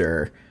script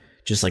or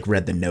just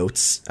read the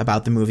notes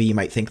about the movie, you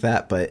might think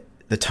that, but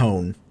the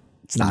tone,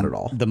 it's not at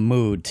all. The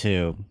mood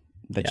too,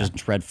 just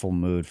dreadful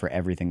mood for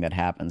everything that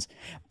happens.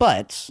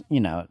 But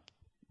to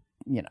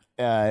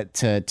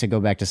go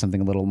back to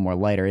something a little more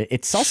lighter,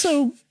 it's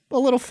also a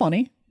little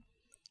funny.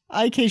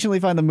 I occasionally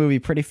find the movie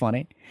pretty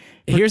funny.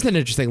 Here's an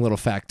interesting little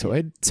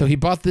factoid. So he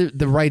bought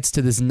the rights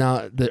to this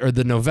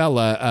the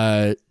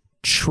novella,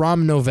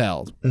 Traum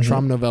Novelle. Mm-hmm.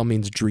 Traum Novelle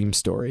means dream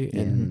story.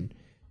 In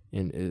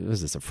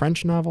was this a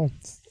French novel?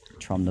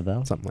 Traum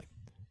Novelle, something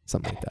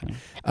something like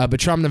that. But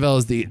Traum Novella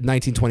is the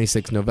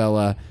 1926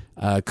 novella.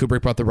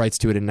 Kubrick bought the rights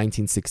to it in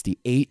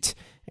 1968.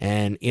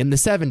 And in the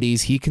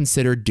 70s, he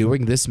considered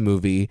doing this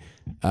movie,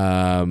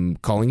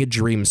 calling it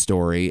Dream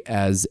Story,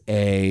 as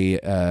a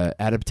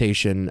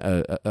adaptation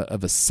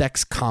of a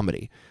sex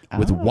comedy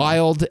with a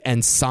wild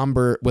and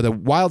somber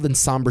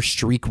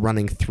streak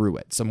running through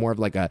it. So more of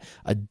like a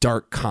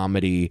dark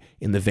comedy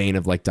in the vein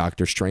of like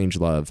Dr.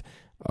 Strangelove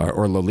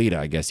or Lolita,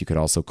 I guess you could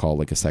also call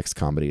like a sex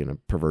comedy in a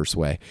perverse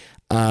way.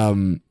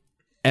 And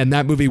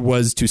that movie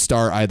was to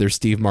star either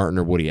Steve Martin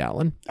or Woody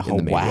Allen. In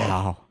the main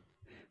role.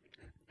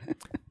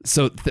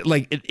 So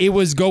it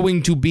was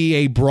going to be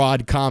a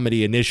broad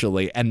comedy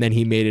initially, and then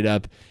he ended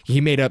up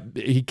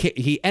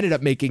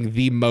making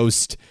the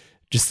most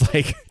just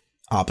like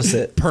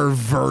opposite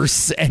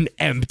perverse and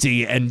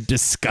empty and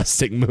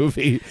disgusting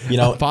movie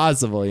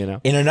possible.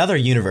 In another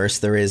universe,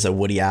 there is a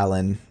Woody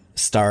Allen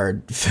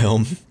starred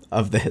film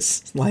of this.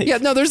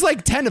 There's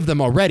like 10 of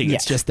them already.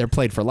 It's just they're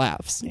played for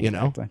laughs.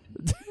 Exactly.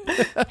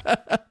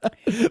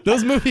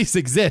 Those movies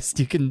exist.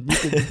 You can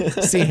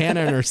see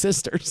Hannah and her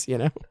sisters.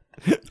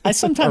 I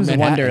sometimes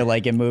wonder,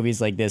 like in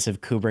movies like this, if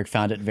Kubrick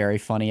found it very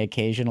funny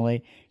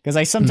occasionally, because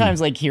I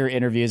sometimes like hear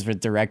interviews with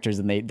directors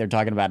and they're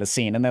talking about a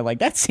scene and they're like,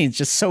 that scene's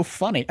just so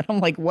funny, and I'm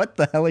like, what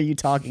the hell are you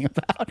talking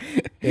about?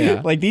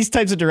 Yeah. Like these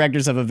types of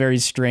directors have a very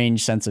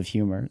strange sense of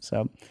humor.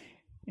 So,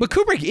 but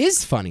Kubrick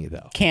is funny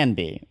though. Can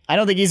be. I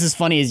don't think he's as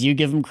funny as you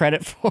give him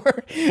credit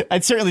for.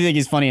 I'd certainly think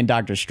he's funny in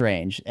Doctor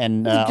Strange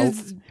and a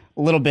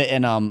little bit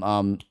in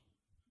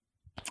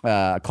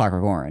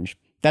Clockwork Orange.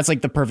 That's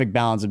like the perfect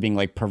balance of being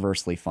like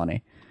perversely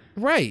funny.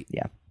 Right.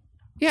 Yeah.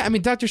 Yeah, I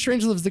mean, Dr.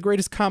 Strangelove is the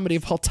greatest comedy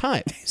of all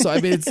time. So,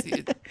 I mean,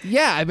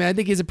 I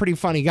think he's a pretty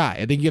funny guy.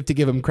 I think you have to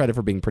give him credit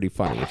for being pretty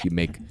funny if you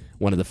make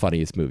one of the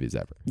funniest movies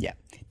ever. Yeah.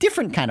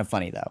 Different kind of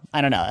funny, though.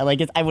 I don't know.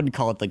 I wouldn't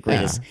call it the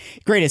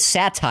greatest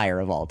satire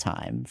of all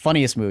time.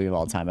 Funniest movie of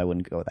all time. I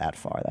wouldn't go that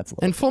far. That's a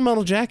little. And Full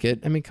Metal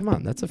Jacket, I mean, come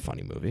on, that's a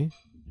funny movie.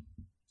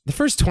 The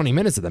first 20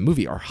 minutes of the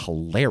movie are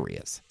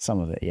hilarious. Some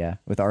of it, yeah.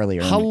 With Arlie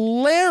Ermy.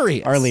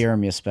 Hilarious. Arlie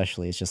Ermy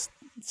especially is just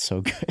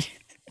so good.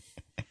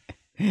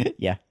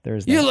 Yeah,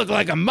 there's that. You look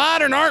like a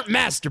modern art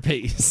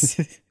masterpiece.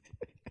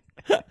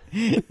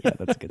 Yeah,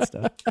 that's good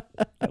stuff.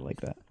 I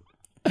like that.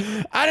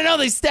 I didn't know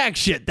they stack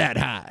shit that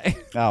high.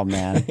 Oh,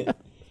 man.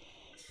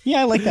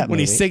 Yeah, I like that When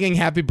movie. he's singing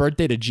Happy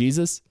Birthday to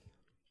Jesus.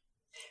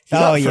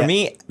 For yeah.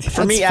 me,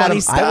 funny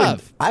Adam,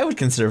 stuff. I would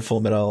consider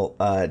Full Metal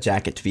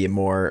Jacket to be a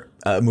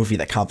movie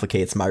that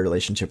complicates my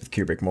relationship with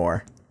Kubrick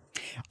more.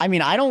 I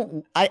mean, I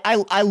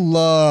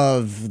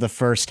love the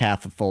first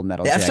half of Full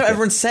Metal Jacket. That's what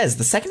everyone says.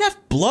 The second half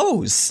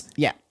blows.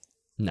 Yeah.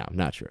 No,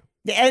 not true.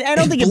 I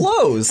don't think it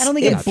blows. I don't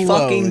think it blows.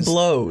 Fucking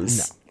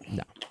blows.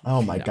 No.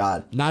 Oh my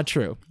God. Not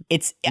true.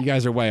 It's You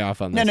guys are way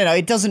off on this. no.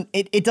 It doesn't.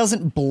 It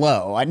doesn't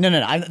blow.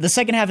 No. The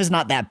second half is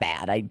not that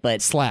bad.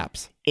 But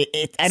Slaps.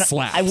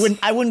 Slaps.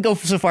 I wouldn't go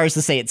so far as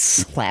to say it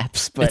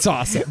slaps. But It's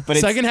awesome. But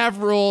Second half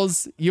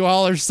rules. You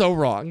all are so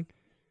wrong.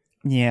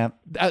 Yeah.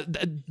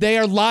 They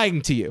are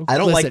lying to you. I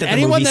don't like that the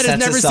anyone movie that has sets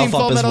never itself seen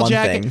Full up as Metal one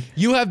Jacket, thing.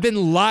 you have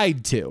been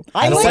lied to.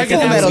 I don't like like Full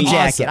that Metal movie.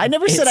 Jacket. I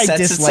never said it I sets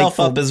dislike itself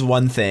Full. up as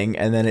one thing,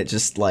 and then it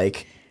just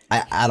like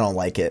I don't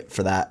like it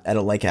for that. I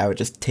don't like how it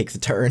just takes a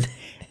turn,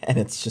 and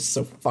it's just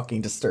so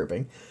fucking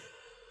disturbing.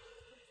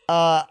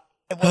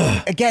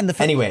 Again,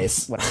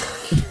 Anyways,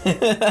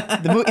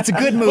 it's a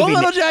good movie. Full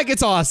Metal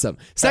Jacket's awesome.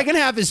 Second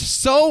half is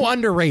so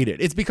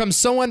underrated. It's become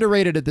so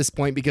underrated at this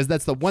point because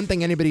that's the one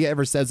thing anybody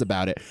ever says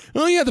about it.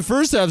 Oh yeah, the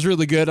first half's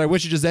really good. I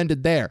wish it just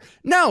ended there.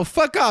 No,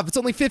 fuck off. It's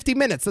only 50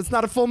 minutes. That's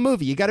not a full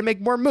movie. You got to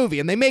make more movie,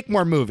 and they make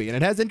more movie, and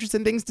it has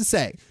interesting things to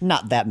say.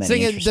 Not that many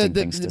Singing interesting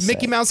things to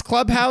Mickey say. Mouse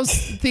Clubhouse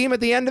theme at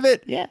the end of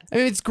it. Yeah. I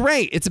mean, it's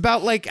great. It's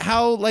about like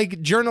how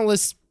like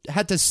journalists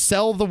had to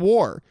sell the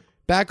war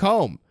back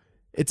home.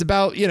 It's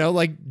about,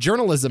 like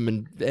journalism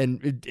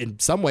and in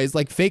some ways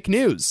like fake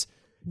news.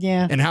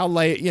 Yeah. And how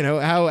like,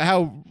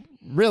 how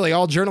really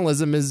all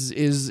journalism is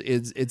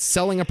it's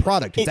selling a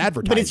product. It's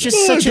advertising. But it's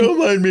just such don't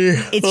mind me.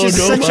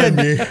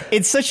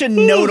 It's such a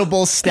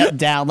notable step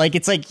down. Like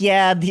it's like,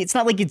 yeah, it's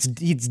not like it's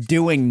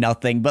doing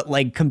nothing, but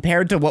like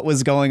compared to what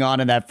was going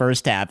on in that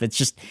first half, it's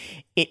just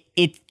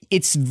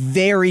it's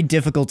very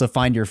difficult to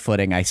find your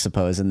footing, I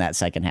suppose, in that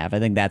second half. I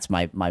think that's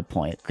my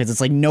point, because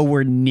it's like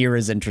nowhere near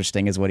as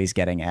interesting as what he's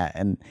getting at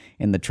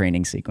in the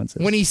training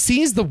sequences. When he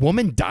sees the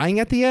woman dying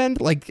at the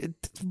end, like it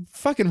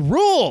fucking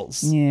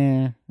rules.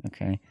 Yeah.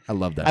 Okay. I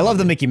love that. I love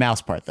the Mickey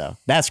Mouse part though.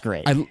 That's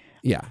great.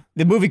 Yeah.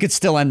 The movie could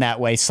still end that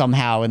way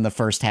somehow in the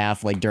first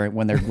half, like during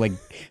when they're like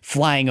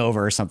flying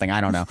over or something. I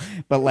don't know,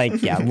 but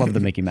like, yeah, I love the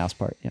Mickey Mouse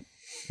part. Yeah.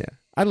 Yeah.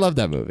 I love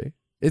that movie.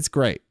 It's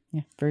great.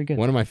 Yeah. Very good.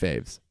 One of my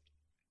faves.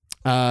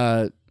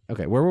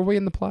 Okay, where were we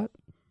in the plot?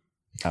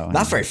 Oh,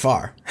 Not very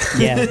far.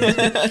 Yeah.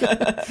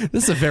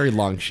 This is a very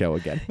long show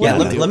again. Yeah,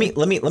 What let do we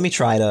do? me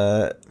try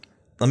to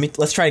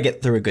let's try to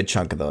get through a good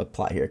chunk of the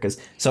plot here,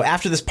 so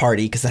after this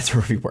party, because that's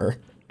where we were.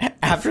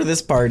 After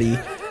this party,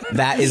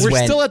 that is We're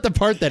when still at the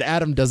part that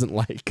Adam doesn't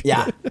like.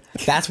 yeah,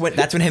 that's when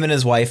him and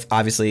his wife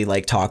obviously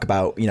like talk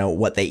about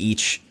what they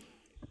each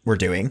we're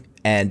doing.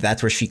 And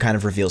that's where she kind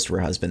of reveals to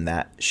her husband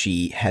that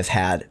she has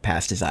had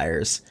past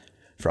desires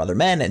for other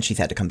men, and she's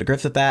had to come to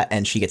grips with that.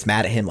 And she gets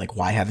mad at him, like,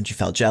 why haven't you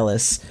felt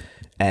jealous?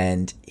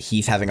 And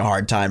he's having a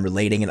hard time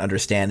relating and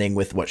understanding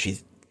with what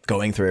she's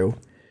going through.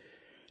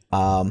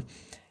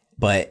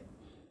 But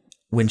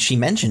when she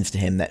mentions to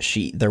him that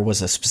there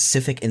was a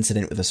specific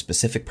incident with a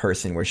specific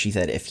person where she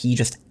said, if he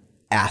just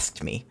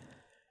asked me,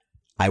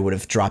 I would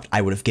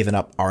have given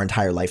up our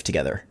entire life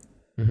together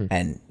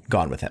and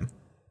gone with him.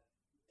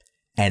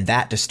 And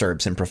that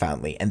disturbs him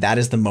profoundly. And that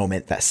is the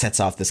moment that sets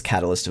off this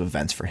catalyst of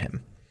events for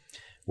him,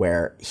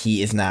 where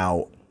he is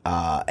now,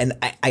 and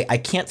I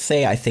can't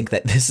say I think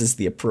that this is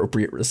the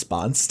appropriate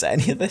response to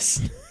any of this,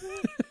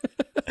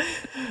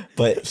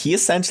 but he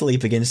essentially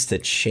begins to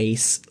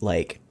chase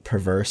like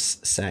perverse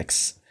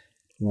sex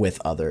with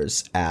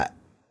others at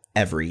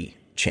every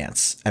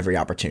chance, every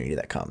opportunity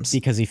that comes.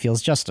 Because he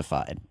feels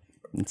justified.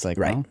 It's like,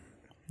 Right. well,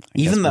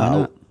 Even why though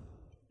not?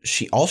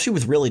 all she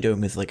was really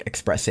doing was like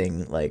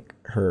expressing like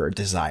her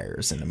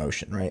desires and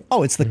emotion, right?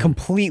 Oh, it's the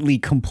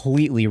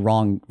completely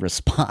wrong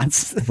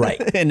response. Right.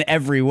 In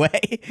every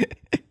way.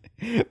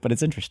 But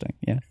it's interesting.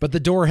 Yeah. But the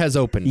door has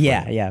opened. for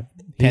Yeah. him. Yeah.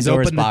 He's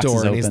Pandora's opened the box is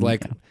door and he's open.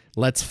 like, Yeah.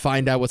 let's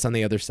find out what's on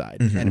the other side.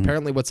 And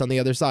apparently what's on the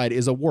other side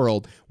is a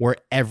world where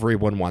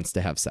everyone wants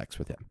to have sex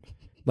with him.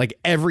 Like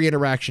every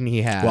interaction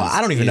he has. Well,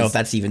 I don't even know is- if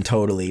that's even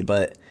totally,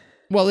 but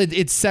Well,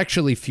 it's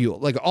sexually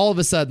fueled. Like all of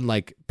a sudden,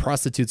 like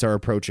prostitutes are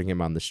approaching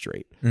him on the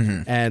street,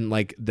 and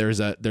like there's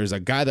a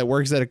guy that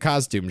works at a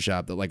costume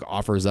shop that like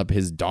offers up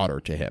his daughter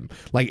to him.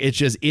 Like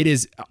it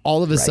is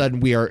all of a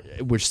sudden we're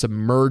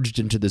submerged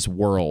into this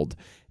world,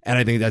 and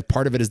I think that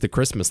part of it is the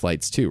Christmas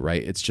lights too,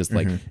 right? It's just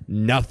like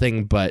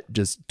nothing but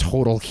just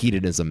total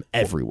hedonism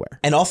everywhere.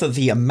 and also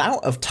the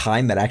amount of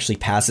time that actually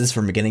passes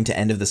from beginning to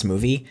end of this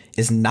movie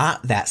is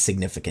not that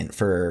significant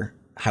for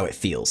how it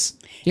feels.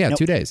 Yeah,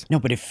 2 days. No,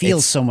 but it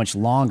feels so much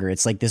longer.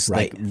 It's like this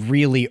Right. like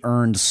really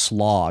earned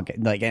slog.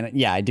 Like, and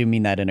yeah, I do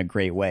mean that in a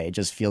great way. It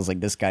just feels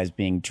like this guy's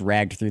being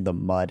dragged through the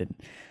mud,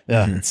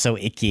 and it's so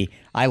icky.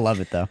 I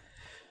love it though.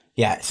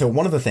 Yeah, so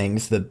one of the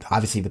things,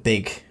 obviously the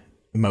big,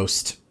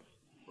 most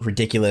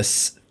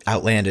ridiculous,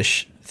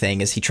 outlandish thing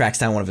is he tracks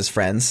down one of his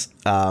friends,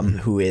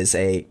 who is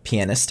a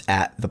pianist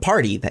at the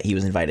party that he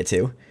was invited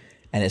to,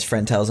 and his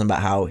friend tells him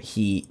about how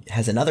he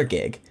has another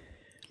gig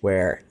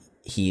where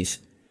he's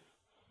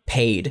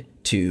paid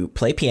to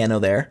play piano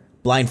there,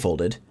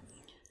 blindfolded,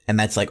 and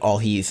that's like all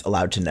he's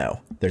allowed to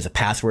know. There's a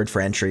password for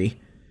entry,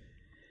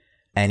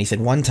 and he said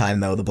one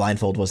time though the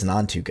blindfold wasn't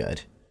on too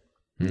good.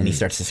 And he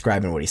starts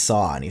describing what he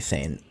saw, and he's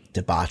saying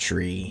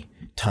debauchery,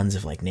 tons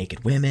of like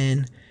naked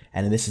women.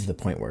 And this is the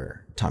point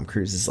where Tom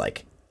Cruise is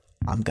like,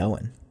 I'm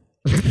going.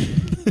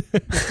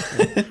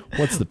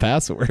 What's the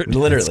password?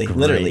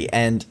 Literally.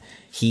 And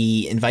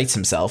he invites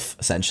himself,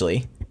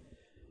 essentially,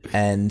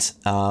 and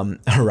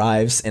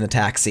arrives in a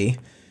taxi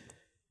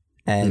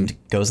and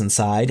goes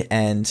inside.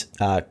 And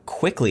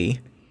quickly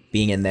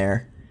being in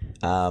there,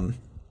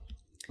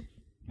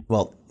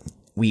 well,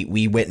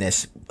 we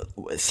witness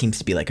what seems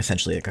to be like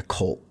essentially like a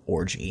cult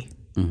orgy.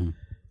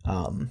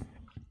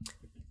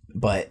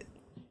 But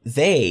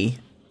they,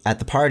 at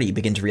the party,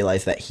 begin to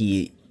realize that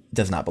he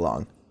does not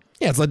belong.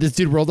 Yeah, it's like this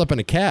dude rolled up in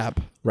a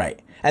cab. Right.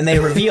 And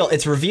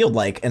it's revealed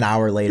like an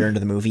hour later into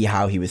the movie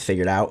how he was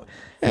figured out.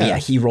 Yeah,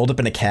 he rolled up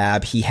in a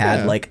cab. He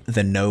had like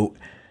the note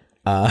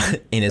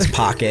in his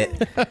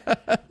pocket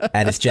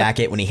at his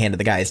jacket when he handed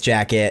the guy his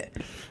jacket.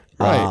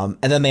 Right.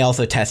 And then they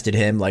also tested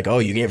him like, oh,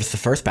 you gave us the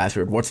first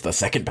password. What's the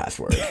second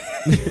password?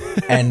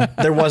 And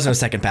there was no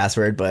second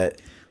password, but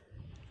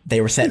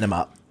they were setting him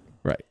up.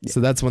 Right. So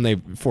that's when they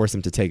force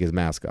him to take his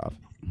mask off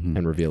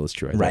and reveal his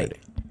true identity. Right.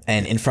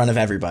 And in front of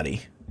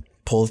everybody,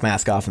 pull his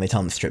mask off and they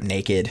tell him to strip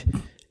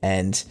naked.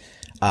 And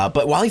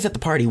but while he's at the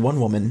party, one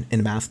woman in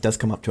a mask does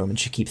come up to him and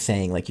she keeps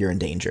saying like, you're in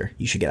danger.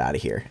 You should get out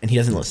of here. And he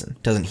doesn't listen,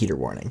 doesn't heed her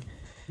warning.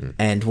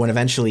 And when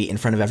eventually in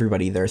front of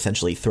everybody, they're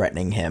essentially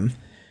threatening him,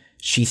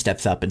 she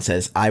steps up and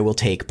says, I will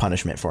take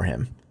punishment for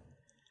him.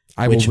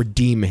 I will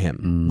redeem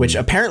him. Which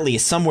apparently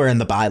is somewhere in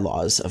the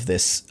bylaws of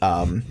this,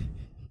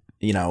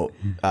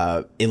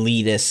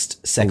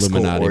 elitist sex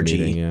Illuminati school orgy,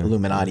 meeting, yeah.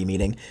 Illuminati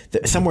meeting.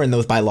 Somewhere in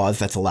those bylaws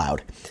that's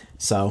allowed.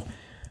 So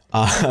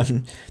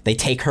they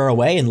take her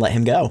away and let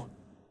him go.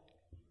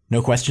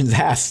 No questions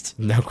asked.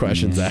 No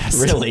questions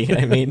asked. Really,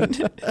 I mean,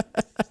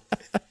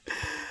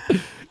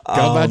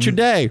 Go about your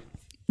day.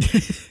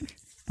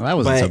 Well, that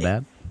wasn't so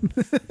But-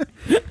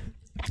 bad.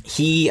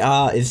 he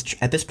is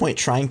at this point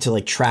trying to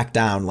like track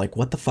down like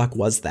what the fuck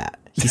was that?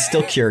 He's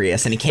still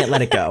curious and he can't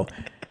let it go.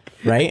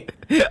 Right?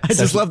 I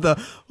just love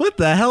what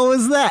the hell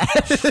was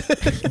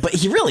that? But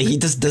he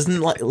just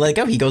doesn't let it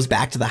go. He goes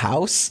back to the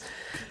house,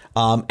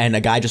 and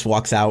a guy just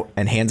walks out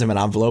and hands him an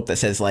envelope that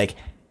says like,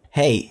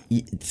 "Hey,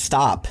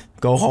 stop,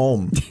 go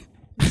home.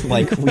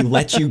 Like we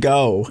let you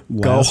go,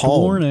 go Last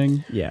home."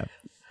 warning. Yeah,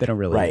 they don't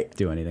really Right.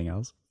 do anything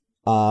else.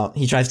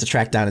 He tries to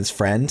track down his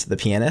friend, the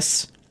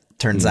pianist.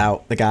 Turns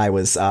out the guy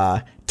was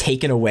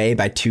taken away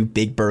by two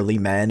big burly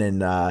men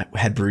and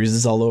had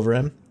bruises all over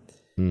him.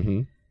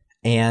 Mm-hmm.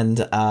 And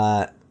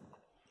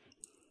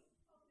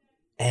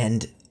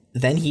And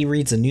then he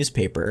reads a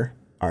newspaper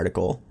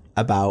article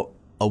about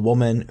a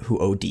woman who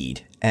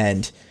OD'd.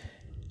 And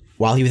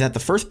while he was at the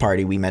first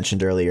party we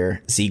mentioned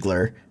earlier,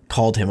 Ziegler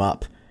called him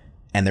up,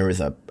 and there was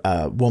a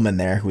woman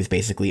there who was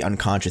basically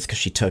unconscious because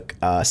she took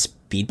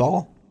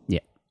speedball,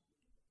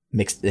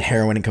 mixed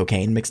heroin and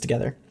cocaine mixed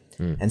together.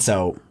 And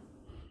so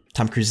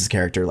Tom Cruise's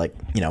character, like,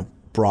 you know,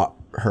 brought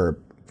her,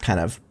 kind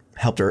of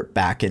helped her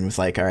back and was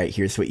like, all right,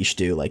 here's what you should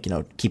do. Like, you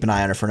know, keep an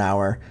eye on her for an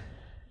hour,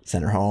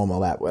 send her home, all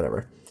that,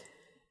 whatever.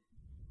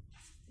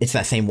 It's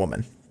that same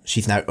woman.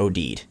 She's now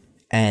OD'd.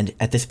 And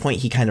at this point,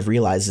 he kind of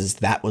realizes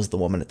that was the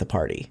woman at the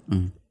party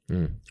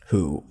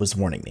who was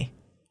warning me.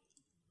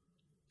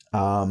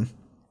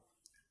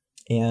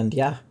 And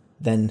yeah,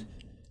 then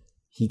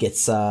he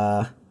gets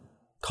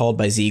called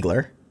by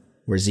Ziegler,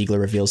 where Ziegler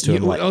reveals to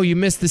him you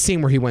missed the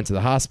scene where he went to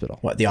the hospital.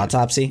 what, the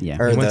autopsy? Yeah.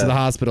 Or He went to the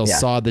hospital, yeah.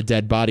 saw the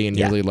dead body, and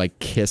nearly like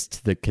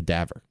kissed the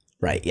cadaver.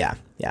 Right, yeah,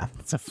 yeah.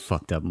 It's a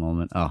fucked up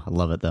moment. Oh, I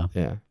love it though.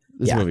 Yeah,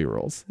 this Yeah. movie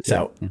rules.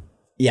 So,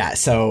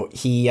 so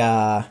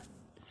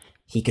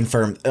he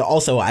confirmed.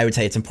 Also, I would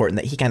say it's important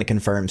that he kind of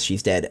confirms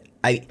she's dead.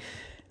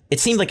 It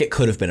seemed like it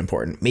could have been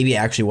important. Maybe it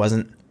actually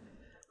wasn't,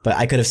 but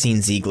I could have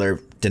seen Ziegler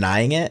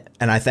denying it,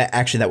 and I thought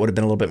actually that would have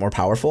been a little bit more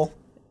powerful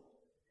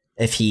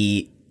if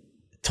he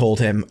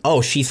told him,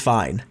 "Oh, she's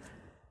fine."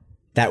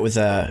 That was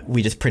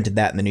we just printed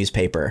that in the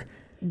newspaper.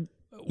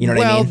 You know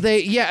what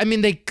I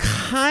mean?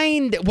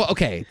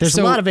 Okay. There's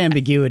a lot of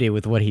ambiguity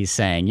with what he's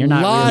saying. You're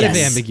not lot really, of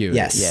Yes. ambiguity.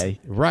 Yes. Yeah.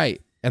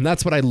 Right. And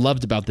that's what I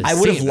loved about this I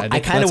would've- scene. I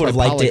think kinda that's would've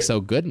why liked Pollock's it.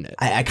 so good in it.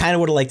 I kind of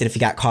would have liked it if he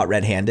got caught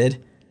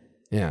red-handed.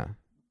 Yeah.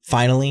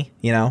 Finally,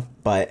 you know,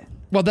 but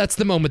Well, that's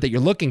the moment that you're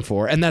looking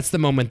for, and that's the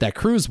moment that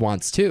Cruise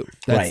wants too.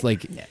 That's Right.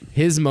 like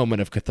his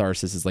moment of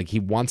catharsis is like he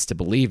wants to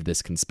believe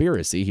this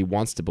conspiracy. He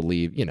wants to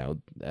believe, you know,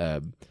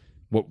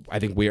 what I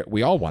think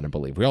we all want to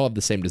believe. We all have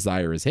the same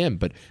desire as him.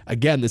 But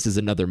again, this is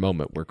another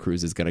moment where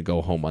Cruise is going to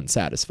go home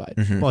unsatisfied.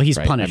 Well, he's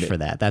Right. punished I mean- for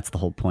that. That's the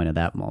whole point of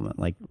that moment.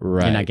 Like, you're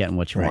Right. not getting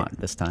what you Right.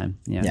 want this time.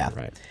 Yeah. yeah.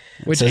 Right.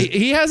 Which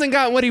he hasn't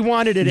gotten what he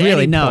wanted at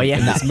Really? any No. point. Yeah.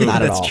 Not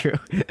at That's all. true.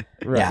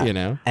 Right. Yeah. You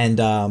know.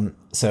 And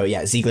so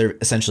yeah, Ziegler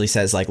essentially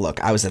says like, look,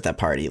 I was at that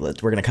party. We're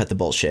gonna cut the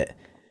bullshit.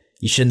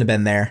 You shouldn't have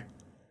been there.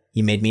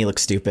 You made me look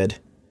stupid.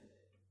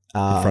 In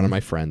front of my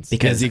friends.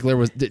 because- Yeah, Ziegler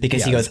was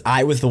Because he goes,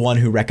 I was the one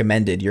who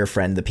recommended your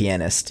friend, the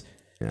pianist.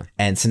 Yeah.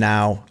 And so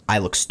now I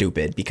look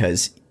stupid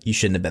because you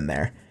shouldn't have been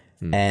there.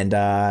 And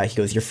he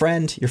goes, your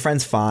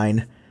friend's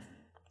fine.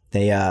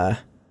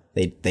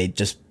 They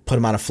just put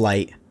him on a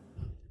flight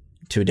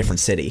to a different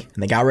city,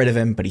 and they got rid of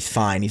him, but he's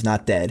fine. He's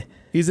not dead.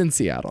 He's in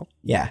Seattle.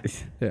 Yeah.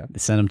 Yeah. They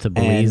sent him to And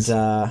Belize.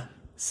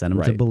 Send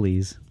him to right.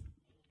 Belize.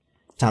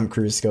 Tom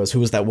Cruise goes, who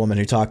was that woman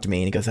who talked to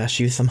me? And he goes,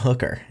 she was some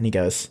hooker. And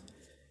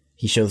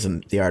he shows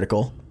him the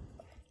article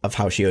of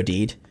how she OD'd.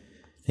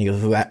 And he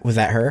goes, was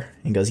that her?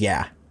 And he goes,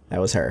 yeah, that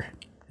was her.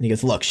 And he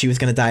goes, look, she was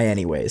going to die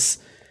anyways.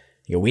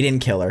 He goes, we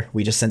didn't kill her.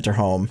 We just sent her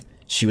home.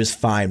 She was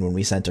fine when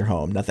we sent her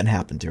home. Nothing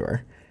happened to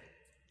her.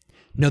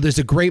 No, there's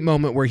a great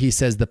moment where he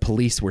says the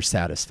police were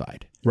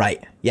satisfied.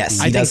 Right.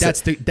 Yes. I think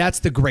that's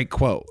the great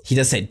quote. He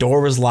does say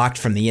door was locked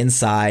from the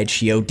inside.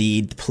 She OD'd.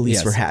 The police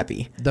Yes. were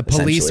happy. The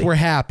police essentially. were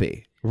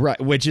happy. Right,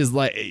 which is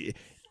like,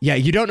 yeah,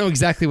 you don't know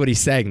exactly what he's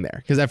saying there.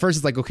 Because at first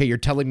it's like, okay, you're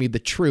telling me the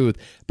truth,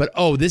 but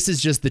this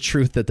is just the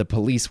truth that the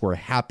police were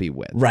happy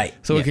with. Right.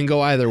 So it can go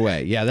either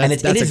way. Yeah, And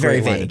it that's is a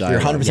very great line of vague. You're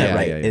dialogue. 100% Yeah,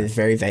 right. yeah, It yeah. is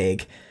very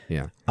vague.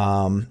 Yeah.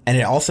 And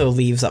it also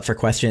leaves up for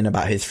question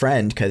about his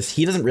friend because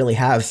he doesn't really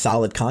have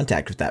solid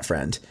contact with that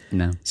friend.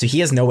 No. So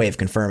he has no way of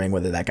confirming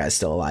whether that guy's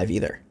still alive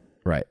either.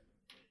 Right.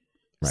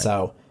 Right.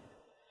 So,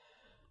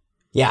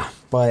 yeah.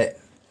 But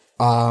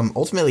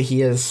ultimately,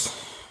 he is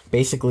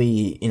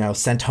basically,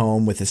 sent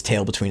home with his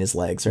tail between his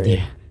legs, right?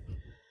 Yeah.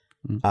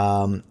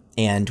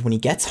 And when he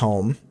gets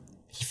home,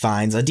 he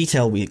finds a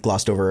detail we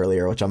glossed over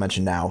earlier, which I'll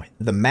mention now.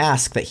 The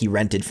mask that he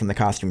rented from the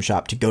costume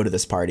shop to go to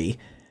this party,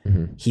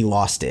 he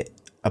lost it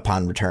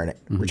upon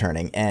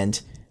returning. And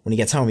when he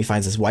gets home, he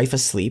finds his wife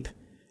asleep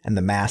and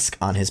the mask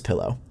on his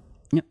pillow.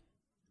 Yep.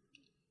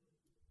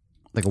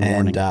 Like a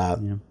And,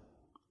 warning. Yeah.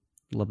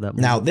 Love that.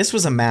 Now, this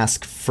was a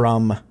mask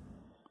from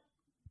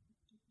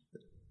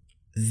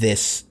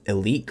this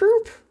elite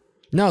group?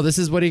 No, this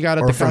is what he got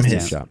at Or the from costume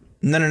his shop.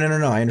 No.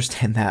 I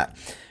understand that.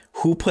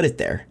 Who put it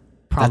there?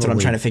 That's what I'm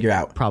Probably- trying to figure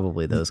out.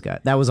 Probably those guys.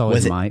 That was always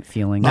Was it- my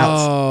feeling.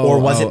 Now, or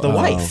was it the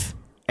wife?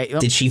 Hey,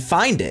 Did she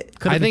find it?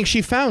 I think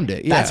she found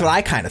it. Yeah. That's what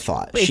I kind of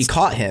thought. She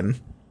caught him.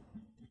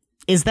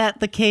 Is that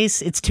the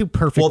case? It's too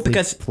perfectly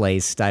because-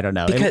 placed. I don't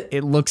know. because-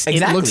 It looks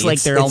exactly, like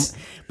it's- they're it's-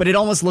 but it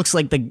almost looks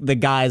like the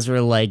guys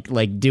were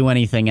like do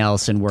anything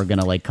else and we're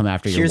gonna come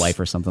after your Here's- wife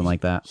or something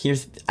like that.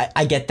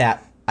 I get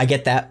that. I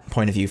get that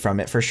point of view from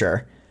it for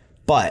sure.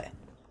 But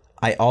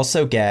I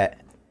also get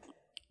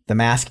the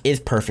mask is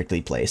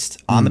perfectly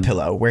placed on the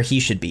pillow where he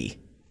should be.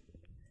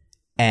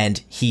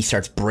 And he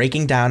starts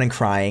breaking down and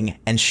crying,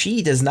 and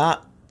she does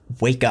not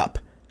wake up.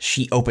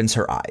 She opens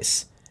her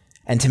eyes.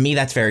 And to me,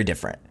 that's very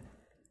different.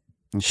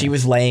 She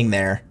was laying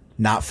there,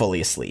 not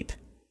fully asleep.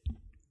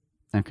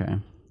 Okay.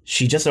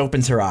 She just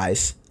opens her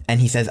eyes, and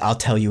he says, "I'll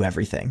tell you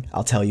everything.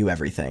 I'll tell you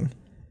everything."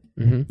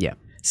 Yeah.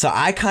 So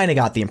I kind of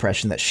got the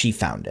impression that she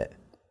found it.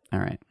 All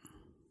right.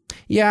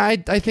 Yeah,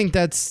 I think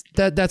that's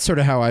sort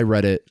of how I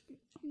read it.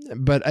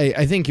 But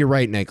I think you're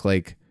right, Nick.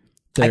 Like,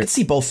 I could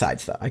see both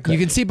sides, though. you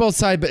can see both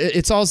sides, but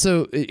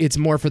it's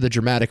more for the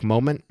dramatic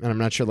moment, and I'm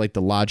not sure like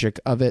the logic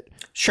of it.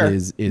 Sure.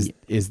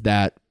 Is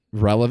that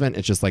relevant?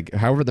 It's just like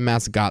however the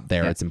mask got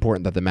there. It's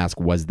important that the mask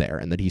was there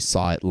and that he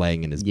saw it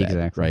laying in his bed.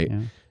 Exactly, right.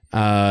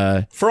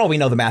 yeah. For all we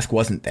know, the mask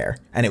wasn't there,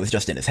 and it was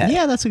just in his head.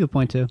 Yeah, that's a good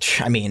point too.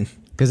 I mean,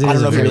 'Cause it I is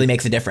don't know a if it very- really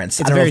makes a difference.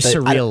 It's I a don't know very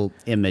if that- surreal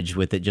image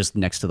with it just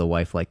next to the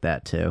wife like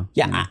that too.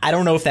 Yeah, I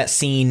don't know if that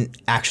scene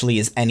actually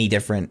is any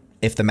different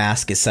if the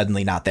mask is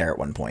suddenly not there at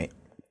one point.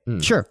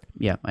 Sure.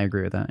 Yeah, I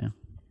agree with that. Yeah.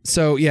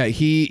 So yeah,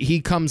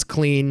 he comes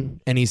clean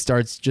and he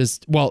starts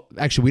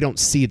actually we don't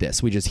see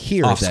this. We just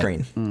hear Off that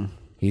screen.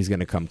 he's going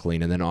to come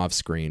clean, and then off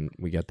screen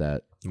we get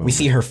that moment. We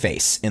see her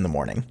face in the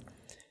morning.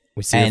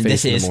 We see her And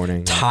face this in is the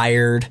morning.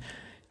 tired,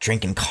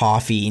 drinking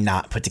coffee,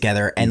 not put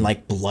together, and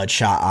like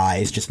bloodshot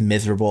eyes, just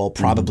miserable,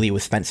 probably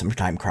was spent some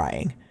time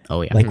crying.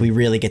 Oh yeah. Like we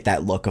really get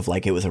that look of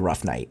like it was a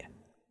rough night.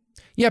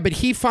 Yeah, but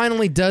he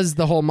finally does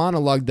the whole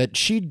monologue that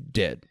she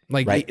did.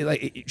 Like,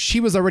 Right. she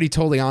was already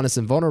totally honest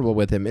and vulnerable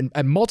with him, and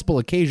at multiple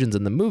occasions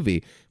in the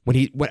movie.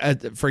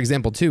 For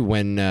example, too,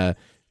 when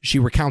she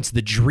recounts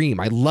the dream.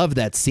 I love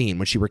that scene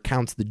when she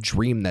recounts the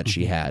dream that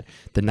she had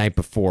the night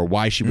before.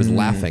 Why she was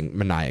laughing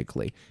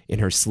maniacally in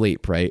her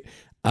sleep. Right.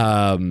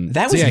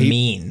 That was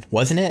mean,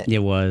 wasn't it? It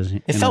was.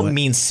 It felt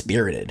mean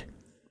spirited.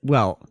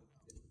 Well,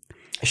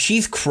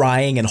 She's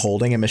crying and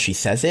holding him as she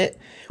says it,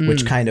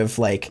 which kind of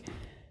like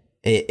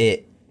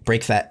it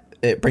brings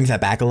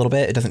that back a little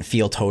bit. It doesn't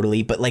feel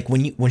totally, but like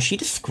when she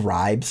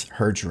describes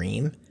her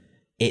dream,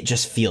 it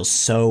just feels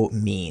so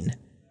mean.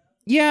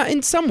 Yeah,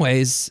 in some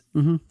ways.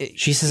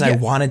 She says, "I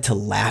wanted to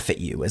laugh at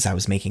you as I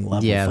was making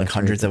love with like that's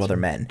hundreds right, of other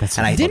men, that's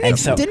and I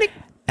right.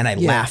 and I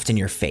laughed in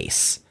your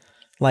face."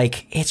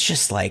 Like it's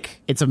just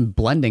like, it's a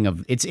blending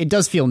of it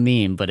does feel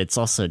mean, but it's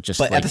also just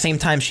but like, at the same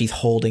time, she's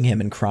holding him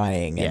and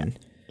crying, and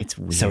it's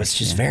weird. so it's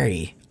just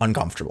very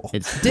uncomfortable.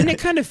 Didn't it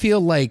kind of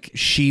feel like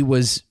she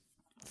was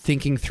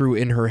thinking through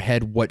in her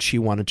head what she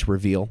wanted to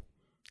reveal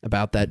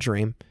about that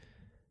dream?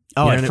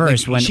 Oh, You know at what I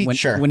first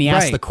mean? when he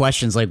asked Right. the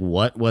questions like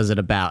what was it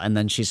about, and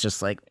then she's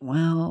just like,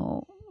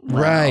 well,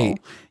 Right.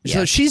 yeah.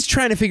 So she's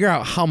trying to figure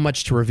out how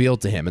much to reveal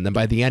to him, and then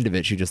by the end of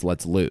it, she just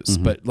lets loose.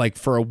 But like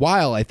for a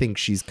while, I think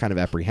she's kind of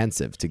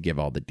apprehensive to give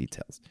all the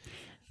details.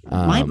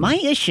 My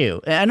issue,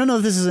 I don't know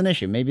if this is an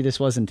issue, maybe this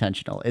was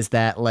intentional, is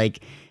that like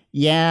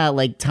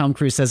Tom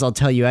Cruise says, "I'll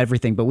tell you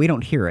everything," but we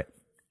don't hear it.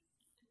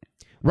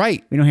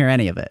 Right. We don't hear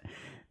any of it.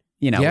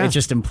 Yeah. It's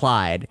just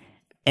implied.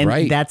 And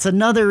Right. that's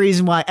another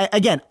reason why,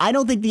 again, I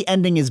don't think the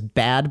ending is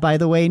bad, by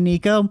the way,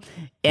 Nico.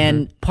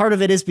 And part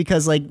of it is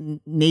because, like,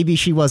 maybe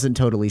she wasn't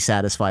totally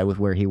satisfied with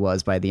where he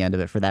was by the end of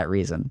it for that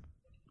reason.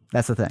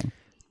 That's the thing.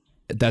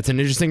 That's an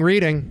interesting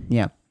reading.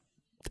 Yeah.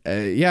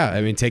 Yeah. I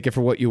mean, take it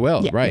for what you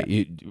will. Yeah, right.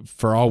 yeah.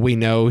 For all we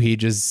know, he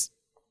just,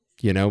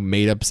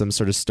 made up some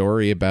sort of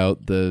story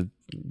about the,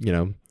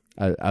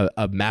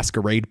 a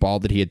masquerade ball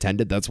that he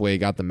attended. That's why he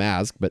got the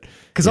mask. But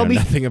because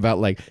nothing about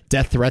like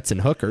death threats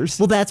and hookers.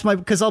 Well,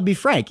 because I'll be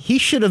frank, he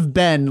should have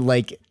been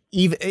like,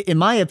 even in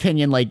my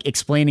opinion, like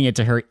explaining it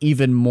to her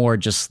even more,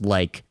 just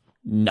like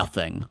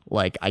nothing.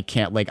 Like I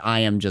can't, like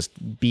I am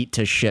just beat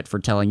to shit for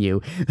telling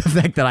you the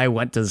fact that I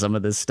went to some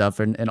of this stuff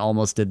and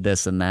almost did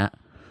this and that.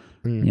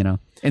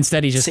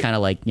 Instead, he's just kind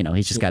of like,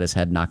 he's just got his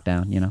head knocked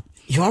down.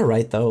 You are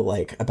right though,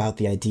 like about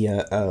the idea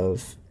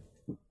of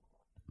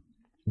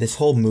this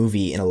whole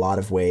movie in a lot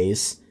of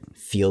ways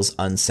feels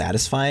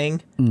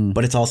unsatisfying,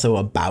 but it's also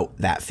about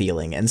that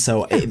feeling. And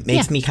so it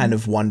makes me kind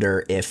of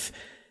wonder if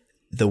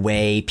the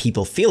way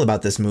people feel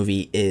about this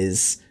movie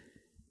is,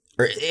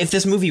 or if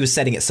this movie was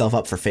setting itself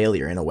up for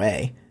failure in a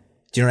way.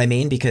 Do you know what I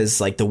mean? Because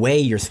like the way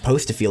you're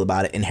supposed to feel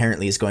about it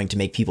inherently is going to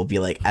make people be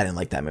like, I didn't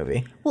like that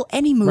movie. Well,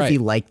 any movie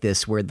Right. like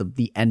this where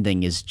the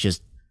ending is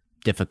just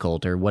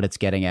difficult, or what it's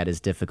getting at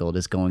is difficult,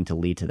 is going to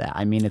lead to that.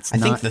 I mean, I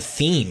think the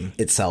theme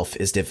itself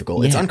is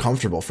difficult. It's Yeah.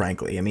 uncomfortable,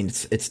 frankly. I mean,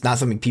 it's not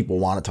something people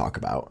want to talk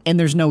about. and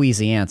there's no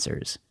easy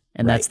answers,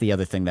 and that's Right. the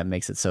other thing that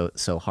makes it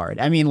so hard.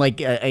 I mean, like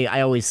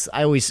I always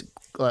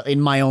in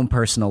my own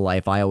personal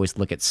life, I always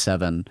look at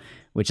Seven,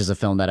 which is a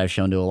film that I've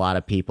shown to a lot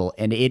of people,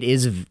 and it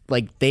is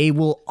like they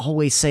will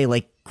always say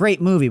like, great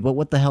movie, but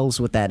what the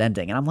hell's with that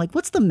ending? And I'm like,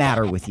 what's the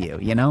matter with you?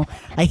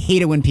 I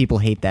hate it when people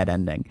hate that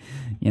ending.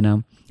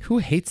 Who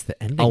hates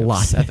the ending A of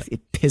lot. Seven?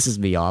 It pisses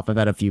me off. I've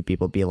had a few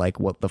people be like,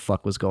 what the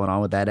fuck was going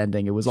on with that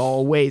ending? It was all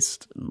a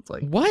waste. And it's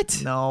like,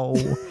 What? no.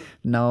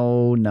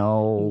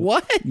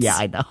 What? Yeah,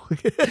 I know.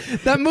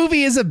 That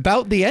movie is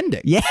about the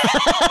ending. Yeah.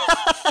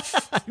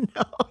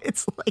 No,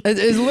 it's like,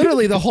 It's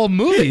literally the whole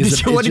movie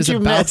is What just did you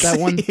about miss? that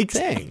one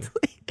Exactly.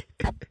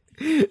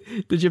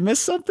 thing. Did you miss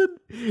something?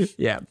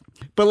 Yeah.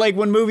 But like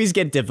when movies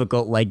get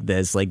difficult like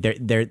this, like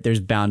there's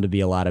bound to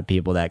be a lot of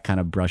people that kind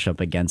of brush up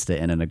against it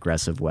in an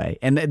aggressive way.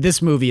 And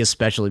this movie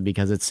especially,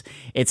 because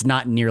it's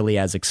not nearly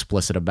as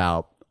explicit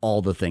about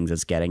all the things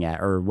it's getting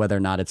at, or whether or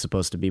not it's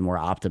supposed to be more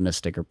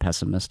optimistic or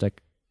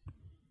pessimistic.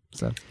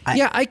 So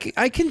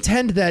I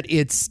contend that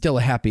it's still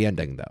a happy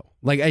ending, though.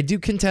 Like, I do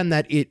contend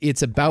that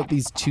it's about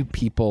these two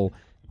people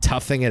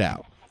toughing it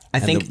out. I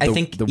think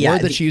the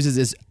word that she uses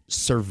is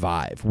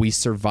survive. We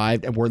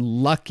survived, and we're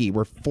lucky.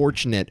 We're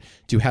fortunate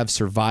to have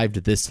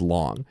survived this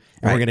long,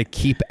 and we're going to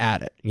keep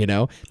at it. You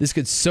know, this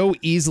could so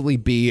easily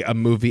be a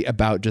movie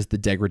about just the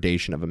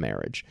degradation of a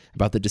marriage,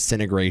 about the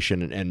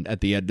disintegration, and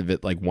at the end of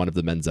it, like, one of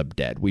them ends up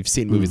dead. We've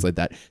seen movies like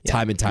that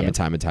time and time and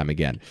time and time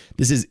again.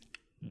 This is,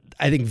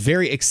 I think,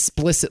 very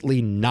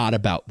explicitly not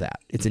about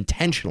that. It's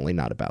intentionally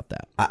not about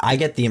that. I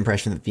get the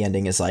impression that the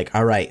ending is like,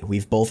 all right,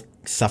 we've both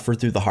suffered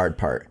through the hard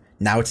part.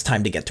 Now it's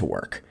time to get to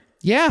work.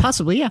 Yeah,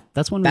 possibly. Yeah,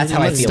 that's one. That's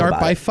how I feel start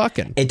about by it.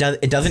 fucking. It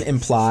doesn't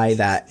imply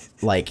that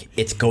like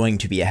it's going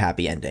to be a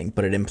happy ending,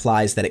 but it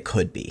implies that it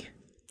could be.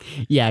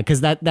 Yeah, because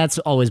that's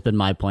always been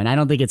my point. I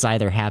don't think it's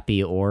either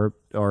happy or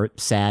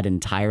sad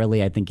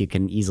entirely. I think you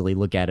can easily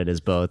look at it as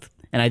both.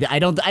 And I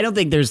don't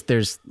think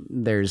there's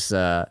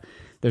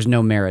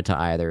no merit to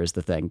either is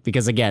the thing.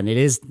 Because again,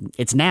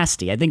 it's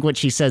nasty. I think what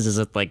she says is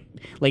that like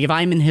if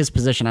I'm in his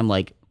position, I'm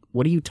like,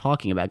 what are you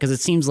talking about? Because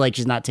it seems like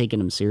she's not taking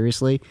him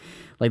seriously.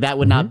 Like that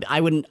would not. I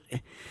wouldn't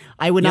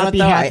be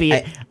happy.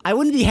 I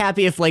wouldn't be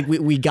happy if like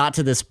we got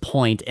to this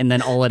point and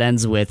then all it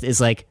ends with is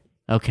like,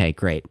 okay,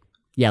 great,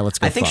 yeah, let's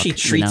go. I think she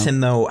treats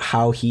him though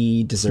how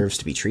he deserves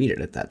to be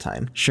treated at that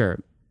time. Sure,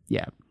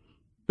 yeah.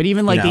 But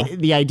even like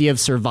the idea of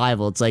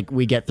survival, it's like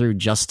we get through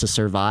just to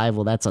survive.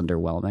 Well, that's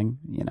underwhelming,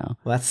 you know.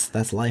 Well,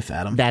 that's life,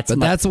 Adam.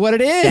 That's what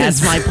it is.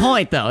 That's my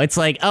point, though. It's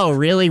like, oh,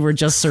 really? We're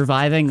just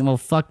surviving? Well,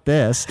 fuck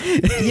this.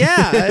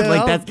 Yeah,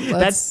 like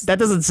that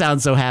doesn't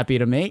sound so happy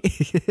to me.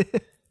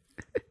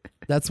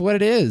 That's what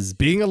it is.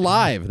 Being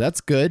alive.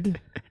 That's good.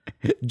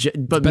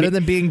 But better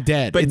than being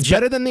dead. But it's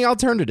better than the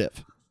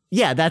alternative.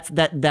 Yeah, that's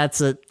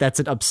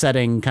an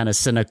upsetting kind of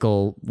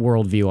cynical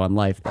worldview on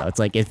life, though. It's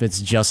like if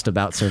it's just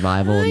about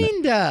survival.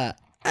 Kinda.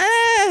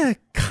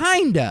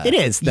 It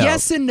is, though.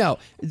 Yes and no.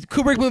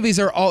 Kubrick movies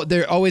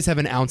they always have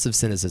an ounce of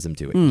cynicism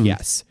to it.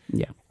 Yes.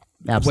 Yeah.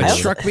 Absolutely. What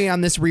struck me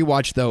on this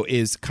rewatch, though,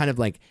 is kind of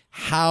like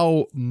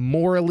how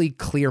morally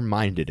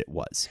clear-minded it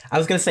was. I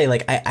was gonna say,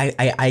 like,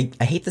 I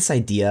hate this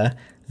idea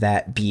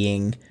that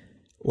being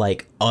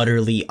like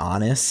utterly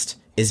honest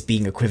is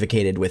being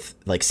equivocated with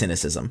like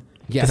cynicism.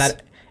 Yes.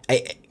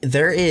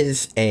 There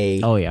is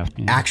a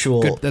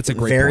actual that's a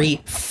great very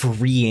point.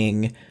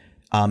 freeing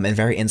and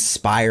very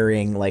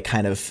inspiring like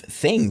kind of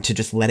thing to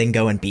just letting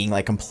go and being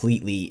like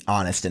completely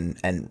honest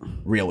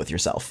and real with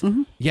yourself.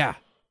 Mm-hmm. Yeah.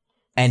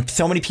 And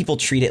so many people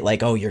treat it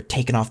like, oh, you're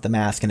taking off the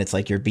mask and it's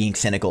like you're being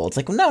cynical. It's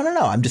like, no.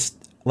 I'm just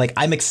like,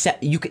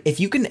 if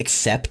you can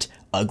accept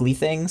ugly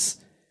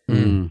things,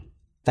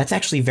 that's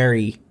actually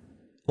very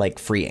like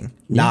freeing,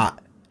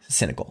 not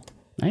cynical.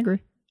 I agree.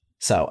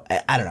 So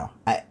I don't know.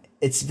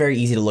 It's very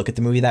easy to look at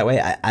the movie that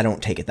way. I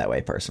don't take it that way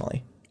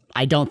personally.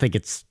 I don't think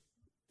it's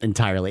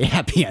entirely a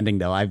happy ending,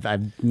 though. I've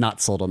not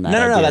sold on that.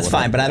 No, that's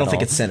fine. But I don't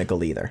think it's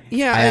cynical either.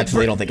 Yeah, I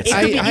absolutely don't think it's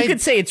cynical. You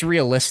could say it's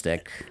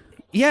realistic.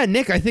 Yeah,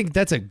 Nick, I think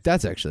that's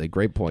actually a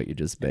great point you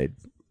just made.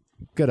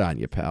 Good on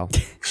you, pal.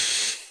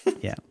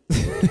 Yeah.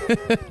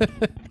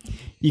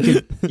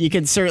 You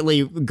could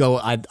certainly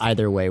go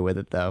either way with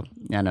it, though.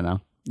 I don't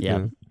know.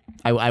 Yeah.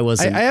 I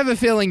wasn't. I have a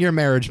feeling your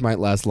marriage might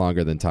last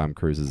longer than Tom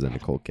Cruise's and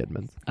Nicole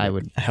Kidman's. I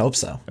hope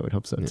so. I would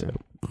hope so too.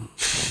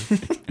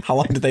 How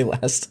long did they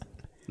last?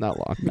 Not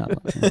long.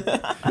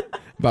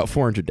 About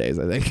 400 days,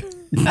 I think.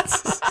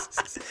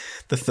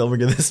 The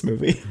filming of this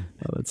movie.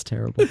 Oh, that's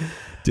terrible.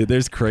 Dude,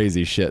 there's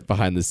crazy shit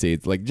behind the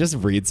scenes. Like, just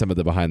read some of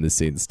the behind the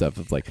scenes stuff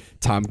of like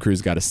Tom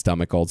Cruise got a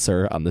stomach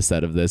ulcer on the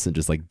set of this and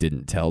just like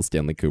didn't tell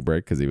Stanley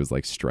Kubrick because he was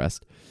like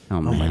stressed.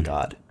 Oh my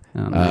God.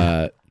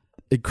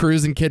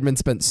 Cruise and Kidman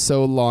spent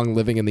so long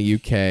living in the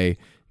UK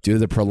due to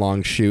the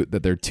prolonged shoot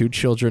that their two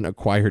children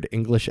acquired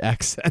English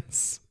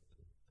accents.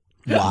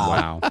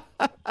 Wow.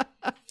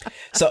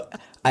 So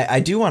I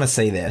do want to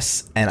say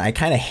this, and I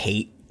kind of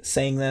hate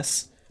saying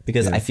this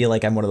because I feel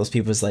like I'm one of those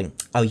people who's like,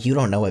 oh, you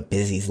don't know what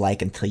busy's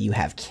like until you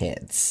have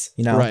kids,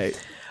 you know? Right.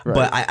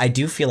 But I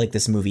do feel like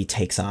this movie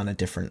takes on a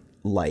different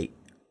light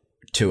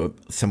to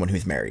someone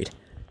who's married.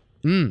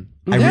 I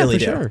really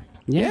do. Sure.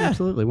 Yeah,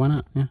 absolutely. Why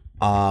not? Yeah.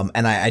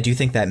 And I do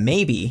think that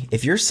maybe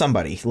if you're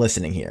somebody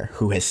listening here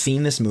who has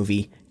seen this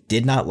movie,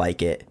 did not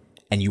like it,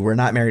 and you were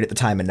not married at the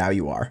time and now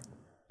you are,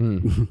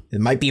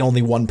 it might be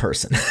only one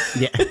person.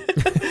 Yeah.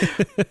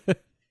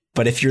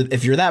 But if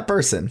you're that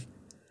person,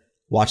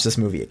 watch this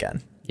movie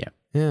again. Yeah.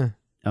 Yeah.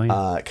 Oh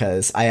yeah.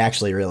 Because I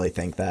actually really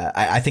think that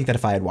I think that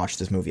if I had watched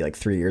this movie like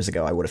 3 years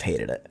ago, I would have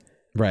hated it.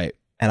 Right.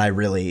 And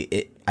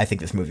I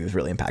think this movie was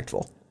really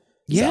impactful.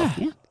 Yeah.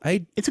 So, yeah.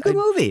 It's a good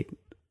movie.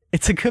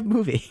 It's a good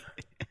movie.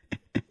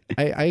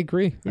 I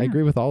agree. Yeah. I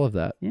agree with all of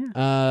that.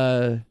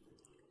 Yeah.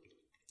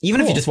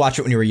 Even if you just watch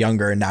it when you were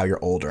younger and now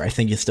you're older, I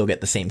think you still get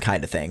the same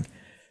kind of thing.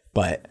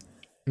 But,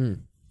 you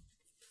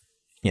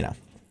know,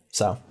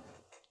 so.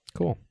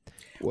 Cool.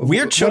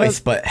 Weird choice,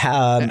 but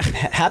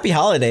happy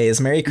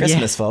holidays, Merry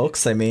Christmas,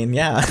 folks. I mean,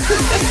 yeah.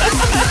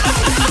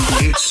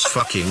 It's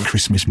fucking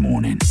Christmas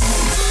morning.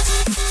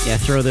 Yeah,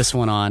 throw this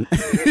one on.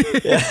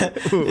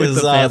 Throw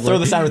this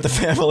on with the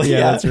family.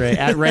 Yeah, that's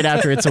right. Right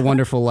after It's a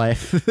Wonderful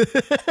Life.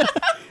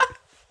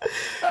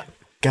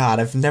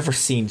 God, I've never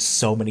seen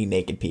so many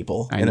naked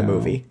people in a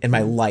movie in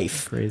my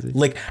life. Crazy.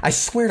 Like, I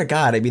swear to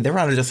God, I mean, they were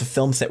on just a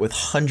film set with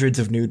hundreds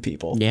of nude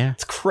people. Yeah.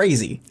 It's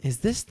crazy. Is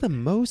this the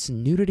most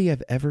nudity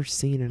I've ever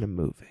seen in a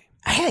movie?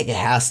 I think it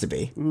has to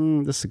be.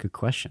 This is a good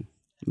question.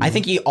 I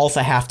think you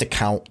also have to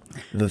count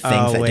the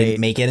things that didn't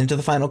make it into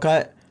the final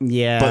cut.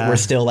 Yeah. But we're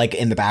still, like,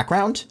 in the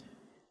background.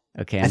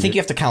 Okay. I think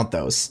you have to count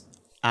those.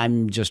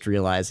 I'm just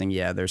realizing,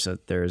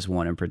 there's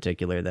one in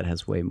particular that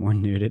has way more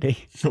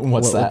nudity.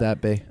 What would that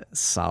be?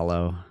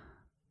 Salo.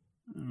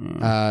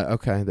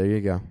 Okay, there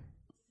you go.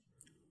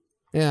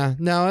 Yeah,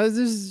 no, this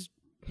is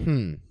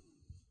a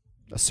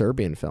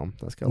Serbian film.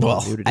 That's got a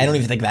lot of nudity. I don't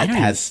even think that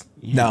has.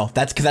 No,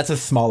 that's because that's a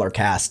smaller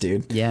cast,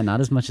 dude. Yeah,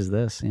 not as much as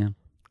this. Yeah,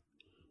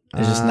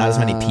 there's just not as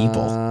many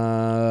people.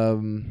 A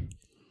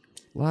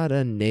lot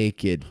of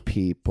naked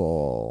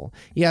people.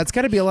 Yeah, it's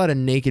got to be a lot of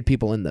naked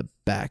people in the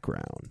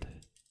background.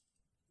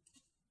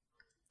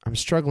 I'm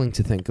struggling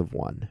to think of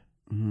one.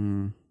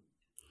 I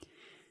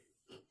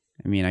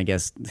mean, I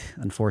guess,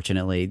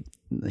 unfortunately,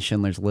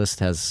 Schindler's List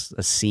has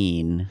a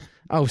scene.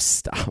 Oh,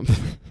 stop.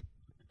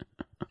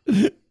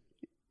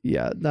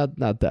 Yeah, not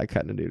that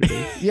kind of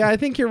nudity. Yeah, I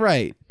think you're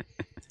right.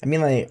 I mean,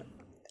 like,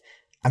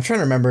 I'm trying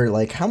to remember,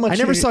 like, how much. I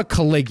never saw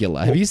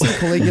Caligula. Have you seen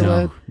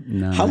Caligula?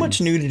 No. How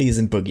much nudity is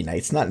in Boogie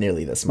Nights? Not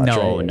nearly this much.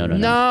 No, right? no.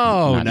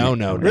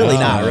 No. Really No.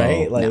 not,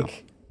 right?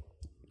 Like,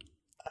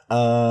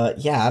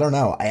 yeah, I don't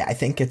know. I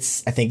think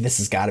this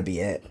has got to be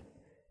it.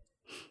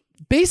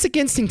 Basic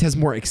Instinct has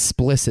more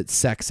explicit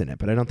sex in it,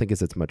 but I don't think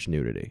it's as much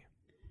nudity.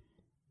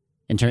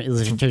 In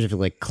terms of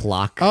like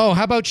clock. Oh,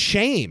 how about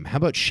Shame?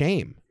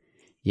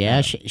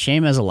 Yeah,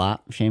 Shame has a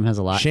lot. Shame has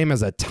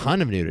a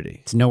ton of nudity.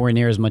 It's nowhere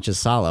near as much as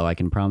Salo, I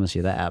can promise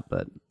you that,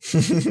 but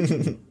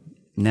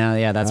no,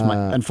 yeah, that's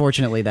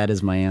unfortunately that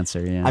is my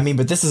answer, yeah. I mean,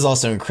 but this is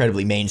also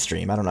incredibly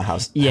mainstream. I don't know how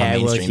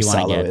mainstream well, if you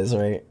Salo is,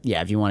 right?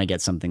 Yeah, if you want to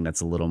get something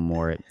that's a little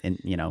more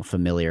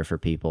familiar for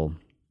people.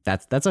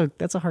 That's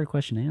a hard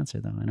question to answer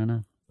though. I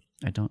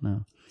don't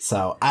know.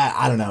 So,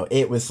 I don't know.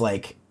 It was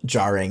like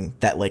jarring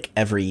that like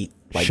every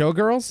like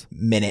Showgirls?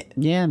 minute.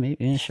 Yeah, maybe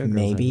Showgirls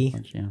maybe. has a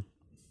bunch, yeah.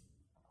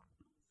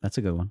 That's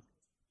a good one.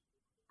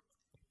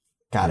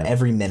 God,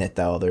 every minute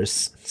though,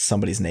 there's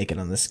somebody's naked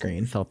on the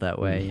screen. Felt that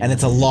way. Yeah. And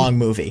it's a long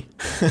movie.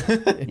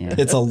 Yeah.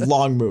 It's a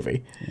long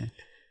movie.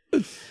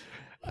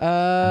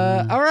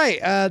 Yeah. All right.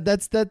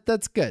 That's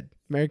good.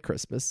 Merry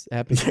Christmas.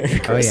 Happy Merry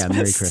Christmas. Oh yeah,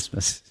 Merry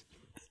Christmas.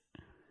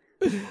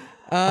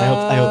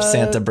 I hope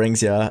Santa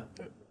brings you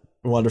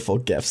wonderful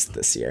gifts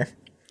this year.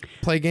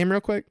 Play a game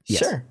real quick? Yes.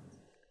 Sure.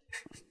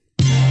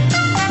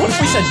 What if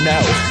we said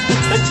no?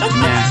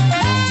 Nah.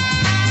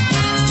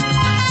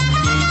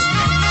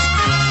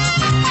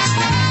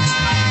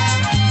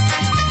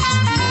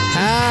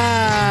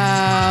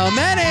 How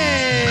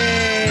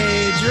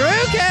many?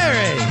 Drew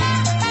Carey.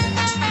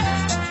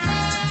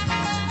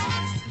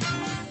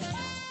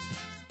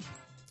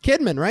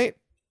 Kidman, right?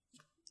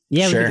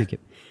 Yeah, Sure. we could.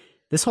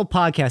 This whole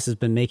podcast has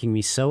been making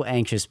me so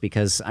anxious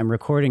because I'm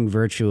recording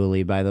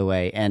virtually, by the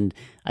way, and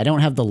I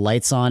don't have the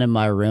lights on in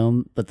my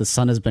room, but the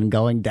sun has been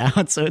going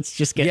down, so it's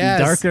just getting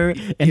darker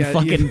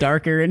and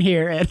darker in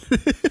here. And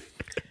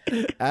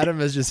Adam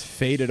has just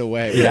faded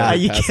away. Yeah,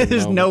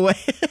 there's no way.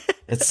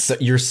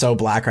 You're so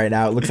black right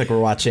now. It looks like we're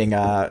watching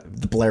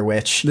the Blair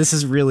Witch. This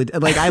is really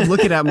like I'm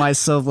looking at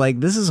myself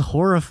like this is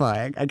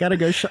horrifying. I gotta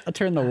go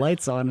turn the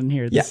lights on in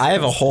here. Yeah, I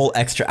have a whole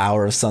extra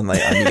hour of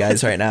sunlight on you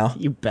guys right now.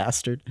 You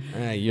bastard.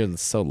 You're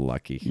so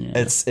lucky. Yeah.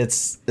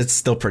 It's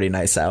still pretty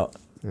nice out.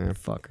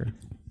 Fucker.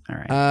 All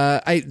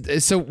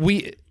right. So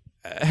we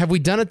have we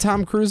done a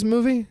Tom Cruise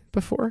movie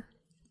before?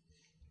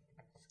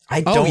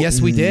 I don't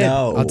yes, we did.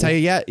 know. I'll tell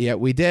you. Yeah,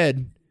 we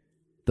did.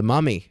 The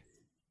Mummy.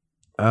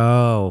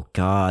 Oh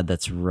God,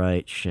 that's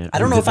right. Shit. I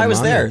don't know if I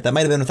was there. That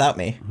might have been without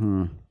me.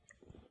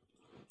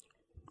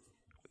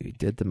 We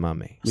did The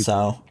Mummy.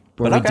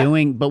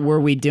 Were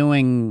we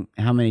doing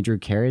how many Drew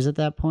Carey's at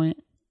that point?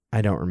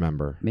 I don't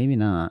remember. Maybe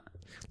not.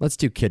 Let's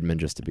do Kidman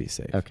just to be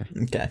safe.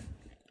 Okay.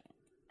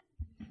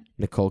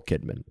 Nicole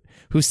Kidman,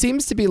 who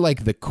seems to be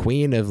like the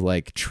queen of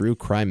like true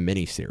crime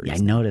miniseries. Yeah, I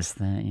noticed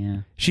that. Yeah.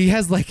 She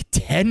has like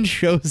 10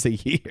 shows a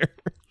year.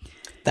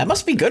 That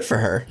must be good for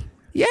her.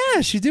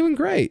 Yeah, she's doing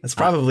great. It's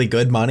probably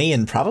good money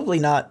and probably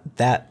not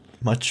that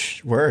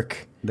much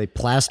work. They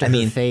plaster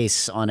her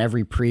face on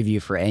every preview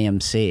for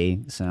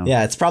AMC. So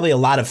yeah, it's probably a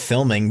lot of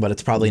filming, but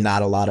it's probably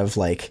not a lot of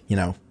like,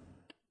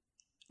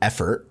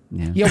 effort.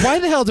 Yeah, why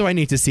the hell do I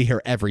need to see her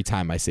every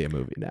time I see a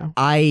movie now?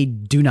 I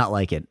do not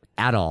like it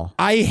at all.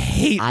 I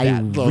hate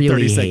that little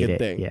really 30-second hate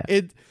thing.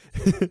 it,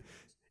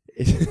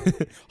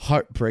 yeah.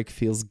 Heartbreak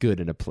feels good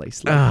in a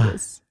place like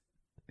this.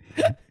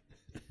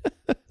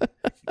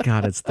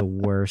 God, it's the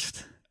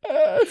worst.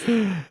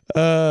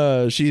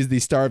 She's the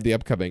star of the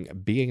upcoming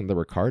Being the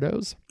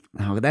Ricardos.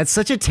 Oh, that's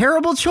such a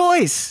terrible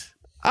choice.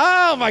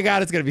 Oh my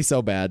god, it's gonna be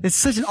so bad. It's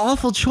such an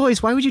awful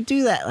choice. Why would you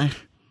do that?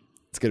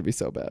 It's gonna be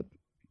so bad.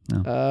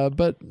 No.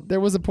 But there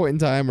was a point in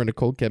time where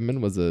Nicole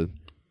Kidman was a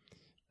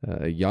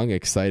young,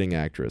 exciting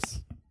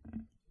actress.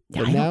 Yeah,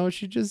 But I don't- now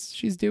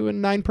she's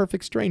doing 9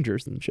 Perfect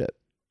Strangers and shit.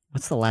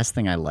 What's the last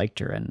thing I liked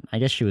her in? I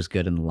guess she was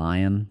good in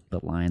Lion,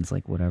 but Lion's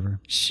like whatever.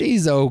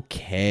 She's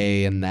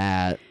okay in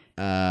that.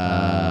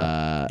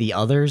 The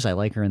Others, I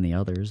like her in The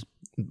Others.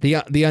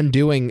 The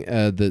Undoing,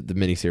 the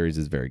miniseries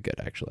is very good,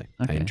 actually.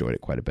 Okay. I enjoyed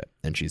it quite a bit,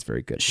 and she's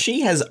very good.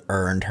 She has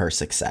earned her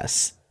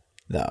success,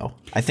 though.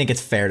 I think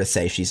it's fair to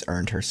say she's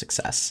earned her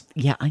success.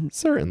 Yeah, I'm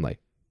Certainly.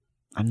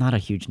 not a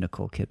huge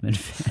Nicole Kidman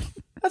fan.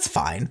 That's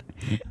fine.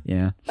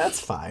 Yeah. That's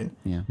fine.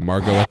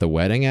 Margot at the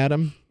Wedding,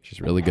 Adam?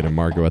 She's really good at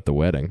Margot at the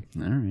Wedding.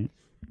 All right.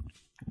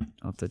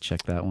 I'll have to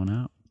check that one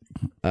out.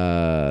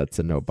 It's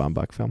a Noah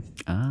Baumbach film.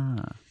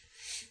 Ah.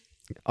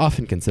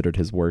 Often considered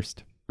his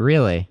worst.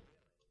 Really?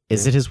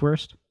 Is it his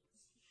worst?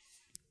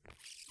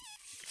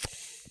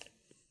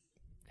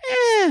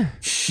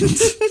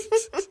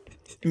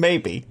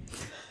 Maybe.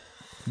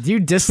 Do you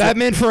dislike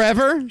Batman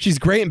Forever? She's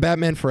great in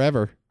Batman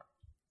Forever.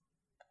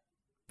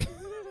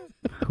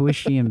 who is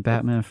she in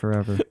Batman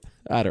Forever?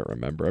 I don't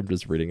remember. I'm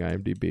just reading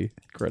IMDb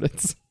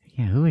credits.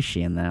 Yeah, who is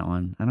she in that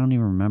one? I don't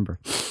even remember.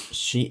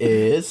 She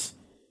is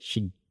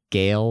She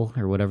Gail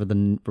or whatever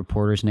the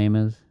reporter's name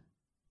is.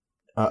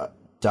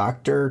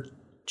 Dr.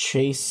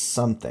 Chase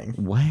something.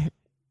 What?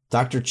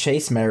 Dr.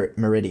 Chase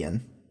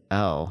Meridian.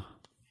 Oh.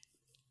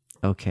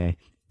 Okay.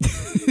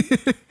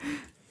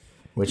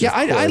 Which Yeah,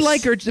 of I course-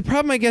 like her. The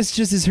problem, I guess,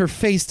 just is her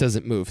face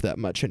doesn't move that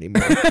much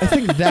anymore. I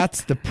think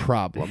that's the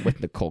problem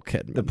with Nicole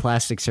Kidman. The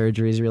plastic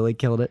surgery's really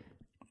killed it.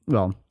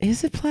 Well,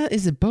 Is it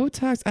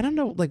Botox? I don't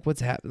know. Like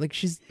what's happening? Like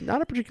she's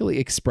not a particularly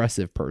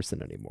expressive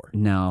person anymore.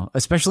 no,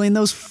 especially in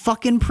those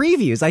fucking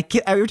previews.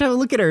 Every time I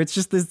look at her, it's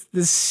just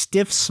this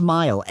stiff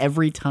smile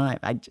every time.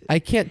 I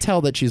can't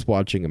tell that she's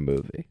watching a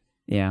movie.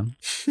 Yeah.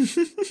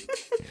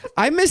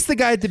 I miss the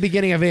guy at the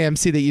beginning of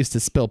AMC that used to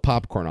spill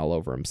popcorn all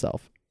over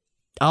himself.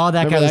 Oh,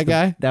 that Remember guy was that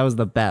guy? that was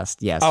the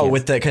best. Yes. Oh, yes.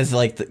 with the because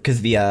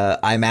the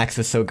IMAX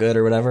was so good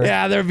or whatever.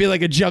 Yeah, there would be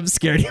like a jump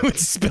scare and he would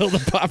spill the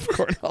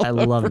popcorn all I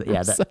over love it. Yeah.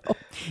 himself.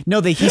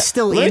 No, he's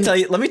still Let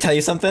in. me tell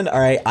you something. All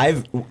right,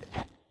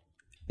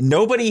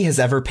 nobody has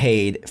ever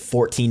paid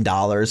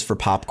 $14 for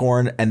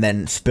popcorn and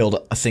then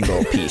spilled a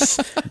single piece.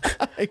 Those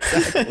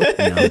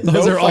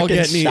are all fucking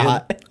getting eaten.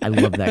 shot. I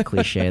love that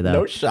cliche though.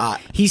 No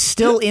shot. He's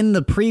still in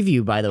the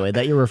preview, by the way,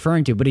 that you're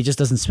referring to, but he just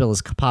doesn't spill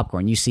his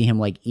popcorn. You see him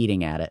like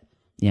eating at it.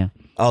 Yeah.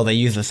 Oh, they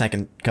used the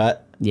second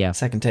cut. Yeah.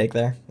 Second take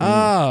there.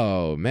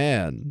 Oh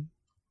man,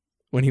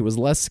 when he was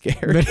less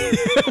scared.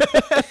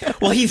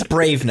 Well, he's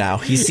brave now.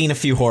 He's seen a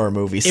few horror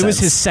movies. It was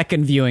since. his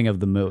second viewing of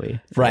the movie.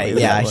 Right.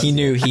 Yeah. He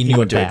knew what to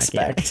went back,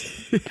 yeah. expect.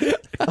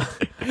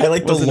 I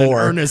like the Wasn't an lore.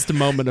 earnest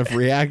moment of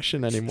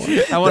reaction anymore.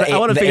 I want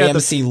to the figure out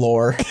AMC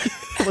lore.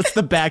 what's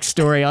the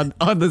backstory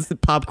on this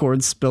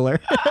popcorn spiller.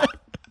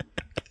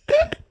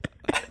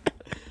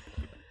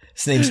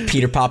 His name's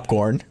Peter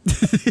Popcorn.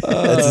 That's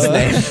his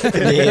name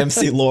in the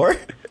AMC lore.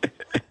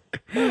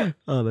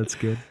 Oh, that's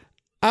good.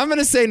 I'm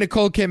gonna say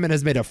Nicole Kidman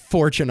has made a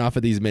fortune off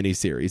of these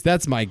miniseries.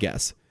 That's my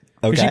guess.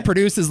 'Cause Okay. She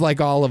produces like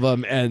all of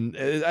them, and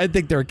I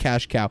think they're a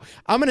cash cow.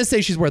 I'm gonna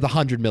say she's worth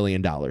 $100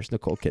 million,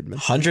 Nicole Kidman.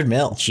 100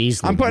 mil. Jeez,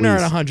 I'm putting her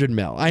at Louise. 100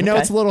 mil. I know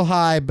Okay. it's a little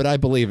high, but I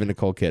believe in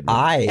Nicole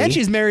Kidman. And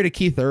she's married to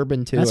Keith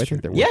Urban too. I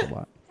think they're worth Yeah. a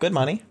lot. Good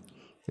money.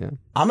 Yeah.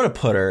 I'm gonna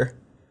put her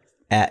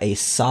at a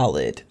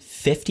solid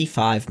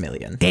 55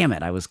 million. Damn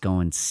it! I was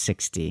going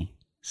 60.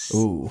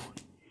 Ooh.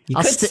 You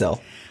I'll could sti-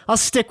 still. I'll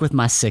stick with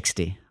my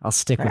 60. I'll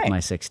stick with Alright. my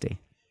 60.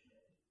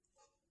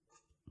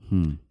 How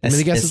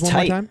many guesses one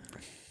more time?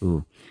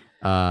 Ooh.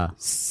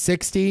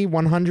 60,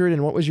 100,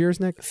 and what was yours,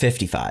 Nick?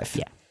 55.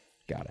 Yeah.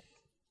 Got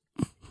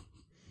it.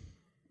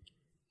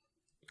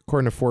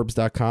 According to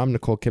Forbes.com,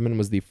 Nicole Kidman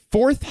was the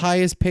 4th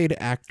highest paid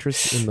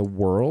actress in the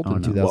world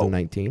in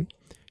 2019.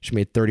 She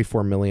made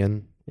 $34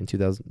 million in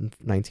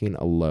 2019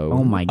 alone.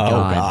 Oh my Oh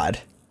god. god.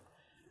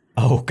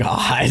 Oh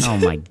god. Oh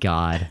my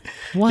god.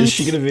 What? Is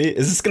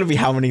this gonna be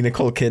how many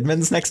Nicole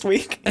Kidmans next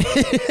week?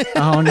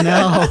 Oh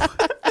no.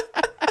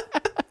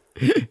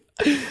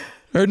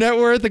 Her net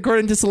worth,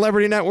 according to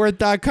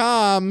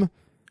CelebrityNetWorth.com,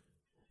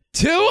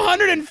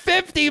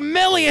 $250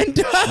 million.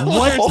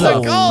 What the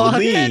Nicole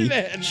fuck?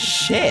 Kidman.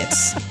 Shit.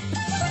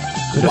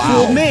 Could have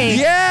fooled me.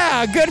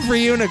 Yeah, good for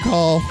you,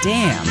 Nicole.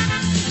 Damn.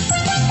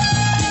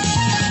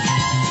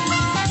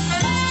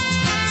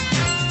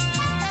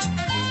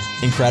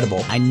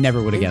 Incredible. I never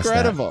would have guessed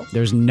Incredible. that.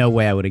 There's no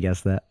way I would have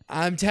guessed that.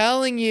 I'm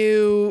telling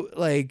you,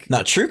 like,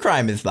 No, true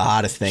crime is the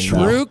hottest thing.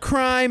 true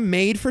crime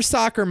made for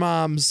soccer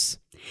moms,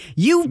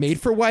 You made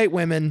for white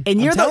women. and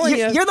I'm you're telling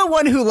you. you're the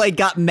one who like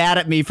got mad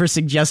at me for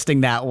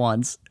suggesting that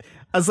once.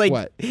 I was like,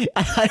 What?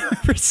 I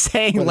remember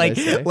saying What did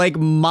I say? like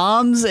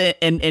moms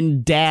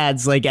and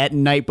dads like at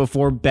night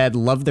before bed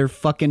love their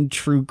fucking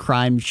true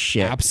crime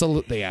shit.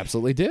 Absolutely, they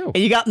absolutely do.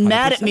 And you got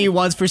mad at me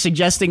once for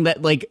suggesting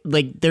that like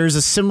there's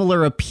a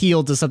similar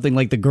appeal to something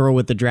like The Girl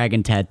with the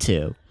Dragon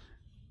Tattoo.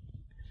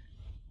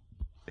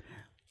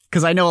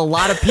 because I know a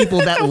lot of people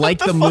that like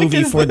the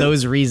movie for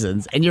those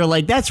reasons. And you're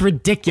like, that's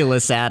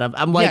ridiculous, Adam.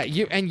 I'm like,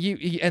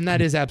 and that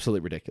is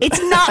absolutely ridiculous.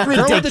 it's not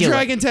ridiculous. Girl with the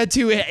Dragon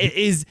Tattoo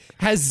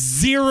has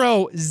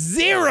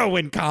zero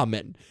in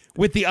common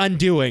with The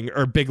Undoing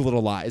or Big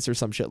Little Lies or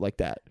some shit like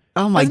that.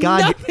 Oh my Has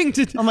God! nothing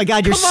to do- Oh my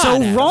God! You're Come so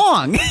on, Adam.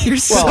 wrong. You're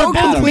so Adam,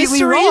 completely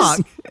mysteries-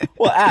 wrong.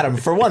 Well, Adam,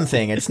 for one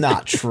thing, it's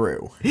not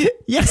true.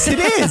 Yes, it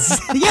is.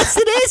 Yes,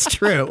 it is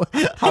true.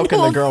 How can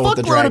the girl with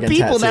the a dragon of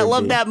people that tattoo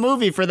love be? that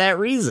movie for that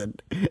reason.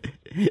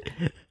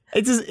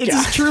 It's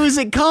as true as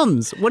it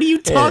comes. What are you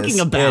talking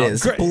about? It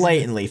is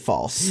blatantly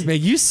false. Man,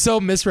 you so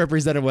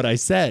misrepresented what I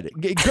said.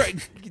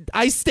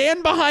 I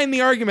stand behind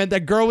the argument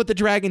that Girl with the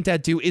Dragon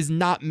Tattoo is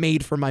not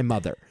made for my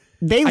mother.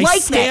 They I like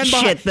that stand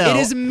behind- shit, though. It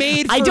is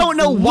made for I don't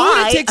know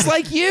why. lunatics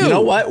like you. You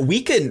know what?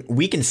 We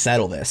can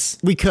settle this.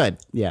 We could,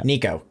 yeah.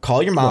 Nico,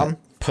 call your mom,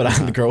 put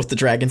on the Girl with the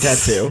Dragon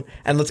Tattoo,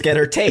 and let's get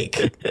her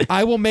take.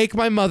 I will make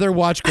my mother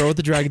watch Girl with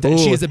the Dragon Tattoo.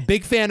 She is a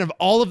big fan of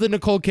all of the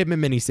Nicole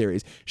Kidman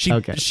miniseries.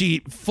 She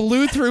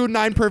flew through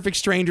 9 Perfect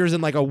Strangers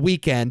in like a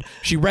weekend.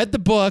 She read the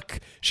book.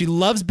 She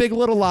loves Big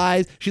Little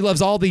Lies. She loves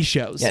all these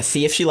shows. Yeah,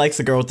 see if she likes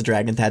the Girl with the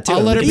Dragon Tattoo. I'll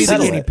and let we her can be the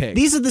settle guinea it. pig.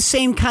 These are the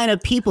same kind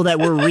of people that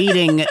were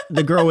reading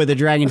The Girl with the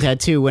Dragon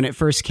Tattoo when it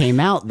first came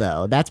out,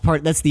 though.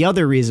 That's the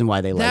other reason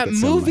why they like That it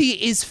so much. movie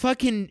is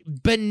fucking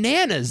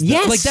bananas. though.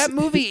 Yes. Like that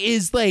movie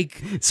is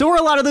like So are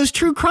a lot of those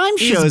true crime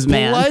shows, is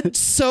man. blood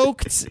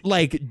soaked.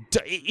 Like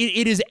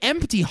it is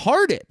empty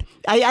hearted.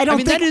 I don't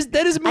mean, think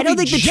that is a movie I don't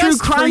think the just true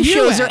for crime you,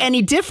 shows are Adam.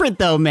 any different,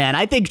 though, man.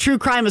 I think true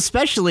crime,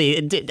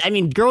 especially. I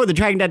mean, Girl with the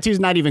Dragon Tattoo is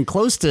not even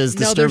close to as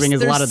disturbing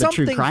as a lot of the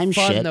true something crime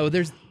fun, shit. Though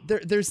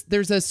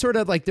there's a sort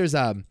of like there's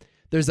a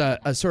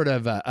sort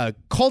of a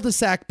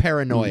cul-de-sac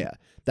paranoia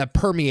that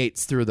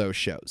permeates through those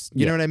shows.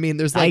 You know what I mean?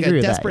 There's I like agree a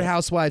with that, Desperate yeah.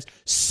 Housewives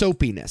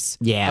soapiness.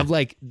 Yeah. Of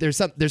like there's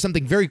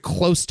something very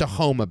close to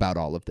home about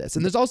all of this,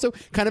 and there's also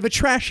kind of a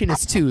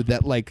trashiness too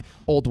that like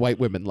old white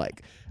women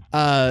like. You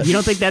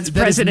don't think that's That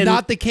is present in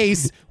not the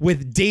case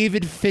with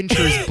David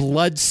Fincher's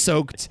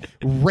blood-soaked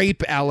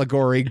rape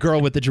allegory, Girl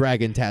with the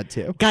Dragon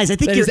Tattoo. Guys, I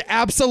think that you're- is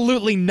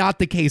absolutely not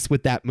the case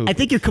with that movie. I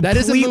think you're That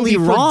is a completely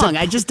movie for wrong.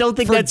 I just don't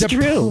think for that's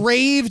true.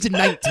 depraved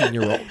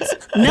 19-year-olds.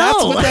 No.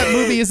 That's what that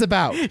movie is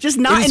about. Just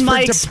not It is in for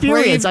my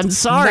experience. depraved I'm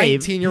sorry.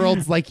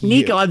 19-year-olds like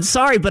Nico, you. I'm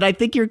sorry, but I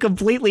think you're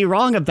completely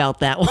wrong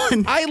about that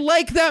one. I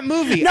like that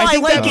movie. No, I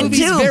think like that it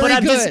movie's too, very but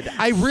I'm just- good.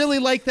 I really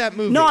like that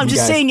movie. No, I'm just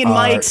guys saying in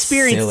my are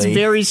experience, silly. it's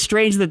very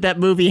strange that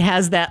movie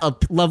has that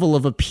level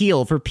of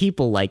appeal for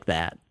people like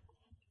that.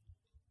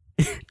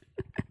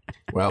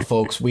 Well,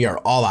 folks, we are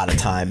all out of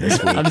time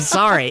this week. I'm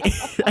sorry.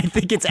 I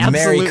think it's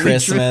absolutely Merry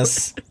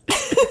Christmas.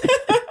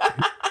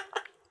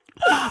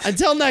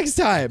 Until next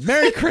time,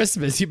 Merry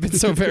Christmas. You've been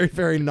so very,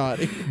 very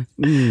naughty.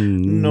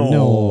 No.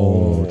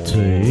 Oh,